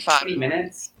get here in 5 20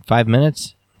 minutes? 5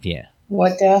 minutes? Yeah,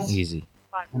 What, Def? easy.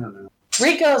 I don't know.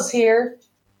 Rico's here.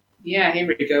 Yeah, hey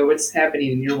Rico, what's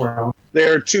happening in your world?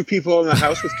 There are 2 people in the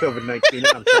house with COVID-19, and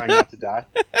I'm trying not to die.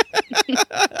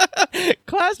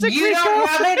 Classic You Rico. don't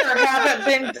have it or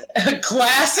haven't been.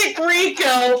 Classic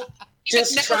Rico.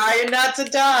 Just No. trying not to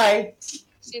die.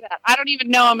 See that? I don't even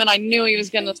know him, and I knew he was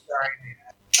going to. Sorry.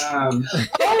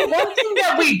 Oh, one thing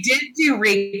that we did do,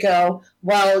 Rico,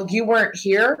 while you weren't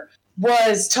here,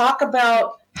 was talk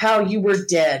about how you were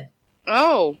dead.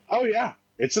 Oh, Oh, yeah.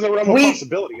 It's in the realm of We-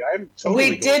 possibility. I'm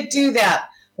totally We did do that.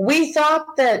 We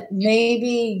thought that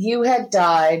maybe you had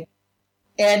died,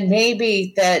 and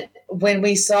maybe that when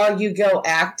we saw you go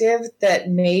active, that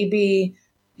maybe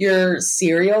your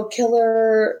serial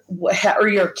killer or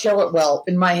your killer. Well,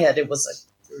 in my head, it was a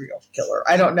serial killer.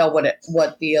 I don't know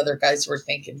what the other guys were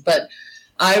thinking, but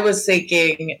I was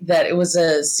thinking that it was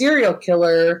a serial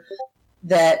killer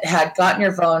that had gotten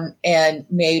your phone, and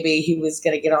maybe he was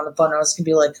going to get on the phone. And I was going to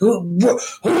be like, who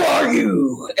are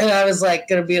you? And I was like,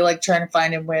 going to be like trying to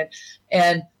find him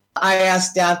and I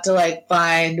asked Dad to like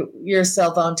find your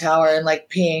cell phone tower and like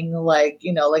ping, like,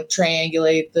 you know, like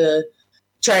triangulate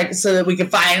so that we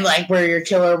could find like where your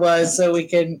killer was, so we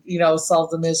can, you know, solve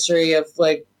the mystery of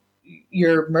like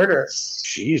your murder.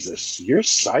 Jesus, you're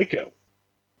psycho.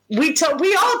 We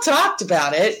all talked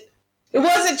about it. It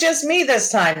wasn't just me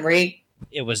this time, Reek.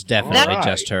 It was definitely Alright.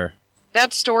 just her.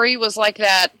 that story was like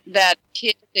that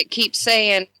kid that keeps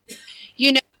saying,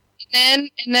 you know, and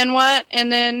then what?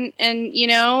 And then, and, you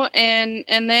know, and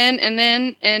then,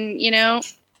 and, you know.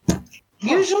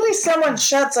 Usually someone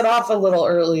shuts it off a little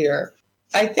earlier.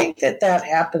 I think that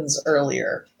happens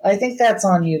earlier. I think that's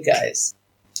on you guys.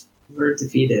 We're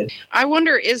defeated. I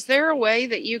wonder, is there a way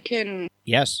that you can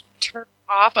Yes. turn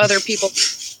off other people?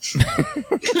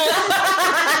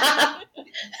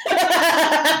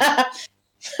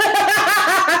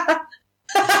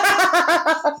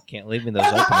 Can't leave me those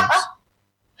openings.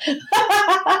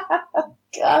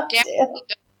 God Damn. damn.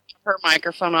 Her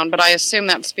microphone on, but I assume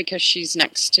that's because she's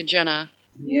next to Jenna.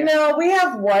 You know, we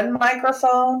have one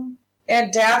microphone,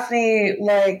 and Daphne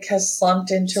like has slumped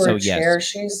into her So,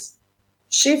 yes. chair.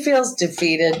 She feels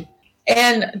defeated,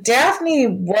 and Daphne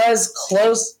was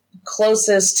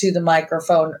closest to the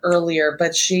microphone earlier,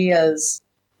 but she has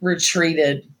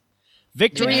retreated.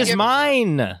 Victory is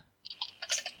mine.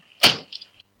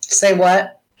 Say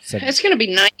what? Said, It's going to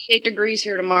be 98 degrees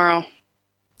here tomorrow.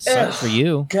 sucks for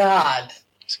you. God,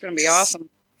 It's going to be awesome.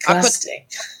 I put disgusting.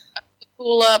 the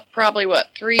pool up probably,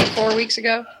 3-4 weeks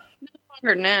ago? No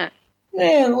longer than that.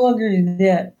 Man, longer than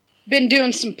that. Been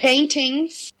doing some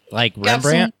paintings. Like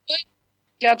Rembrandt?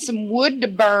 Got some wood to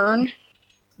burn.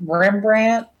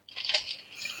 Rembrandt.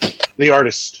 The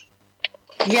artist.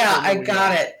 Yeah, I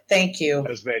got it. Thank you. That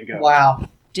was Van Gogh. Wow.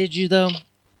 Did you, though?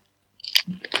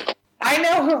 I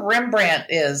know who Rembrandt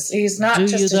is. He's not Do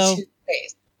just you, a though?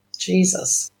 toothpaste.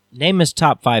 Jesus. Name his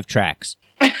top 5 tracks.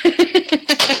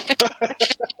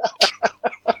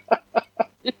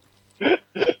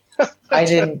 I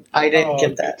didn't Oh, get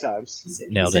good that. times.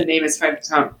 Nailed He said it. name his 5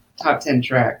 top 10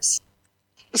 tracks.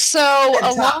 So, The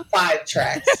along, top 5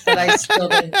 tracks, but I still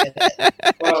didn't get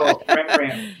it. Well,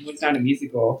 Rembrandt was not a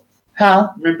musical. Huh?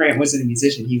 Rembrandt wasn't a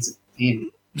musician. He was a painter.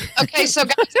 okay, so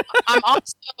guys, I'm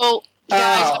also,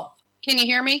 guys, Oh, can you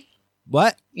hear me?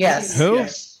 What? yes. Who?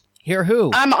 Yes. Hear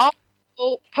who? I'm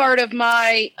also part of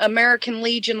my American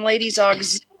Legion Ladies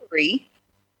Auxiliary,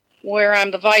 where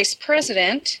I'm the vice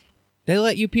president. They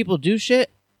let you people do shit?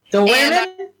 The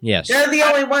women? Yes. They're the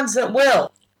only ones that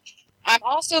will. I'm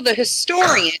also the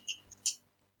historian.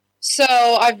 So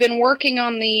I've been working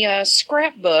on the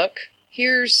scrapbook.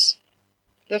 Here's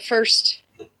the first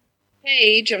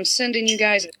page. I'm sending you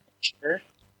guys a picture.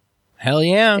 Hell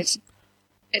yeah.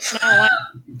 It's not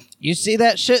like You see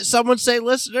that shit someone say,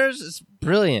 listeners? It's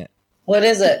brilliant. What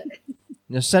is it?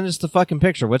 Now send us the fucking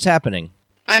picture. What's happening?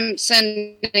 I'm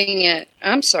sending it.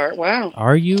 I'm sorry. Wow.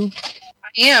 Are you?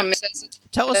 I am. It says it's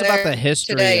Tell us about the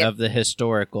history today. of the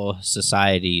historical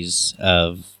societies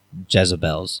of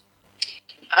Jezebels.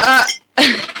 Uh,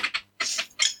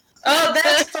 Oh,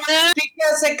 that's funny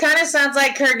because it kind of sounds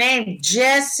like her name,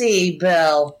 Jessie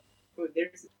Bell. Oh,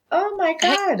 there's Oh my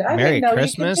God! I Merry didn't know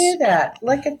Christmas. you could do that.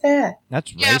 Look at that.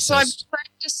 That's yeah, so I'm racist.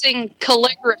 practicing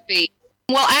calligraphy.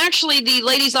 Well, actually, the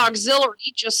Ladies Auxiliary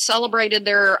just celebrated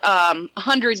their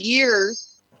 100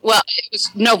 years. Well, it was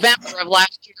November of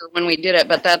last year when we did it,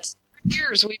 but that's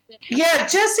years we've been. Yeah,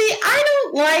 Jesse, I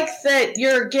don't like that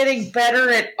you're getting better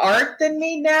at art than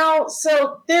me now.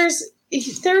 So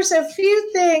there's a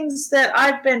few things that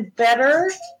I've been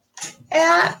better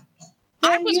at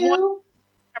I than was you. wanting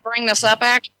to bring this up,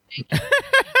 actually.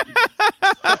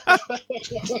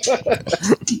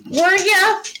 Were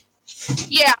ya?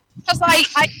 Yeah, because I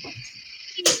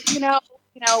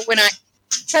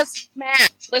because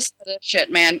Matt, listen to this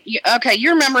shit, man. You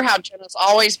remember how Jenna's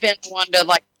always been the one to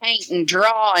like paint and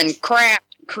draw and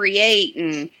craft and create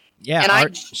and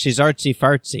she's artsy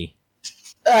fartsy.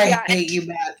 I hate you,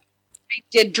 Matt. I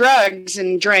did drugs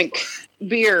and drank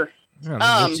beer.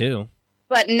 Me too.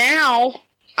 But now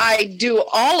I do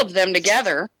all of them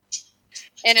together,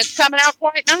 and it's coming out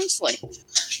quite nicely.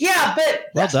 Yeah, but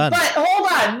well done. But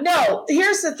hold on, no.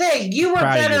 Here's the thing: you were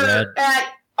Proud of you, better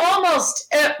at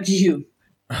almost you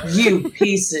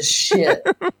piece of shit.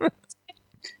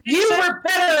 You were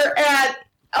better at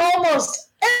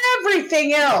almost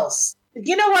everything else.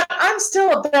 You know what? I'm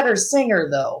still a better singer,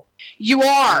 though. You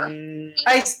are.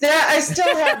 I still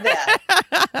have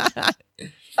that.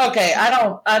 Okay,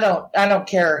 I don't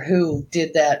care who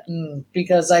did that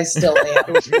because I still am.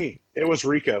 It was me. It was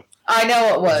Rico. I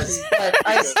know it was, but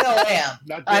I still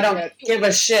am. I don't give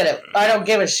a shit. I don't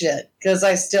give a shit because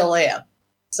I still am.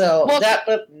 So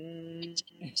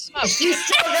she's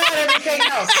still got everything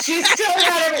else. She's still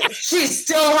got everything. She's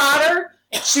still hotter.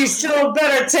 She's still a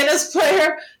better tennis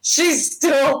player. She's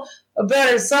still a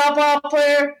better softball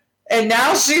player. And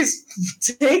now she's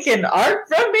taking art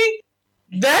from me?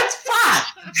 That's fine.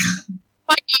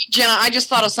 Jenna, I just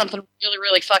thought of something really,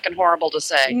 really fucking horrible to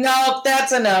say. No,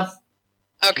 that's enough.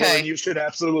 Okay. Well, you should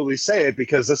absolutely say it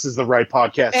because this is the right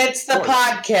podcast. It's the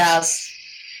podcast.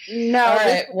 No. All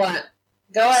right, what?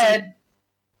 Go ahead.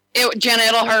 Jenna,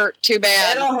 it'll hurt. Too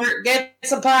bad. It'll hurt.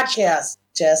 It's a podcast,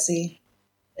 Jesse.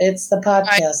 It's the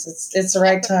podcast. It's the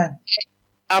right time.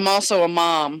 I'm also a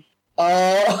mom.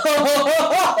 Oh.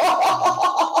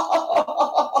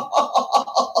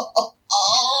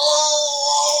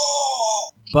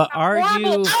 But are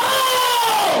you?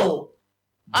 Oh!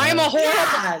 I'm a horrible.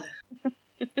 God.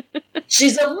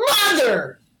 She's a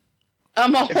mother.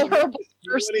 I'm a horrible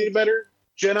person. Any better,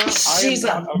 Jenna? She's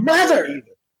a mother.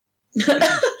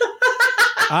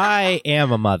 I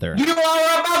am a mother. You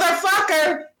are a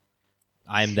motherfucker.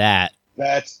 I'm that.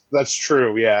 That's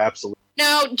true. Yeah, absolutely.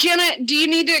 Now, Jenna, do you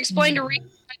need to explain to Rita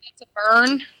why that's a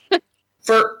burn?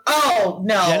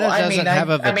 No. Jenna doesn't have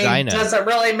a vagina. Does it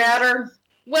really matter?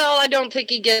 Well, I don't think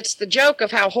he gets the joke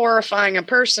of how horrifying a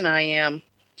person I am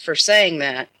for saying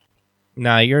that.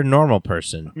 No, you're a normal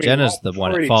person. Jenna's the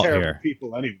one at fault here.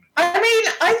 People anyway. I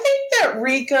think that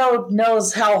Rico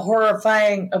knows how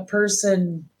horrifying a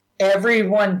person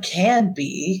everyone can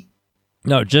be.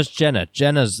 No, just Jenna.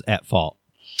 Jenna's at fault.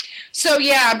 So,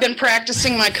 yeah, I've been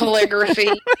practicing my calligraphy.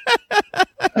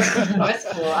 That's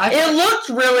cool. It looked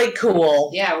really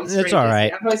cool. Yeah, it was It's all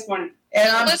right. I've always wanted. And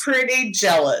I'm pretty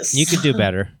jealous. You could do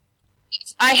better.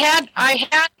 I had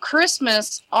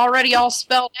Christmas already all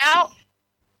spelled out,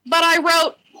 but I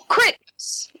wrote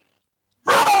Christmas.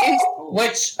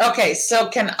 So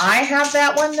can I have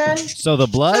that one then? So the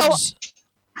Bloods?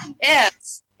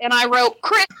 Yes, and I wrote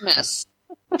Christmas.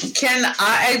 Can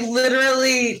I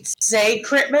literally say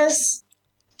Christmas?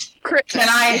 Can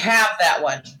I have that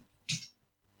one?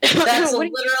 That's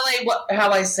literally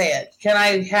how I say it. Can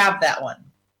I have that one?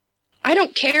 I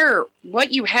don't care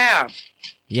what you have.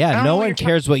 Yeah, no one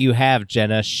cares what you have,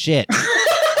 Jenna. Shit.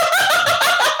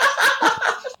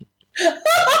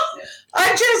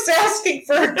 I'm just asking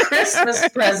for a Christmas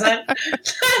present.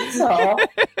 That's all.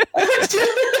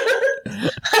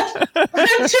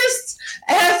 I'm just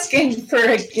asking for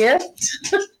a gift.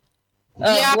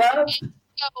 Yeah. Love.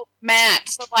 So,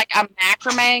 Matt, I'm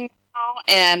macrameing now,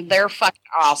 and they're fucking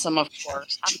awesome, of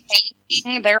course. I'm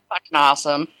painting, they're fucking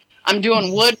awesome. I'm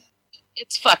doing wood,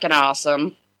 it's fucking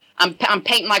awesome. I'm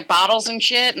painting like bottles and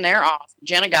shit, and they're awesome.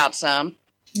 Jenna got some.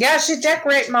 Yeah, she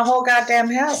decorated my whole goddamn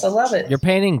house. I love it. You're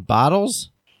painting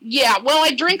bottles? Yeah, well,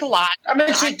 I drink a lot. I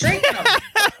mean, she drink them.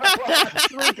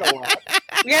 Drink a lot.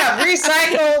 Yeah,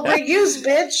 recycle, reuse,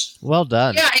 bitch. Well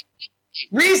done. Yeah.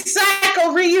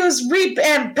 Recycle, reuse,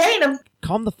 and paint them.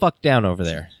 Calm the fuck down over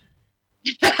there.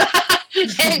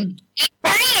 and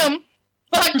paint them.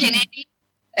 Fucking idiot.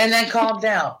 And then calm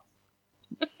down.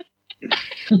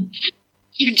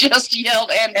 You just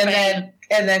yelled and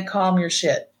then calm your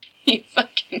shit. You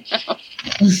fucking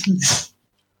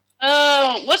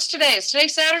know. What's today? Is today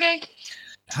Saturday?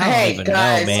 I don't even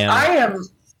know, man. I am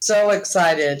so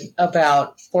excited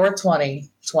about 420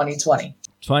 2020.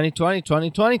 2020,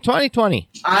 2020, 2020.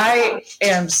 I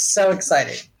am so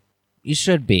excited. You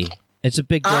should be. It's a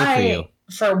big day for you.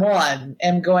 For one,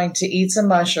 am going to eat some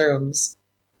mushrooms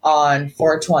on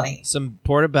 420. Some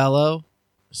portobello.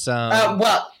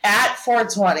 Well, at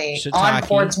 420 Shiitake. on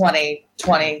 420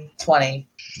 2020.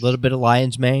 A little bit of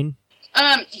lion's mane.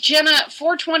 Jenna,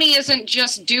 420 isn't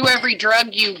just do every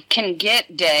drug you can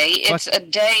get day. It's a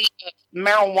day of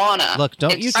marijuana. Look,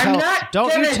 don't you I'm tell not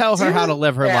her gonna how to do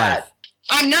live her that. life.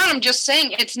 I'm not. I'm just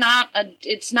saying it's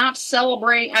not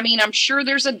celebrating. I mean, I'm sure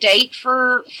there's a date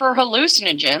for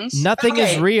hallucinogens. Nothing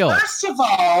is real. First of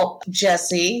all,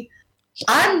 Jesse,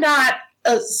 I'm not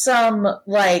some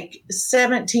like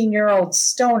 17-year-old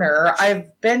stoner.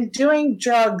 I've been doing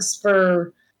drugs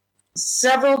for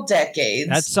several decades.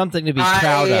 That's something to be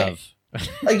proud of.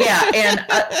 Yeah, and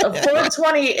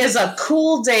 420 is a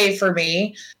cool day for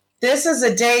me. This is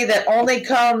a day that only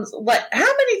comes, like, how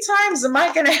many times am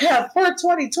I going to have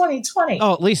 420 2020?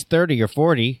 Oh, at least 30 or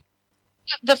 40.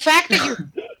 The fact that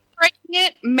you're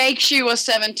pregnant makes you a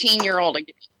 17-year-old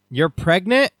again. You're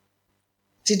pregnant?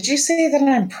 Did you say that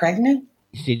I'm pregnant?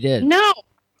 She did. No,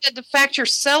 the fact you're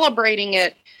celebrating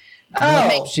it.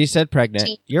 Oh. She said pregnant.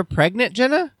 You're pregnant,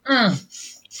 Jenna?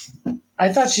 I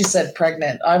thought she said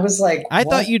pregnant. I was like, I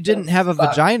thought you didn't have a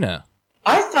vagina.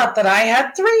 I thought that I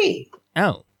had 3.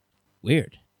 Oh,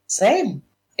 weird. Same.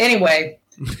 Anyway,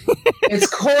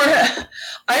 it's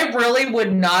I really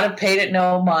would not have paid it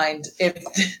no mind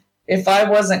if I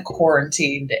wasn't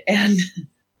quarantined. And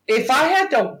if I had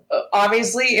to,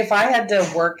 obviously, if I had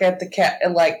to work at the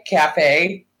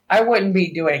cafe, I wouldn't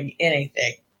be doing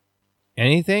anything.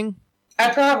 Anything?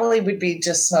 I probably would be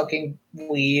just smoking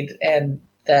weed and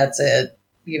that's it,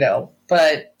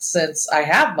 But since I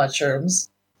have mushrooms,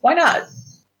 why not?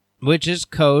 Which is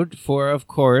code for, of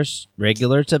course,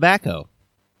 regular tobacco.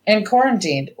 And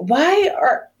quarantined. When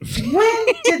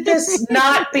did this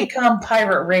not become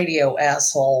pirate radio,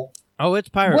 asshole? Oh, it's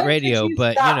pirate radio,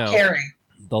 but, caring?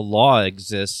 The law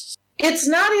exists. It's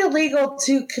not illegal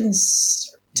to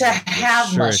have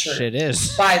Sure mushrooms. Shit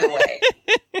is. By the way.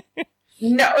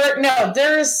 No,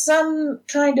 there is some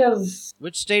kind of...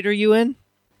 Which state are you in?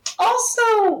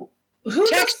 Also, who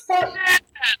the fuck...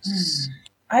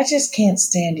 I just can't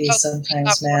stand you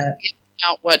sometimes, Matt.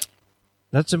 Out what?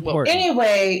 That's important.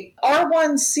 Anyway,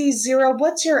 R1C0,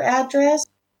 what's your address?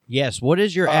 Yes, what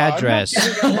is your address?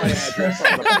 I'm not giving out my address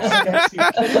on the podcast. You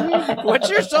kidding me? What's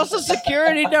your social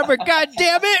security number? God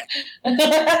damn it!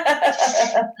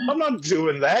 I'm not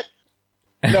doing that.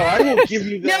 No, I will give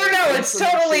you that. No, it's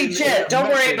totally legit. Don't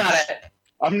worry about it.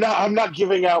 I'm not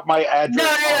giving out my address.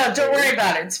 No, don't worry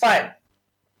about it. It's fine.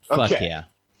 Fuck Okay. yeah.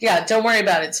 Yeah, don't worry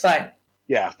about it. It's fine.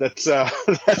 Yeah, that's not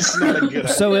a good idea.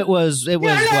 So it was No,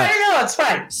 what? it's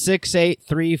fine.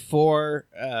 6834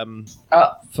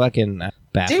 fucking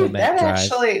Baphomet Dude, that Drive.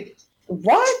 actually...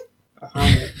 What?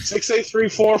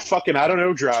 6834 fucking I don't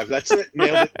know drive. That's it.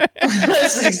 Nailed it.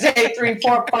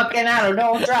 6834 fucking I don't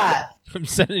know drive. I'm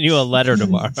sending you a letter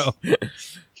tomorrow.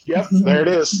 Yep, there it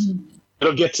is.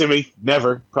 It'll get to me.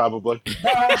 Never, probably.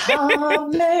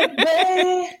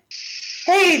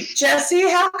 Hey, Jesse,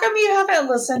 how come you haven't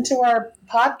listened to our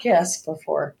podcast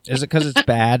before? Is it because it's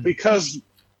bad? Because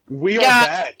we are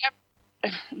bad.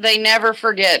 They never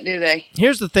forget, do they?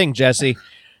 Here's the thing, Jesse.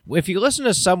 If you listen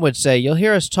to Some Would Say, you'll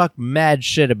hear us talk mad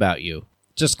shit about you.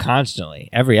 Just constantly.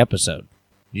 Every episode.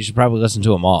 You should probably listen to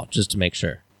them all, just to make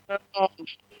sure.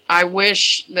 I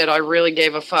wish that I really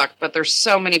gave a fuck, but there's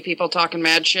so many people talking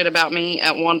mad shit about me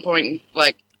at one point,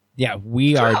 like... Yeah,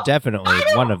 we are definitely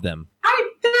one of them.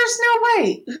 There's no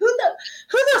way. Who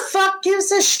the fuck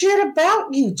gives a shit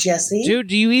about you, Jesse? Dude,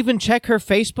 do you even check her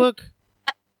Facebook?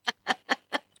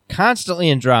 Constantly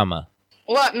in drama.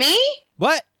 What, me?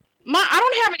 What? I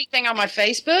don't have anything on my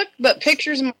Facebook, but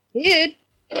pictures of my kid.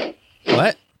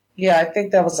 What? Yeah, I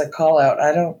think that was a call out.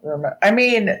 I don't remember. I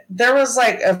mean, there was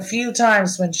like a few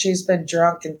times when she's been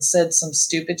drunk and said some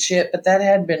stupid shit, but that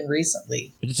had been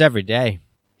recently. It's every day.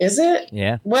 Is it?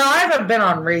 Yeah. Well, I haven't been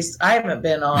on recently.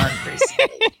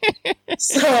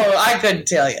 So I couldn't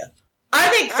tell you. I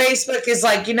think Facebook is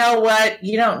like, you know what?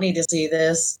 You don't need to see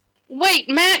this. Wait,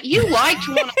 Matt, you liked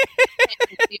one of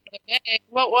the other day.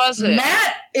 What was it?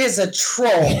 Matt is a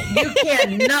troll. You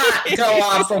cannot go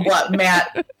off of what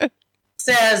Matt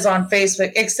says on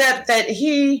Facebook, except that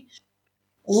he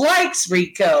likes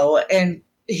Rico, and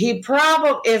he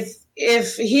probably,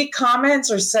 if he comments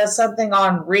or says something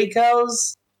on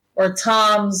Rico's or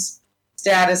Tom's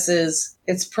statuses,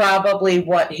 it's probably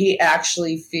what he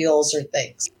actually feels or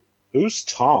thinks. Who's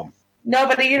Tom? No,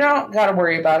 but you don't got to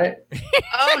worry about it.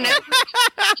 Oh,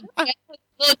 no.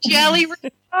 Little jelly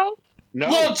Rico? No.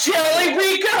 Little jelly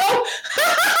Rico?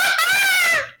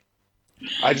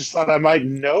 I just thought I might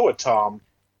know a Tom.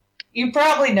 You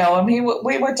probably know him.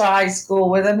 We went to high school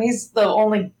with him. He's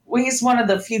one of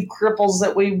the few cripples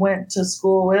that we went to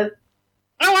school with.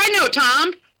 Oh, I know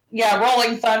Tom. Yeah,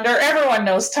 Rolling Thunder. Everyone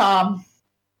knows Tom.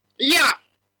 Yeah.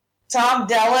 Tom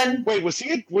Dellen. Wait, was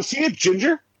he a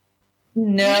ginger?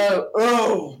 No.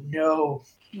 Oh, no.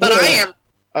 But I am.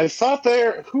 I thought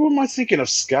who am I thinking of?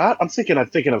 Scott? I'm thinking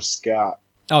of Scott.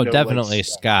 Oh, No, definitely like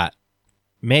Scott.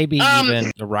 Maybe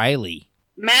even Riley.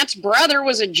 Matt's brother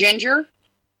was a ginger.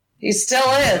 He still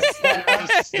is.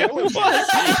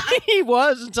 He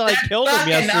was until I killed him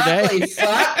yesterday. Ugly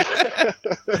fuck.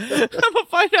 I'm gonna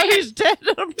find out he's dead,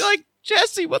 and I'm like,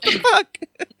 Jesse, what the fuck?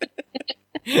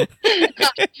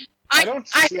 I don't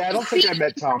think I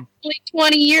met Tom. Like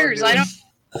 20 years. I don't.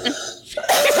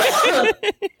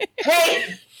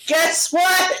 Hey, guess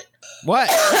what?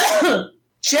 What?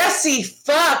 Jesse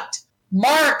fucked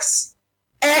Mark's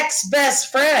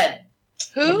ex-best friend.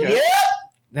 Who? Okay. Yep.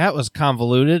 That was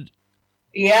convoluted.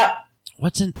 Yep.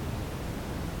 What's in?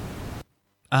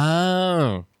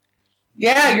 Oh,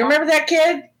 Yeah, you remember that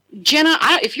kid? Jenna,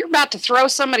 if you're about to throw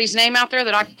somebody's name out there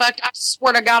that I fucked, I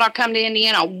swear to God, I'll come to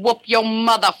Indiana, I'll whoop your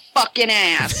motherfucking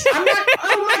ass. I'm not.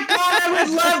 Oh my God, I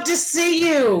would love to see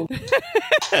you.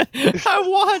 I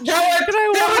watched.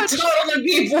 That would totally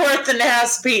be worth an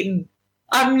ass beating.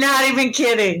 I'm not even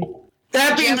kidding.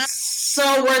 That'd be Jenna?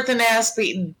 so worth an ass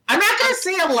beating. I'm not going to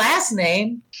say a last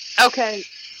name. Okay.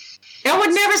 I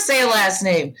would never say a last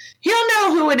name. He'll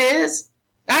know who it is.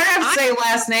 I don't have to say a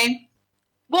last name.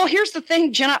 Well, here's the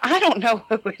thing, Jenna. I don't know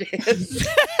who it is.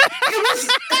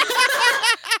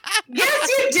 Yes,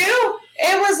 you do.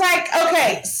 It was like,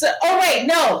 okay. So, oh, wait,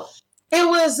 no. It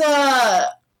was,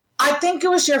 I think it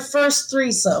was your first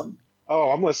threesome.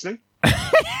 Oh, I'm listening.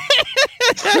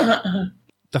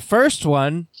 The first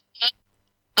one.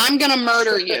 I'm going to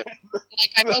murder you.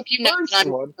 Like, I hope you know that I'm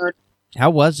murdered. How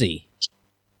was he?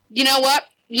 You know what?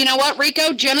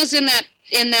 Rico? Jenna's in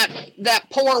that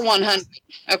poor 100.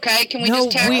 Okay? Can we No,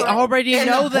 just tag we her? already In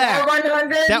know the that.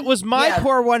 400? That was my Yeah.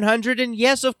 poor 100, and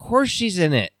yes, of course she's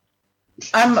in it.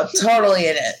 I'm totally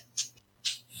in it.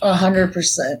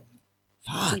 100%.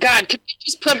 Fuck. God, could we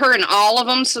just put her in all of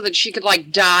them so that she could,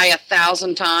 like, die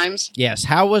 1,000 times? Yes,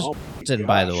 how was Oh, Watson,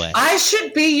 by the way? I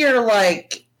should be your,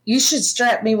 like, you should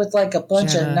strap me with, like, a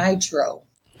bunch of Jenna. nitro.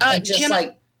 And just, Jenna,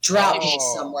 like, drop me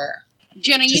Oh. somewhere.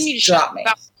 Jenna, you just need to drop shut me. up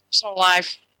about my personal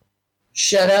life.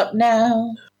 Shut up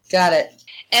now. Got it.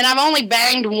 And I've only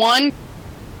banged one,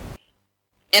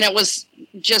 and it was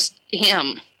just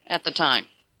him at the time.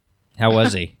 How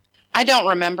was he? I don't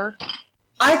remember.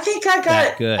 I think I got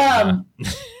That good, huh?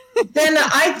 Then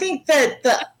I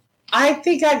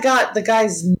think I got the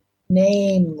guy's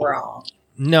name wrong.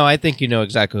 No, I think you know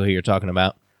exactly who you're talking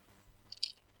about.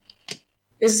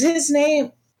 Is his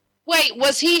name? Wait,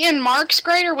 was he in Mark's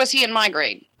grade or was he in my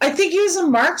grade? I think he was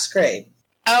in Mark's grade.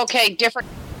 Okay, different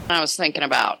than I was thinking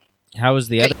about. How was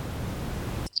the other?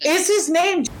 Is his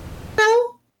name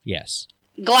Joe? Yes.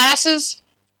 Glasses?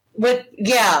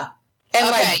 And Okay.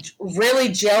 like really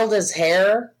gelled his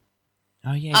hair.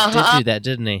 Oh yeah, he Uh-huh. did do that,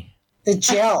 didn't he? The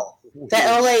gel.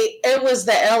 It was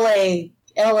the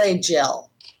LA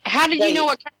gel. How did you know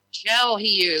what kind of gel he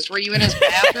used? Were you in his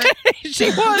bathroom? She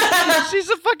was. She's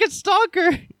a fucking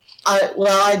stalker.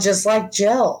 I just like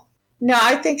gel. No,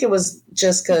 I think it was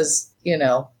just because,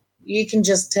 you can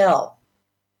just tell.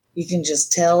 You can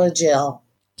just tell a gel.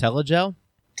 Telegel?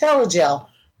 Tell a gel.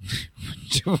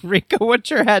 Rico, what's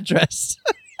your address?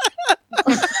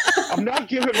 I'm not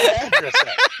giving my address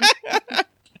out.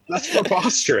 That's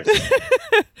preposterous.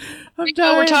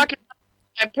 Rico, we're talking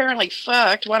about apparently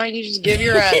fucked. Why don't you just give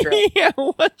your address? Yeah,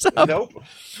 what's up? Nope.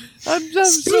 I'm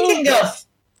Speaking of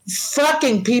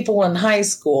fucking people in high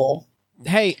school,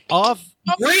 Hey, off.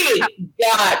 we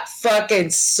got fucking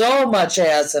so much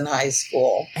ass in high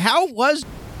school. How was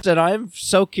it? I'm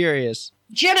so curious.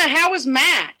 Jenna, how was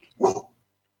Matt?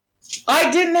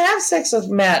 I didn't have sex with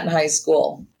Matt in high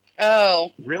school.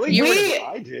 Oh. Really?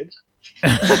 I did.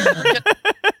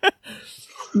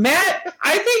 Matt,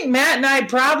 I think Matt and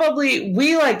I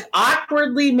we like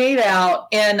awkwardly made out,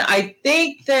 and I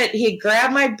think that he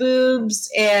grabbed my boobs,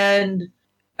 and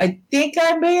I think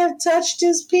I may have touched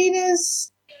his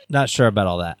penis. Not sure about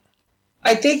all that.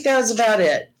 I think that was about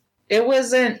it. It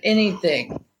wasn't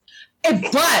anything.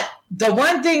 But the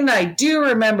one thing that I do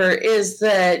remember is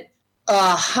that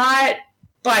a hot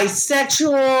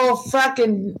bisexual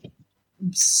fucking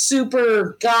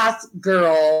super goth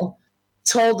girl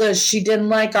told us she didn't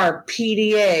like our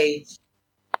PDA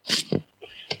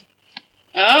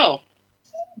Oh.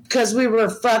 because we were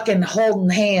fucking holding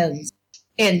hands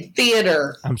in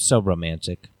theater. I'm so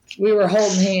romantic. We were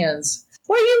holding hands.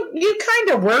 Well, you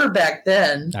kind of were back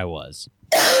then. I was.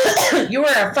 You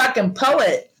were a fucking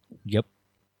poet Yep.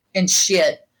 and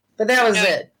shit. But that was Yeah.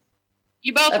 it.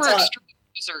 You both That's were all. extremely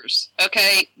losers.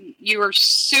 Okay, you are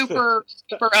super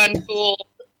uncool.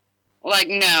 Like,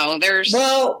 no, there's.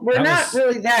 Well, we're not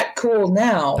really that cool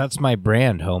now. That's my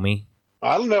brand, homie.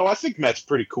 I don't know. I think Matt's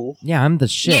pretty cool. Yeah, I'm the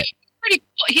shit. Yeah,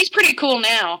 he's pretty cool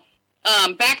now.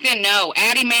 Back then, no.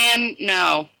 Addy Man,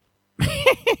 no.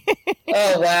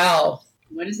 Oh, wow.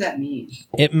 What does that mean?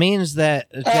 It means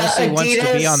that Jesse wants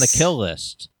to be on the kill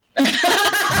list.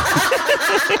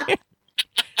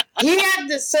 He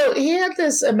had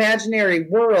this imaginary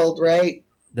world, right?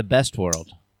 The best world.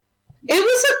 It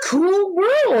was a cool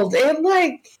world. And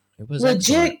like It was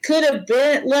legit could have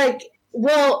been like,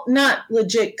 well, not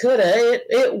legit coulda.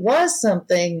 It was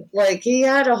something. Like he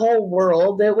had a whole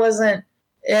world. It wasn't,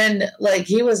 and like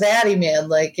he was Addy Man.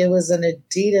 Like it was an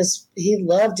Adidas. He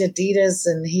loved Adidas,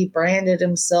 and he branded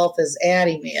himself as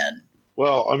Addy Man.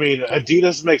 Well, I mean,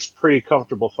 Adidas makes pretty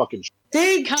comfortable fucking shit.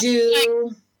 They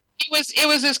do. It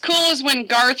was as cool as when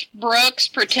Garth Brooks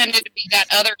pretended to be that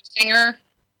other singer.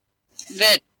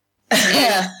 That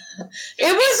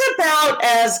It was about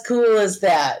as cool as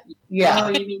that. Yeah. Oh,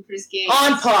 you mean Chris Gaines?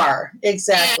 On par.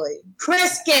 Exactly.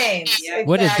 Chris Gaines. Yeah.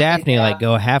 What did Daphne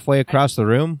go halfway across the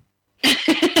room?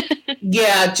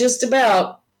 Yeah, just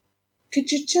about.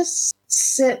 Could you just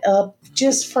sit up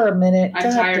just for a minute?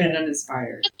 I'm tired and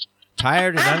uninspired.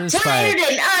 Tired and I'm uninspired. tired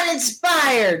and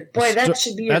uninspired. Boy, that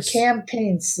should be your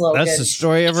campaign slogan. That's the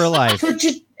story of her life. Could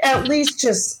you at least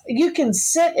you can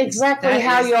sit exactly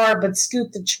how you are, but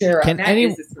scoot the chair up. That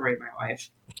is the story of my life.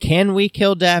 Can we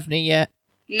kill Daphne yet?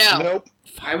 no. Nope.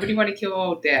 Why would you want to kill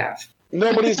old Daff?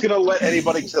 Nobody's going to let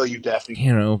anybody kill you, Daphne.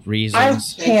 You know, I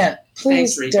reasons. can't.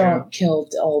 Please Thanks, Rico. don't kill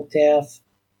old Daff.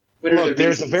 What are Look, the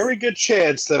there's a reasons? very good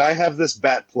chance that I have this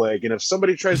bat plague, and if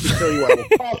somebody tries to kill you, I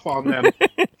will cough on them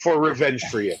for revenge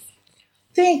for you.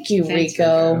 Thank you, Thanks,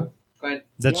 Rico. But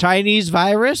The Chinese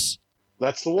virus?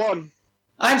 That's the one.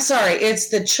 I'm sorry, it's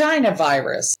the China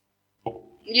virus.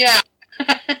 Yeah.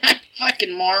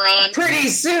 Fucking moron. Pretty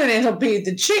soon it'll be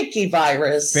the Chinky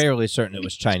virus. Fairly certain it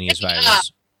was Chinese virus.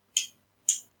 So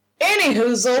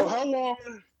Anyhoozle, how long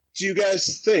do you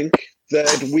guys think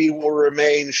that we will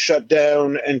remain shut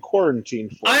down and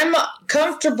quarantined for? I'm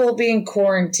comfortable being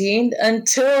quarantined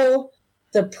until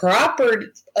the proper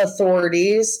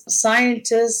authorities,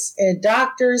 scientists, and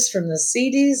doctors from the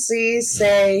CDC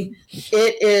say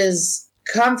it is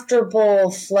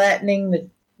comfortable flattening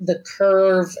the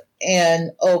curve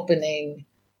and opening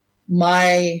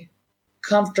my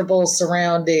comfortable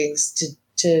surroundings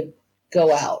to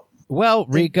go out. Well,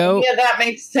 Rico, Yeah, that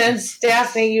makes sense.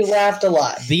 Daphne, you laughed a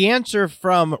lot. the answer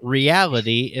from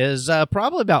reality is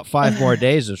probably about 5 more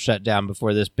days of shutdown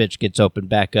before this bitch gets opened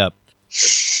back up.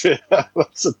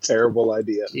 That's a terrible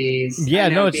idea. jeez. Yeah, I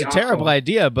know, no, it'd it's a be terrible awful.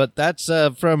 idea, but that's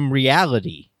from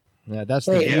reality. Yeah, that's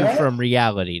the Wait, view what? from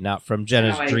reality, not from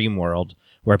Jenna's No, dream world,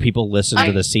 where people listen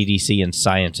to the CDC and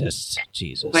scientists.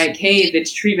 Jesus. Like, hey, the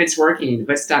treatment's working.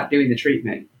 Let's stop doing the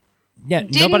treatment. Yeah,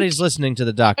 Didn't- nobody's listening to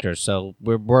the doctor, so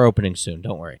we're opening soon.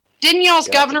 Don't worry. Didn't y'all's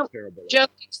Yeah, governor that's a terrible idea.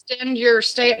 just extend your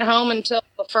stay at home until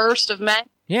the 1st of May?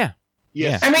 Yeah,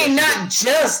 Yes. I mean, not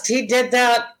just. He did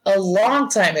that a long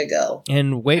time ago.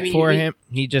 and wait I mean, for we- him.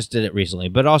 He just did it recently,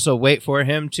 but also wait for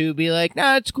him to be like,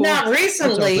 nah, it's cool. Not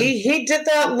recently. He did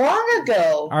that long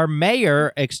ago. Our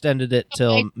mayor extended it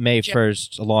till May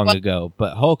 1st long ago,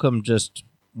 but Holcomb just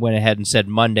went ahead and said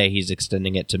Monday he's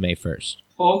extending it to May 1st.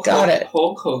 Got it.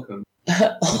 Hulk Hogan.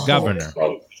 Governor.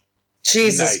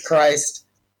 Jesus Nice. Christ.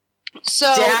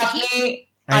 So Daphne,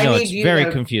 I know need it's you very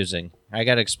to- confusing. I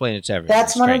got to explain it to everyone.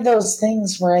 That's It's one great. of those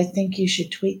things where I think you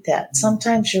should tweet that.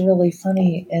 Sometimes you're really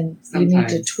funny and you need to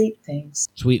Sometimes. tweet things.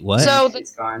 Tweet what? So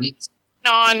It's gone.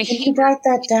 on Can you write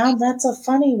that down? That's a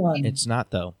funny one. It's not,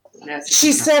 though. That's-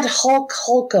 She said Hulk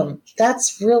Holcomb.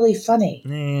 That's really funny.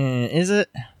 Is it?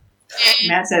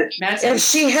 Matt said If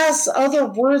she has other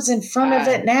words in front of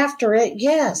it and after it, Matt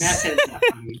yes. said it's not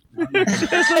funny.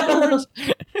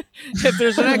 If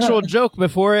there's an actual joke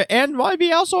before it and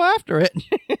maybe also after it.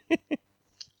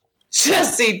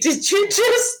 Jesse, did you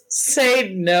just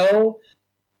say no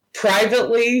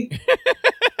privately?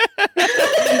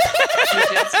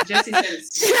 Jesse said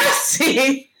it's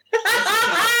Jesse!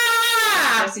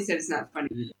 Jesse said it's not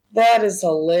funny. That is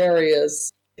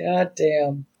hilarious. God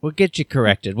damn. We'll get you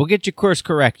corrected. We'll get your course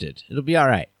corrected. It'll be all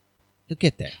right. You'll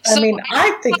get there. I mean,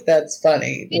 I think that's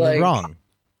funny. You're Like, wrong.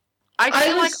 I I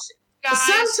feel like was,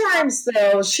 guys, sometimes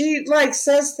though, she like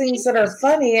says things that are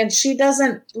funny and she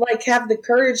doesn't like have the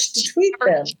courage to tweet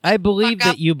them. I believe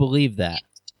that you believe that.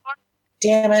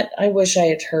 Damn it. I wish I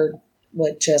had heard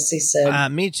what Jesse said.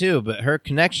 Me too, but her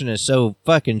connection is so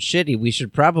fucking shitty, we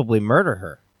should probably murder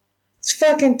her. It's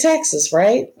fucking Texas,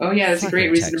 right? Oh yeah, that's a great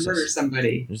Fucking reason Texas. to murder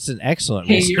somebody. It's an excellent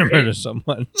Hey, reason to you're murder right.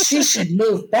 someone. She should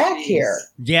move back Jeez. here.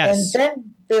 Yes. And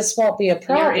then this won't be a Your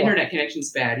problem. internet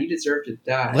connection's bad. You deserve to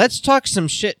die. Let's talk some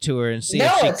shit to her and see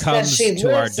if she it's 'cause comes she to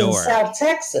our lives in door. South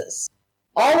Texas.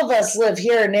 All of us live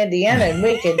here in Indiana, and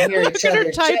we can hear Look each at other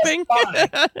her just typing. fine.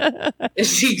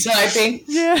 Is she typing?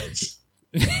 Yeah.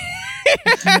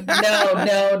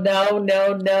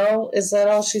 No. Is that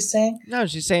all she's saying? No,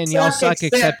 she's saying y'all suck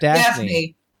except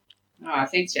Daphne. Oh,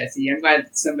 thanks, Jesse. I'm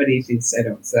glad somebody thinks I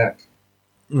don't suck.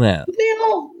 Yeah.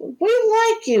 We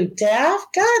like you, Daph.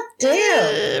 God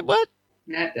damn. What?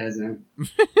 Matt doesn't.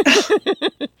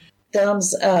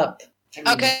 Thumbs up. I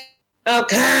mean, Okay.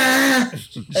 Okay. That's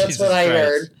Jesus what I Christ.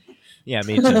 heard. Yeah,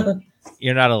 me too.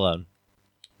 You're not alone.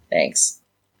 Thanks.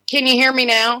 Can you hear me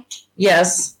now?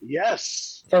 Yes,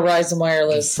 Yes. Verizon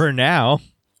Wireless. For now.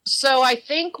 So I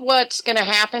think what's going to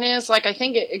happen is, like, I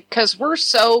think because we're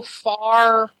so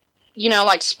far,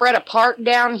 like spread apart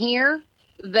down here,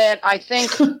 that I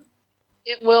think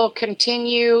it will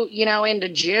continue, into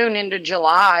June, into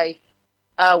July,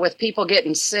 with people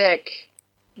getting sick,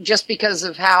 just because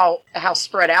of how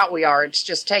spread out we are. It's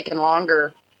just taking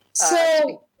longer.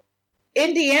 So,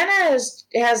 Indianapolis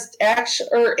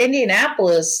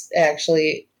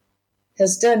actually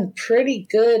has done pretty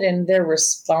good in their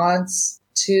response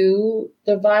to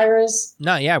the virus.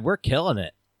 No, yeah, we're killing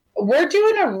it. We're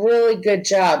doing a really good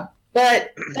job,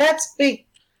 but that's big.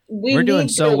 We're doing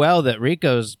so well that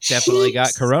Rico's definitely got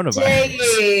coronavirus.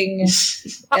 Staying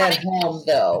at home,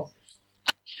 though.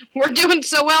 We're doing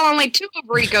so well, only 2 of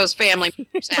Rico's family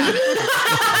members have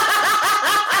it.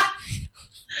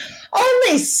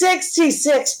 Only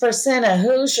 66% of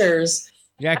Hoosiers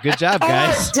Yeah, good job,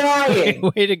 guys. are dying.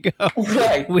 Way to go.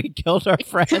 Right. We killed our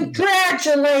friend.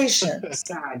 Congratulations.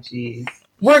 God, jeez.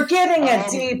 We're getting a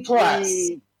D+.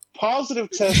 The positive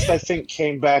test, I think,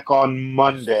 came back on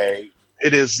Monday.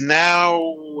 It is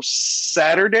now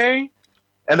Saturday,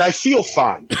 and I feel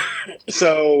fine.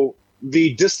 So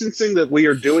the distancing that we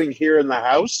are doing here in the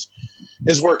house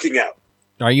is working out.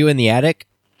 Are you in the attic?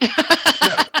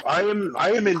 I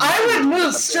am in. I would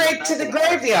move straight to the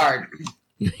graveyard.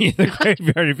 The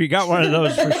graveyard, if you got one of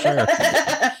those, for sure.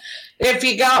 If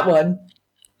you got one.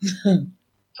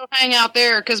 Go hang out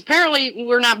there, because apparently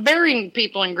we're not burying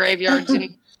people in graveyards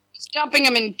anymore. Just dumping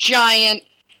them in giant,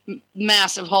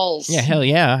 massive holes. Yeah, hell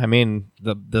yeah. I mean,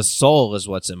 the soul is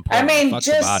what's I important. mean, Fuck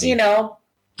the just, body.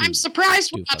 I'm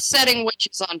surprised we're Do not fuck setting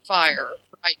witches on fire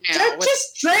right now.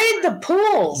 just drain the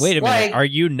pools. Wait a minute. Like, Are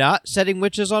you not setting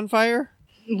witches on fire?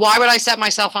 Why would I set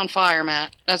myself on fire,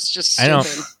 Matt? That's just I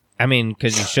stupid. don't. I mean,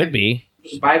 because you should be.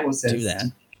 The Bible says Do that.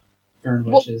 burn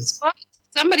Well, witches.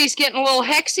 Somebody's getting a little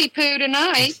hexipoo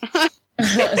tonight.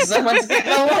 someone's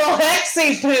getting a little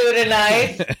hexipoo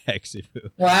tonight.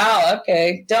 Hexipoo. Wow,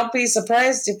 okay. Don't be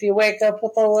surprised if you wake up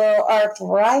with a little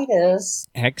arthritis.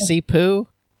 Hexipoo?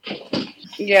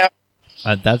 Yeah.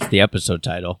 That's the episode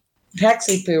title.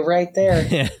 Hexipoo right there.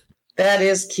 Yeah. That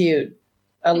is cute.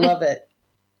 I love it.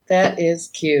 That is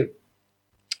cute.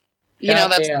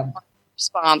 That's the Goddamn.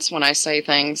 response when I say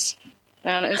things.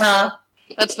 Huh?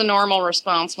 That's the normal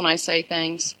response when I say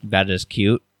things. That is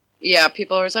cute. Yeah,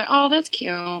 people are always like, "Oh, that's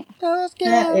cute. That's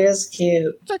That is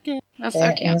cute. okay. That's so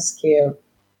That cute." is cute.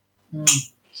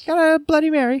 Got a Bloody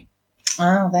Mary.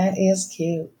 Oh, that is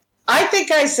cute. I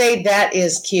think I say that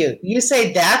is cute. You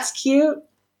say that's cute?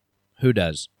 Who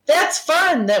does? That's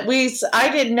fun that I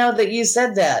didn't know that you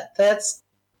said that.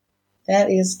 That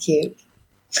is cute.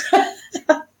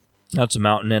 That's a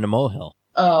mountain and a molehill.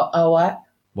 Oh, what?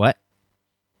 What?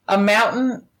 A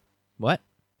mountain? What?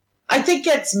 I think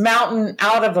it's mountain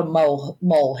out of a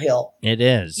molehill. It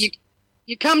is.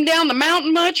 You come down the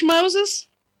mountain much, Moses?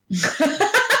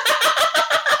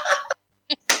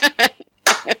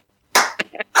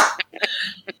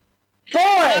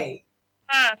 Boy,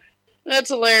 That's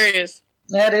hilarious.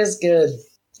 that is good.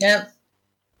 Yep.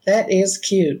 That is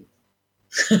cute.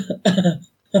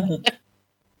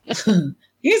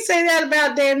 You say that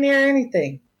about damn near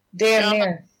anything. Damn Yeah.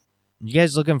 near. You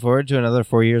guys looking forward to another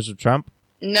 4 years of Trump?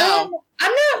 No.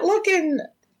 I'm not looking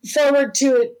forward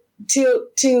to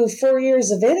 4 years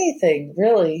of anything,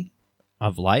 really.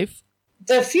 Of life?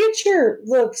 The future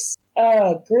looks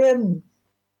grim.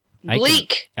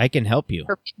 Bleak. I can help you.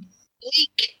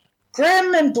 Bleak.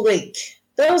 Grim and bleak.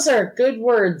 Those are good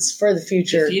words for the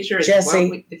future, The future is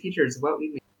Jesse. the future is what we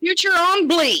make. Future on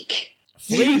bleak.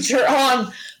 Future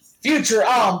on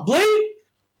bleak.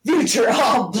 Future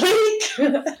on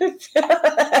bleak.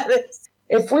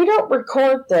 If we don't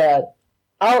record that,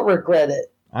 I'll regret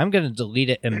it. I'm going to delete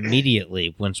it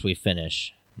immediately once we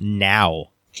finish.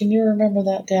 Now. Can you remember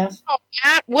that, Daff? Oh,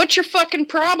 Matt, what's your fucking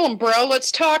problem, bro?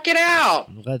 Let's talk it out.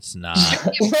 Let's not.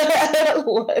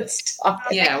 Let's talk.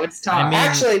 Yeah, let's talk. I mean-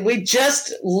 Actually, we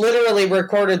just literally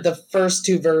recorded the first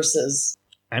 2 verses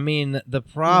I mean, the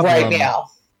problem, right now.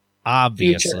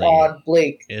 obviously, Future on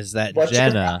Bleak. is that What's your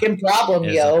Jenna fucking problem,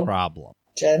 is yo? a problem.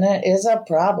 Jenna is a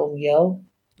problem, yo.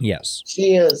 Yes,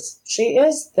 She is. She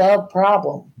is the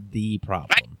problem. the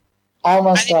problem.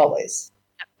 Almost always.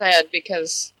 Sad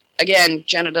because, again,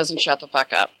 Jenna doesn't shut the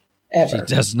fuck up. She Ever.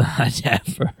 does not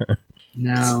ever.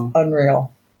 No.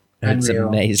 Unreal. It's Unreal.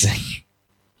 amazing.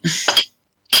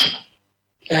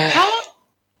 How long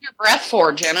is your breath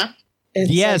for, Jenna? It's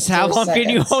Yes, like how 4 long can you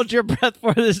seconds. hold your breath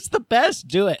for? This is the best.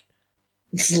 Do it.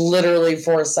 It's literally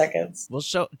 4 seconds. We'll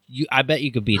show you. I bet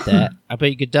you could beat that. I bet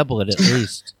you could double it at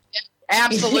least.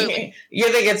 Absolutely.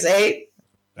 You think it's 8?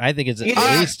 I think it's at You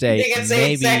think- least you 8, think it's 8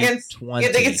 maybe seconds? 20.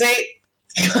 You think it's 8?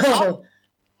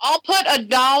 I'll put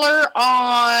 $1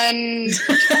 on.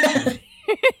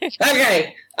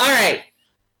 Okay. All right.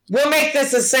 We'll make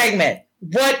this a segment.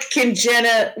 What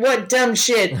dumb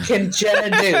shit can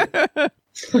Jenna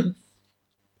do?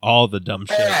 All the dumb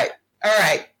shit. All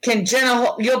right. Can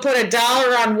Jenna, you'll put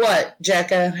 $1 on what,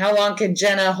 Jekka? How long can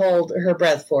Jenna hold her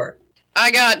breath for?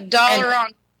 I got dollar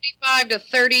on 25 to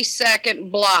 30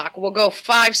 second block. We'll go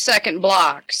 5-second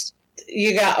blocks.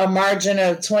 You got a margin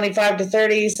of 25 to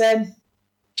 30, you said?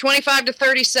 25 to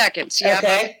 30 seconds. Yep.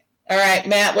 Okay. All right,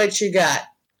 Matt, what you got?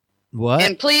 What?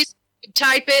 And please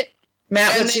type it.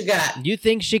 Matt, And what you got? You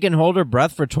think she can hold her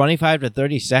breath for 25 to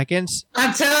 30 seconds?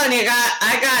 I'm telling you,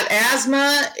 I got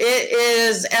asthma. It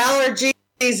is allergy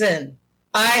season.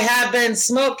 I have been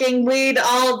smoking weed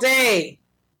all day.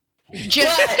 Jenna,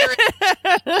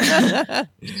 But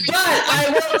I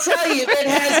will tell you, it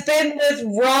has been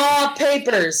with raw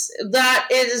papers. That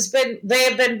it has been. They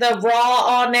have been the raw,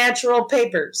 all natural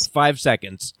papers. 5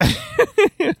 seconds.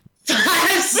 5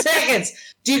 seconds.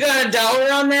 Do you got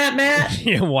 $1 on that, Matt?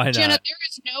 Yeah, why not? Jenna, there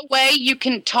is no way you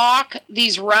can talk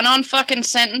these run-on fucking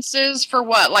sentences for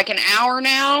what, like an hour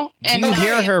now? And you Okay,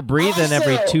 hear her breathing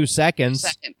every also- 2 seconds.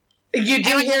 second. You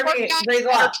do And hear I me forgot breathe you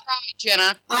better up. try,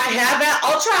 Jenna. I haven't.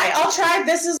 I'll try.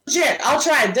 This is legit. I'll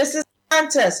try. This is a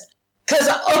contest. Because,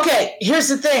 okay, here's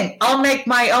the thing. I'll make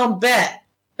my own bet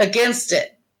against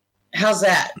it. How's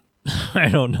that? I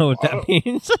don't know what that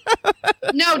means.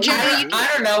 No, Jenna, I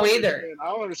don't know either. I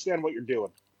don't understand what you're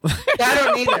doing. I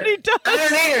don't either. Nobody does. I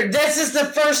don't either. This is the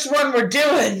first one we're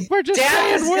doing. We're just Dad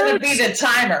saying is going to words. be the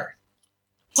timer.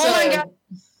 Hold on, So- guys.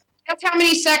 That's how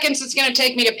many seconds it's going to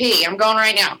take me to pee. I'm going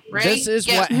right now. Ready? This is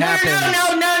Yes. what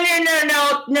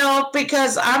happens. No,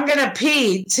 because I'm going to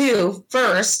pee too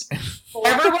first.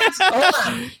 Everyone's, hold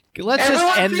on. Let's Everyone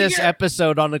just end this figure-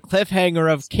 episode on a cliffhanger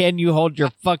of can you hold your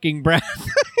fucking breath?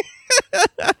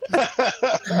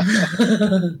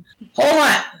 Hold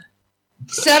on.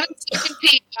 7-second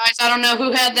pee, guys. I don't know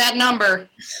who had that number.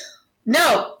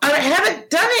 No, I haven't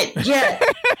done it yet.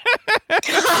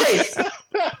 Guys.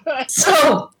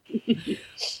 So,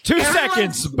 2 everyone's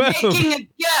seconds. Boom. making a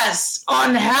guess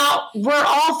on how we're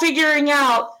all figuring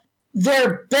out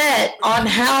their bet on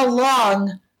how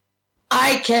long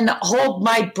I can hold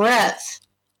my breath.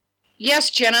 Yes,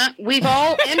 Jenna. We've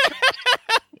all entered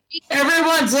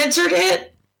Everyone's entered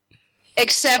it.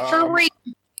 except for Rico.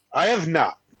 I have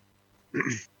not.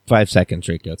 5 seconds,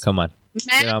 Rico. Come on.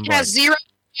 Get on Matt board. has 0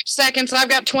 seconds. I've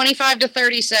got 25 to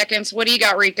 30 seconds. What do you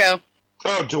got, Rico?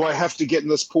 Oh, do I have to get in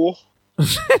this pool?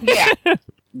 Yeah.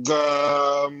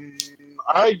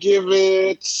 I give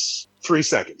it 3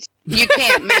 seconds. You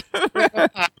can't,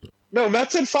 Matt. No,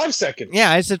 Matt said 5 seconds.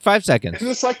 Yeah, I said 5 seconds. Isn't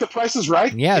this like The Price is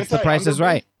Right? Yeah, it's The Price is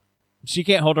Right. She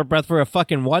can't hold her breath for a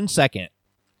fucking 1 second.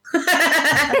 All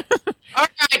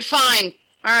right, fine.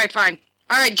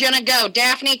 All right, Jenna, go.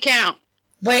 Daphne, count.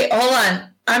 Wait, hold on.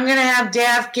 I'm gonna have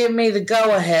Daff give me the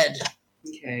go ahead,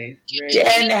 Okay. Ready?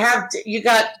 and you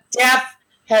got Daff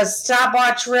has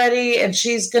stopwatch ready, and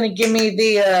she's gonna give me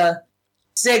the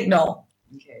signal.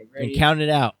 Okay. And Ready? count it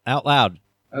out loud.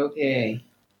 Okay.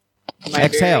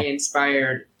 Exhale.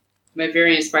 My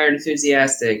very inspired,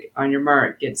 enthusiastic. On your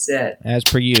mark, get set, As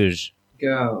per usual.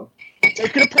 go.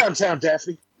 Take her to Pound Town,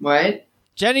 Daphne. What?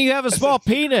 Jenny, you have a small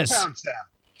penis. Pound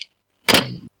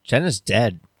Town. Jenna's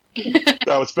dead.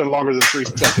 No, it's been longer than 3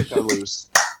 seconds. I lose.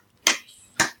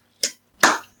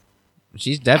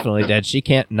 She's definitely dead. She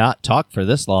can't not talk for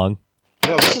this long.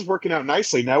 No, this is working out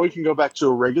nicely. Now we can go back to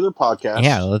a regular podcast.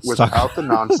 Yeah, let's without talk the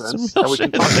nonsense, some and we real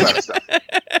can talk shit. about stuff.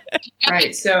 All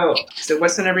right. So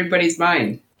what's on everybody's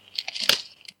mind?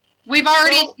 We've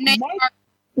already Well, named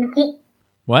my-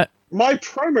 What? My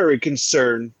primary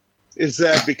concern is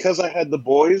that because I had the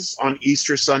boys on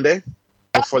Easter Sunday,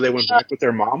 before they went back with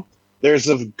their mom. There's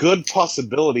a good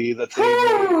possibility that they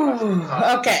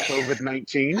Okay.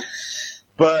 COVID-19.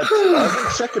 But I've been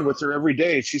checking with her every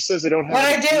day. She says they don't have.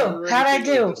 What'd I do? How'd I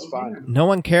do? It's fine. No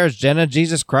one cares, Jenna.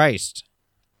 Jesus Christ.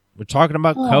 We're talking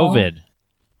about COVID.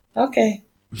 Okay.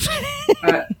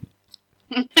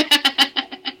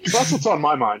 That's what's on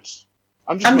my mind.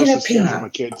 I'm I'm just gonna mostly scared pee. for my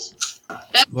kids.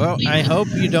 Well, I hope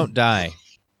you don't die.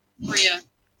 For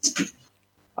you.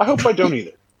 I hope I don't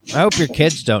either. I hope your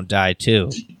kids don't die, too.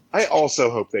 I also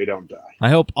hope they don't die. I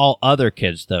hope all other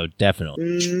kids, though,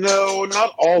 definitely. No,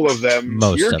 not all of them.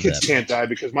 Most Your of kids them. can't die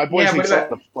because my boys Yeah, need what about-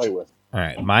 something to play with. All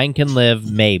right, mine can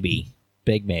live, maybe.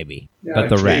 Big maybe. Yeah, But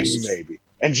the rest, Maybe.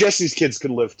 And Jesse's kids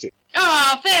can live too.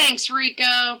 Oh, thanks,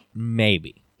 Rico.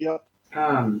 maybe. Yep.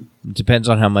 It depends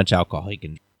on how much alcohol he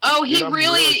can. Oh, he Dude, I'm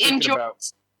really thinking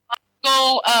enjoys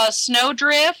about-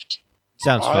 Snowdrift.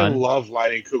 Sounds I fun. love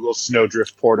Lighting Kugel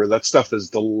Snowdrift Porter. That stuff is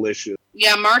delicious.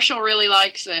 Yeah, Marshall really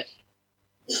likes it.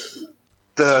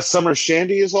 The Summer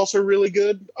Shandy is also really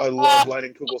good. I love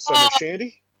Lighting Kugel Summer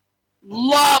Shandy.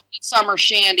 Love the summer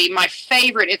shandy. My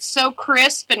favorite. It's so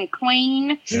crisp and clean.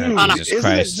 Dude, Jesus isn't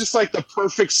Christ. it just like the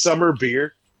perfect summer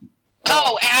beer?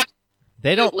 Oh,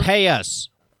 They don't pay us.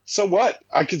 So what?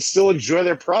 I can still enjoy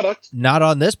their product. Not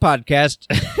on this podcast.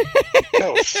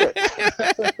 Oh, shit.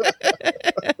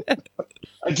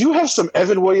 I do have some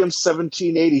Evan Williams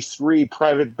 1783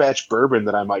 private batch bourbon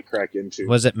that I might crack into.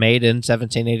 Was it made in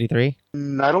 1783?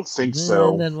 I don't think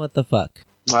so. Then what the fuck?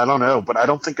 I don't know, but I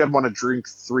don't think I'd want to drink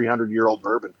 300-year-old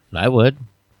bourbon. I would.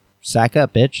 Sack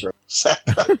up, bitch. Sack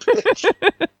up,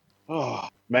 bitch. Oh,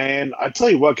 man. I tell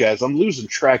you what, guys, I'm losing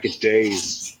track of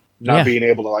days not Yeah. being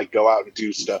able to, like, go out and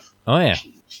do stuff. Oh, yeah.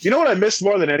 You know what I miss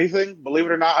more than anything? Believe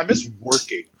it or not, I miss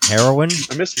working. Heroin?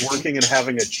 I miss working and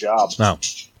having a job. No.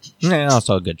 Yeah,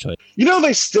 also a good choice. You know,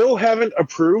 they still haven't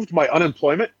approved my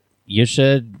unemployment. You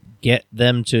should get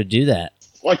them to do that.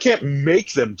 Well, I can't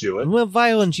make them do it. Well,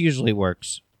 violence usually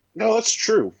works. No, that's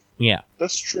true. Yeah.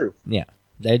 That's true.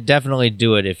 They definitely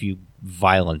do it if you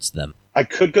violence them. I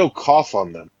could go cough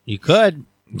on them. You could.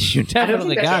 You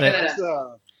definitely that's got a it. bad-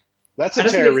 That's I a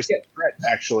don't think terrorist it's- threat,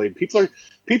 actually. People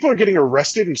are getting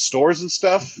arrested in stores and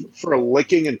stuff for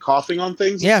licking and coughing on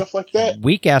things Yeah. and stuff like that.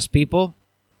 Weak ass people.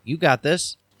 You got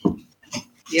this.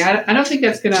 Yeah, I don't think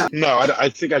that's gonna. No, I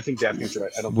think Daphne's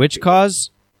right. I don't. Which think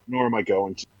cause? Nor am I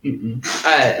going to.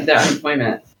 The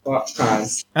unemployment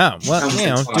cause. Oh, well,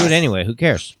 do it anyway. Who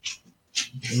cares?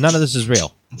 None of this is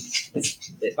real.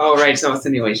 Oh, right. So it's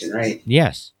simulation, right?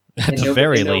 Yes. At And the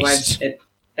very no least.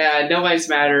 no lives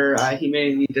matter.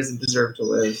 Humanity doesn't deserve to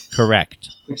live, Correct.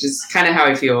 which is kind of how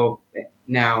I feel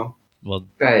now. Well,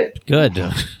 But good.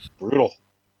 Brutal.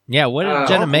 Yeah, what did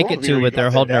Jenna make it to you with got her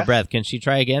that, holding her Daph? breath? Can she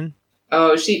try again?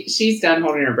 oh, she's done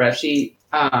holding her breath. She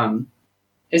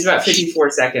it's about 54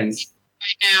 seconds.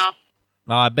 Right now.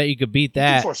 Oh, I bet you could beat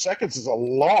that. 54 seconds is a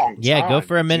long time. Yeah, go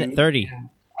for a minute dude. 30.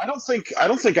 I don't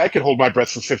think I could hold my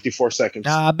breath for 54 seconds.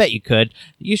 I bet you could.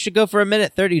 You should go for a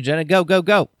minute 30, Jenna. Go, go,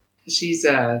 go. She's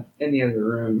in the other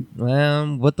room.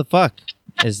 What the fuck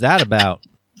is that about?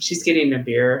 She's getting a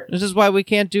beer. This is why we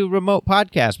can't do remote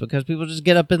podcasts, because people just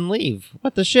get up and leave.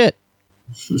 What the shit?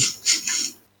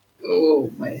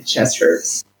 Oh, my chest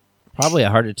hurts. Probably a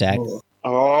heart attack. Oh.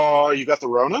 Oh, you got the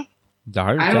Rona? The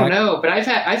heart I attack? don't know, but I've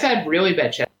had really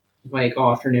bad chest like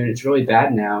all afternoon. It's really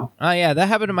bad now. Oh, yeah, that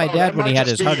happened to my Oh, dad that when he might had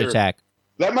just his be heart your- attack.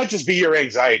 That might just be your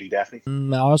anxiety, Daphne.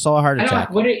 Also a heart I attack.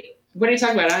 don't. What are you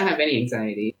talking about? I don't have any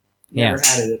anxiety. Never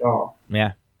had it at all.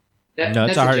 Yeah. That, No,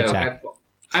 it's that's a heart joke. attack.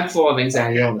 I'm full of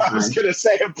anxiety all the I was time. gonna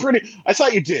say I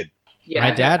thought you did. Yeah,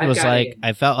 My dad I've was got like, it.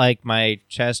 I felt like my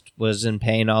chest was in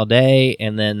pain all day,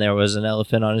 and then there was an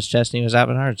elephant on his chest, and he was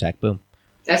having a heart attack. Boom.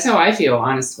 That's how I feel,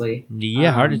 honestly.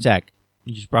 Yeah, heart attack.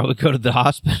 You should probably go to the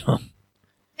hospital.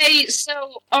 Hey,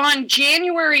 so on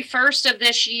January 1st of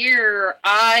this year,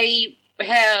 I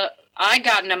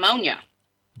got pneumonia.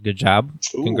 Good job.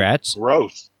 Ooh, Congrats.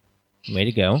 Gross. Way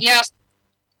to go. Yes.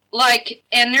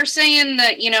 And they're saying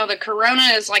that, the corona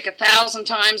is like 1,000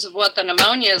 times of what the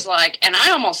pneumonia is like, and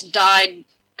I almost died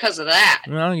because of that.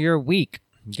 Well, you're weak.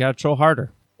 You gotta troll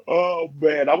harder. Oh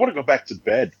man, I want to go back to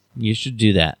bed. You should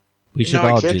do that. We should No,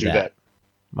 all I can't do that.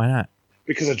 Why not?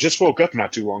 because I just woke up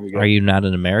not too long ago. Are you not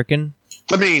an American?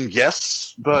 I mean,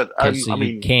 yes, but Okay, so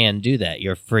you can do that.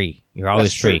 You're free. You're always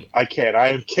that's true. free. I can. I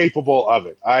am capable of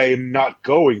it. I am not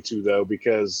going to though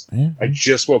because Yeah. I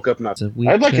just woke up not. It's a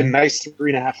I had like a weekend. nice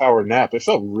 3.5 hour nap. It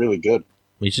felt really good.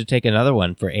 We should take another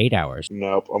one for 8 hours.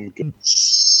 Nope, I'm good.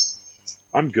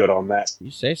 I'm good on that.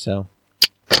 You say so.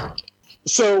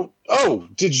 So,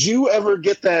 did you ever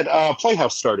get that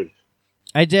Playhouse started?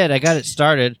 I did. I got it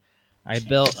started. I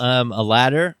built a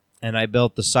ladder and I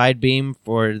built the side beam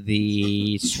for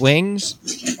the swings.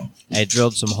 I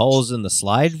drilled some holes in the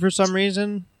slide for some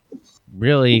reason.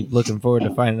 Really looking forward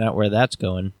to finding out where that's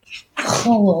going.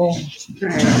 Oh.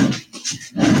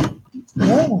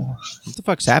 Oh. What the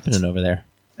fuck's happening over there?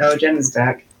 Oh, Jenna's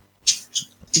back.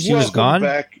 She was gone?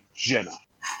 Back, Jenna.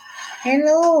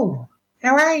 Hello.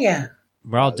 How are you?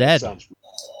 We're all dead.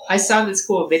 I saw this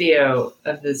cool video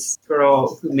of this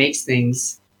girl who makes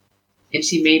things, and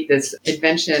she made this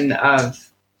invention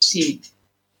of, she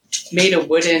made a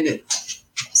wooden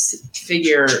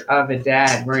figure of a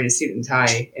dad wearing a suit and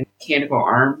tie and a mechanical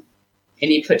arm,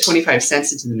 and he put 25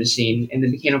 cents into the machine, and the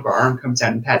mechanical arm comes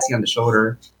out and pats you on the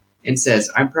shoulder and says,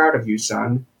 "I'm proud of you,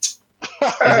 son."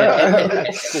 And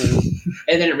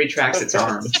then it retracts its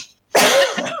arm.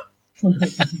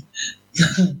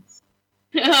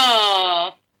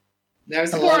 Oh, That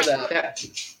was I the love coolest. that.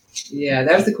 Yeah,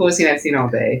 that was the coolest thing I've seen all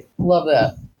day. Love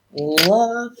that.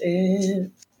 Love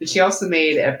it. But she also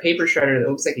made a paper shredder that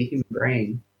looks like a human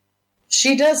brain.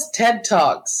 She does TED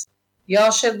Talks.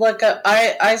 Y'all should look up.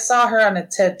 I saw her on a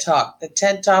TED Talk. The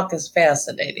TED Talk is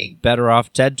fascinating. Better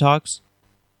off TED Talks?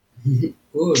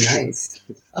 Ooh, nice.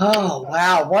 Oh,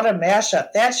 wow. What a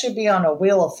mashup. That should be on a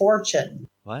Wheel of Fortune.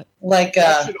 What? Like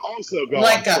That a, should also go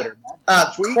like on Twitter.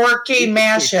 Tweet? quirky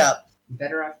mashup.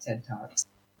 Better off TED Talks.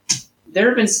 There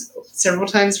have been several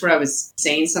times where I was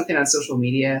saying something on social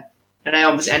media, and I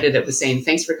almost ended it with saying,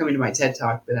 "Thanks for coming to my TED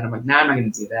Talk," but then I'm like, "Nah, I'm not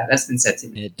going to do that." That's been said to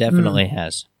me. It definitely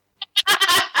has.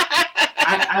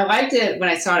 I liked it when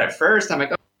I saw it at first. I'm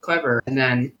like, "Oh, clever," and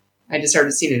then I just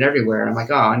started seeing it everywhere. I'm like,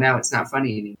 "Oh, now it's not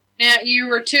funny anymore." now you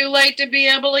were too late to be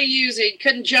able to use it.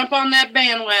 Couldn't jump on that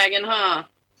bandwagon, huh?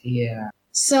 Yeah.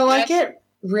 So I get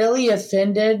really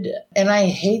offended, and I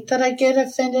hate that I get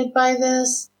offended by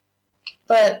this,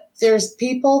 but there's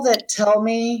people that tell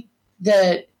me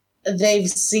that they've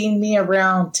seen me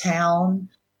around town,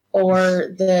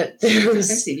 or that I've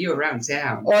there's, seen you around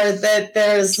town. or that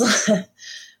there's,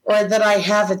 or that I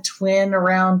have a twin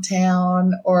around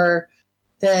town, or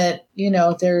that,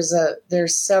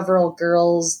 there's several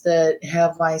girls that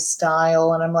have my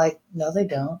style, and I'm like, no, they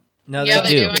don't. No, Yeah, they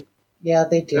they do. do. Yeah,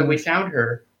 they do. But we found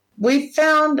her. We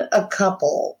found a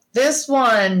couple. This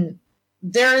one,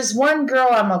 there is one girl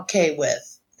I'm okay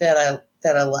with that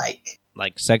I like.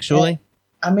 Like sexually?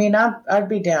 I mean, I'd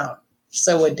be down.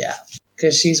 So would Dad,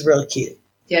 because she's really cute.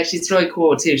 Yeah, she's really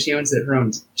cool too. She owns her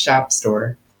own shop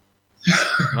store.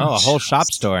 Oh, a whole shop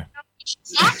store.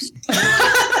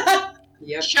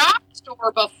 Yep. Shop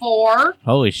store before.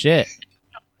 Holy shit.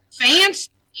 Fancy.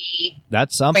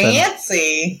 That's something.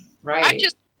 Fancy. Right. I've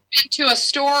just been to a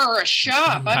store or a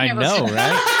shop. I I've never know, seen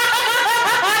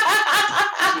right?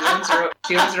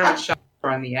 She owns her own shop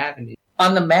store on the avenue.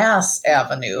 On the Mass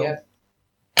Avenue. Yep.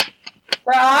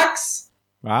 Rocks.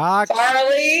 Rock,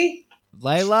 Farley.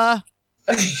 Layla.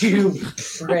 You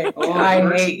prick. Oh, I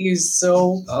hurts. hate you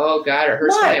so. Oh God, it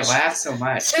hurts when I Much. laugh so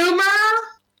much. Tumor?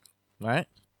 Right?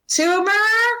 Tumor?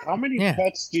 How many Yeah.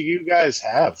 pets do you guys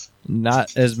have?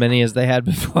 Not as many as they had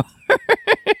before.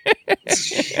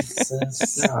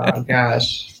 Jesus. Oh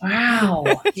gosh, Wow.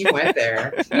 he went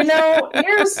there.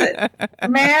 Here's it.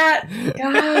 Matt.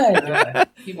 God.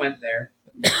 He went there.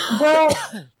 Well,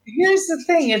 here's the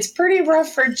thing. It's pretty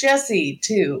rough for Jesse,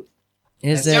 too.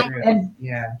 Is That's it? true. And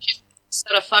Yeah.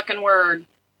 said a fucking word.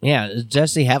 Yeah, does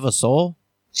Jesse have a soul?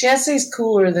 Jesse's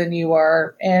cooler than you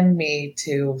are, and me,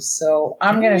 too. So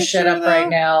I'm going Are to you shut sure, up though? right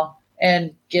now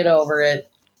and get over it.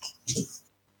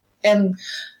 And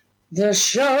the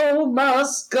show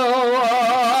must go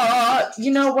on.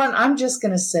 You know what? I'm just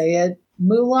going to say it.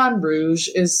 Moulin Rouge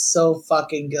is so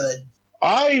fucking good.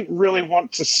 I really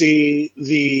want to see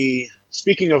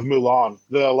speaking of Mulan,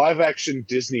 the live action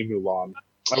Disney Mulan.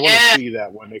 I want Yeah. to see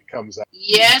that when it comes out.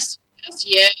 Yes, yes,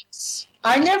 yes.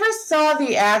 I never saw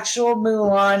the actual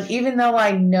Mulan, even though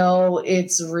I know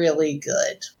it's really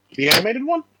good. The animated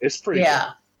one? It's pretty Yeah.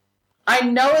 good. I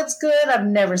know it's good. I've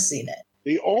never seen it.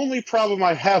 The only problem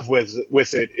I have with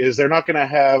it is they're not going to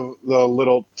have the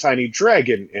little tiny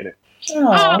dragon in it,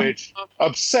 Oh. which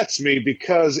upsets me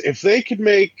because if they could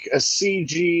make a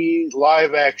CG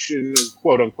live action,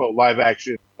 quote unquote live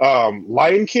action,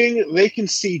 Lion King, they can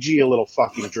CG a little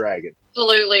fucking dragon.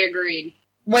 Absolutely agreed.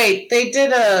 Wait, they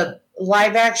did a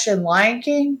live action Lion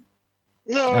King?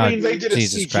 No, I Oh, mean they did a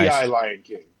Jesus CGI Christ. Lion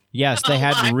King. Yes, they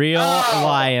had Oh, real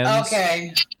lions.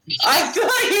 Okay. I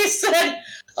thought you said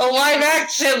a live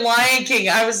action Lion King.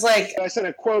 I was like, I said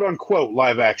a quote unquote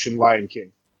live action Lion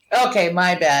King. okay,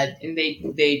 my bad. And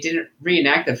they didn't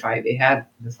reenact the fight. They had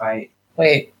the fight.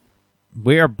 Wait.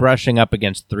 We are brushing up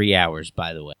against 3 hours,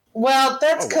 by the way. Well,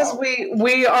 that's Oh, because wow.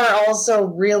 we are also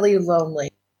really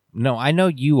lonely. No, I know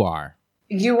you are.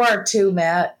 You are too,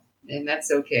 Matt. And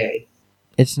that's okay.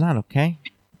 It's not okay.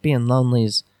 Being lonely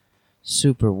is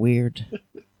super weird.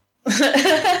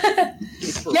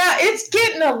 Yeah, it's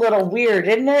getting a little weird,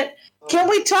 isn't it? Can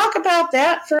we talk about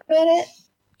that for a minute?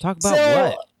 Talk about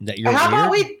what? That you're how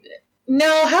weird?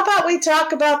 how about we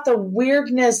talk about the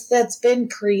weirdness that's been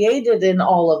created in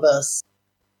all of us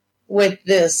with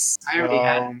this? I already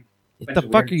had. What the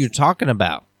fuck are you talking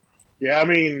about? Yeah, I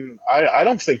mean, I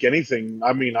don't think anything.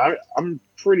 I mean, I'm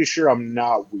pretty sure I'm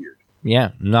not weird.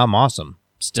 Yeah, no, I'm awesome.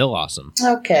 Still awesome.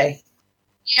 Okay.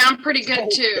 Yeah, I'm pretty good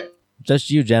too.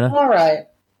 Just you, Jenna. All right.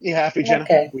 You happy, Jenna?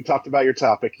 Okay. We talked about your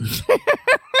topic.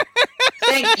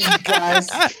 Thank you, guys.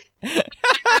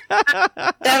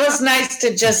 That was nice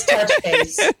to just touch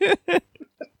base.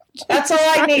 That's all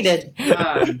I needed.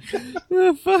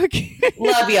 Oh, fuck.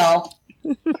 Love y'all.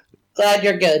 Glad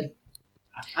you're good.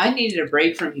 I needed a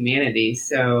break from humanity,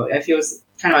 so it feels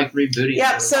kind of like rebooting.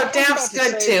 Yep, so Daph's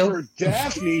good too. For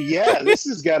Daphne, yeah, this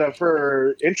has got to,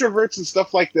 for introverts and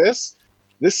stuff like this,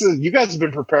 you guys have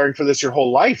been preparing for this your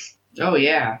whole life. Oh,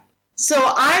 yeah. So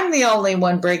I'm the only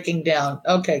one breaking down.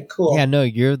 Okay, cool. Yeah, no,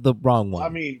 you're the wrong one. I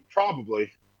mean,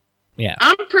 probably. Yeah.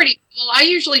 I'm pretty cool. I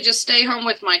usually just stay home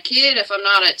with my kid if I'm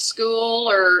not at school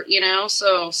or,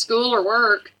 so school or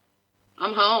work,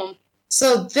 I'm home.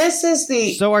 So this is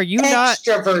the So are you not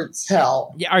extroverts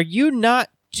hell. Yeah, are you not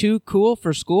too cool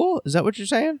for school? Is that what you're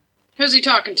saying? Who's he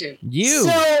talking to? You.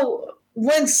 So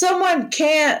when someone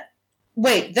can't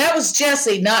wait, that was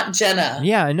Jesse, not Jenna.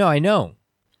 Yeah, I know.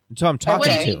 That's who I'm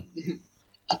talking Okay. to.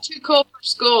 Too cool for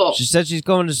school. She said she's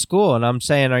going to school, and I'm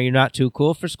saying, are you not too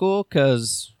cool for school?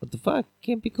 Because what the fuck?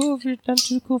 Can't be cool if you're not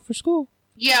too cool for school.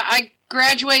 Yeah, I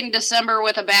graduate in December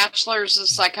with a bachelor's of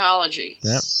psychology.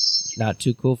 Yep. Not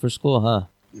too cool for school, huh?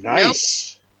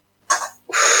 Nice.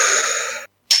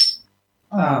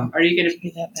 Are you going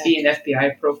to be an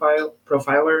FBI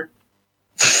profiler?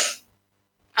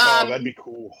 Oh, that'd be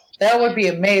cool. That would be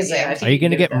amazing. Yeah, I think Are you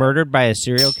going to can get murdered by a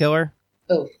serial killer?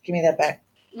 Oh, give me that back.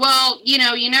 Well, you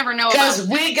never know Because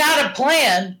about... we got a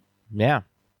plan. Yeah.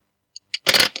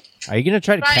 Are you going to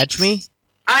try to catch me?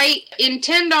 I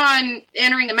intend on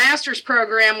entering the master's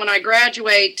program when I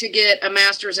graduate to get a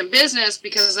master's in business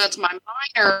because that's my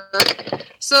minor,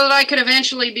 so that I could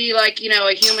eventually be like,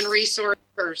 a human resource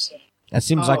person. That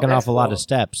seems Oh, like an that's awful lot cool. of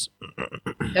steps.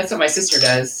 That's what my sister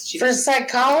does. She For does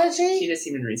psychology?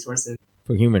 human resources.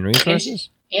 For human resources?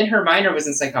 And her minor was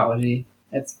in psychology.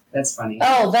 That's funny.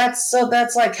 Oh, that's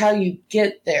like how you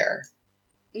get there.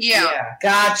 Yeah.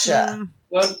 Gotcha.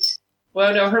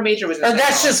 Well, no, her major was in Or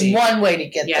that's just psychology. one way to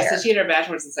get Yeah, there. so she had her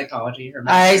bachelor's in psychology. Her I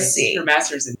master's, see. Her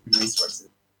master's in human resources.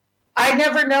 I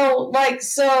never know,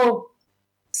 so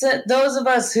those of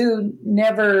us who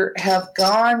never have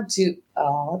gone to,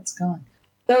 it's gone.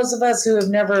 Those of us who have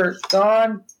never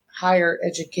gone higher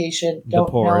education don't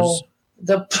pores.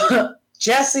 know.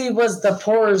 Jessie was the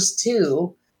pores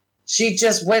too. She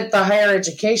just went the higher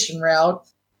education route.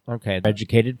 Okay,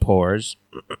 educated pores.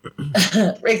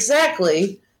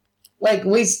 Exactly. Like,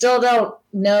 we still don't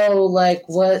know, like,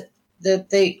 what that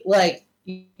they, like,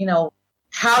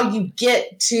 how you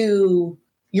get to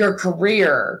your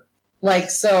career. Like,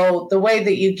 so the way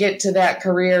that you get to that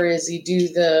career is you do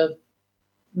the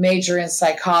major in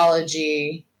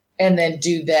psychology and then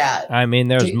do that. I mean,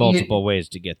 there's multiple ways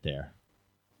to get there.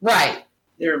 Right.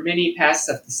 There are many paths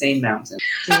up the same mountain.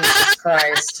 Jesus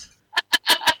Christ.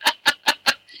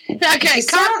 Okay,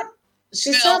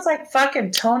 She sounds like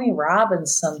fucking Tony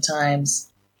Robbins sometimes.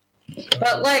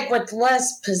 But, like, with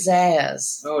less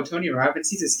pizzazz. Oh, Tony Robbins,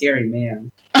 he's a scary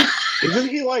man. Isn't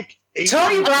he like...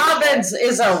 Tony Robbins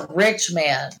is a rich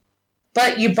man.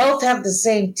 But you both have the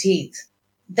same teeth.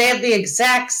 They have the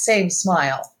exact same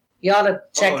smile. You ought to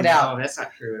check it out. No, that's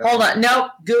not true at all. Hold on.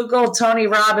 Nope. Google Tony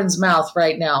Robbins' mouth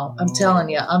right now. I'm telling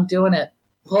you. I'm doing it.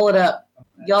 Pull it up.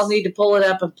 Y'all need to pull it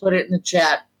up and put it in the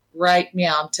chat right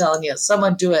now. I'm telling you.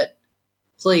 Someone do it.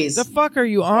 Please. The fuck are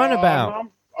you on about?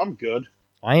 I'm good.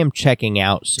 I am checking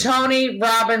out soon. Tony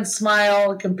Robbins'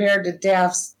 smile compared to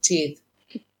Daph's teeth.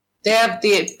 They have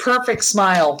the perfect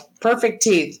smile. Perfect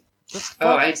teeth.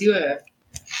 Oh, I do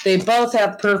They both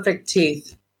have perfect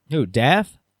teeth. Who,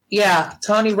 Daff? Yeah.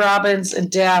 Tony Robbins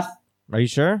and Daph. Are you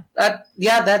sure?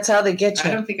 Yeah, that's how they get I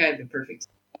you. don't think I have the perfect.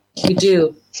 You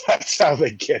do. That's how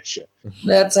they get you.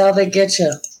 That's how they get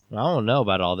you. I don't know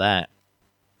about all that.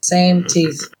 Same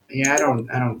teeth. Yeah, I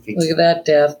don't think. Look at that,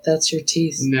 Daph. That's your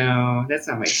teeth. No, that's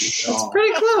not my teeth at It's all.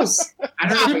 pretty close. I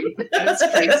don't know. That's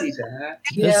crazy, Dad.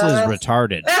 This is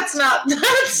retarded. That's not.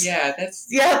 That's Yeah, that's.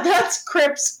 that's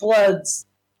Crips Bloods.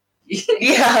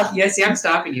 Yeah. Yes, I'm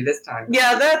stopping you this time.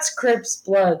 Yeah, that's Crips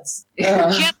Bloods.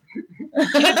 Jim,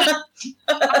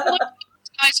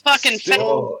 Guy's fucking fat.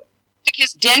 Still, Like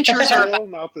his dentures are. still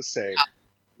not the same.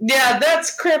 Yeah,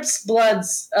 that's Crips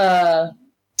Blood's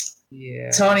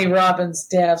Yeah. Tony Robbins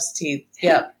Daft's teeth.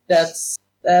 Yep, that's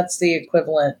the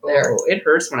equivalent there. Oh, it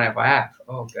hurts when I laugh.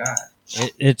 Oh god.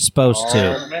 It's supposed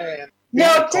to. Oh, man. No, You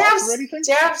got a cough or anything?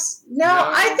 No,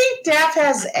 I think Daft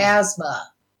has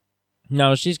asthma.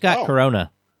 No, she's got Oh. corona.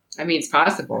 I mean, it's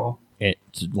possible.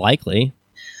 It's likely.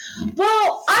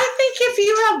 Well, I think if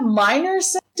you have minor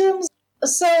symptoms,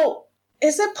 so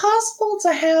is it possible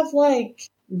to have like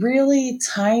really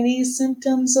tiny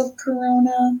symptoms of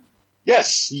corona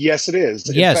Yes, it is.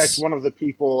 In Yes. fact, one of the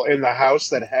people in the house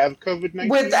that have COVID-19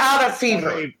 without a have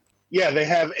fever? they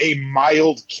have a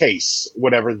mild case,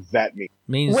 whatever that means.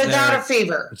 Means Without they're- a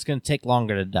fever. it's going to take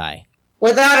longer to die.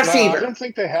 Without a No, I fever. don't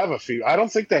think they have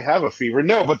a fever.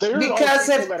 No, but there are Because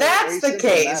people if that are that's the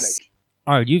case, asymptomatic.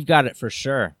 Oh, you've got it for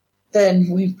sure. then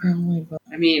we probably will.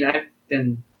 I mean, I've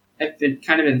been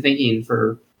kind of been thinking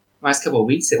for the last couple of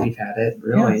weeks that we've had it.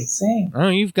 Really. Yeah, same. Oh,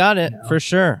 you've got it No. for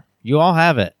sure. You all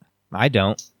have it. I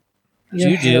don't.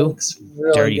 Your You hair do. looks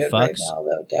really Dirty good right fucks. now,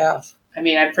 though, Daft. I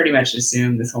mean, I've pretty much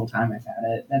assumed this whole time I've had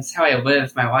it. That's how I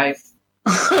live my life.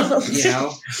 You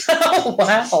know. Oh,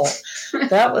 wow.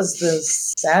 That was the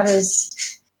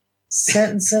saddest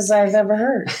sentences I've ever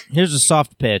heard. Here's a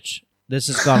soft pitch. This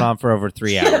has gone on for over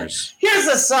 3 hours. Here's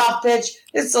a soft pitch.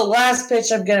 It's the last pitch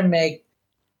I'm going to make.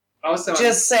 Also,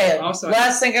 Just saying. also-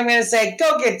 Last thing I'm going to say,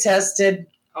 go get tested.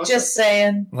 also, Just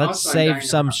saying. Let's Also, I'm save dying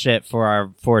some of- shit for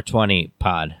our 420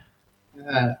 pod.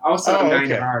 also, I'm dying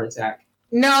okay. of a heart attack.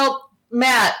 No,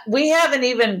 Matt, we haven't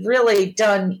even really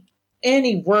done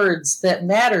any words that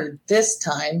mattered this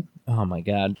time. Oh my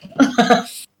god.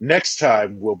 Next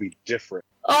time will be different.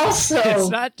 Also, It's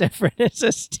not different. It's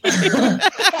just.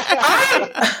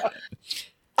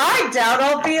 I doubt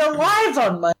I'll be alive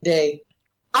on Monday.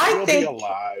 I We'll think be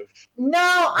alive. no.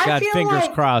 I God, feel fingers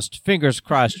like crossed. Fingers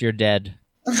crossed you're dead.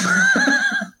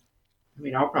 I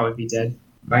mean, I'll probably be dead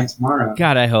by tomorrow.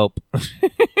 God, I hope.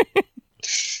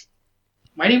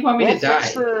 Why do you want me Well, to die?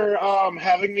 thanks for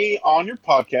having me on your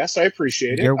podcast. I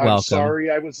appreciate it. You're I'm welcome. sorry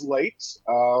I was late. It's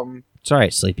all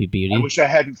right, Sleepy Beauty. I wish I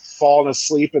hadn't fallen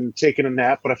asleep and taken a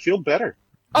nap, but I feel better.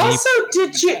 also,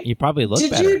 did you? You probably look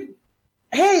Did better. you?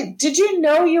 Hey, did you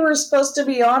know you were supposed to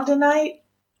be on tonight?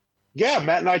 Yeah,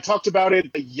 Matt and I talked about it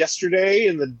yesterday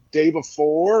and the day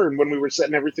before, and when we were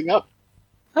setting everything up.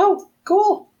 Oh,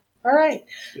 cool. All right,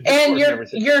 The and Discord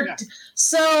everything. you're Yeah.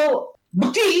 so. All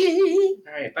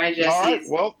right, bye, Jesse. All right.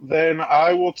 Well, then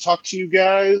I will talk to you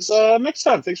guys next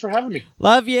time. Thanks for having me.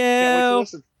 Love Can't wait to you.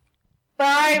 listen.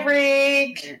 Bye,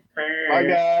 Rick. Bye,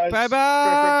 guys. Bye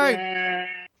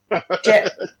bye.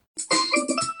 Get-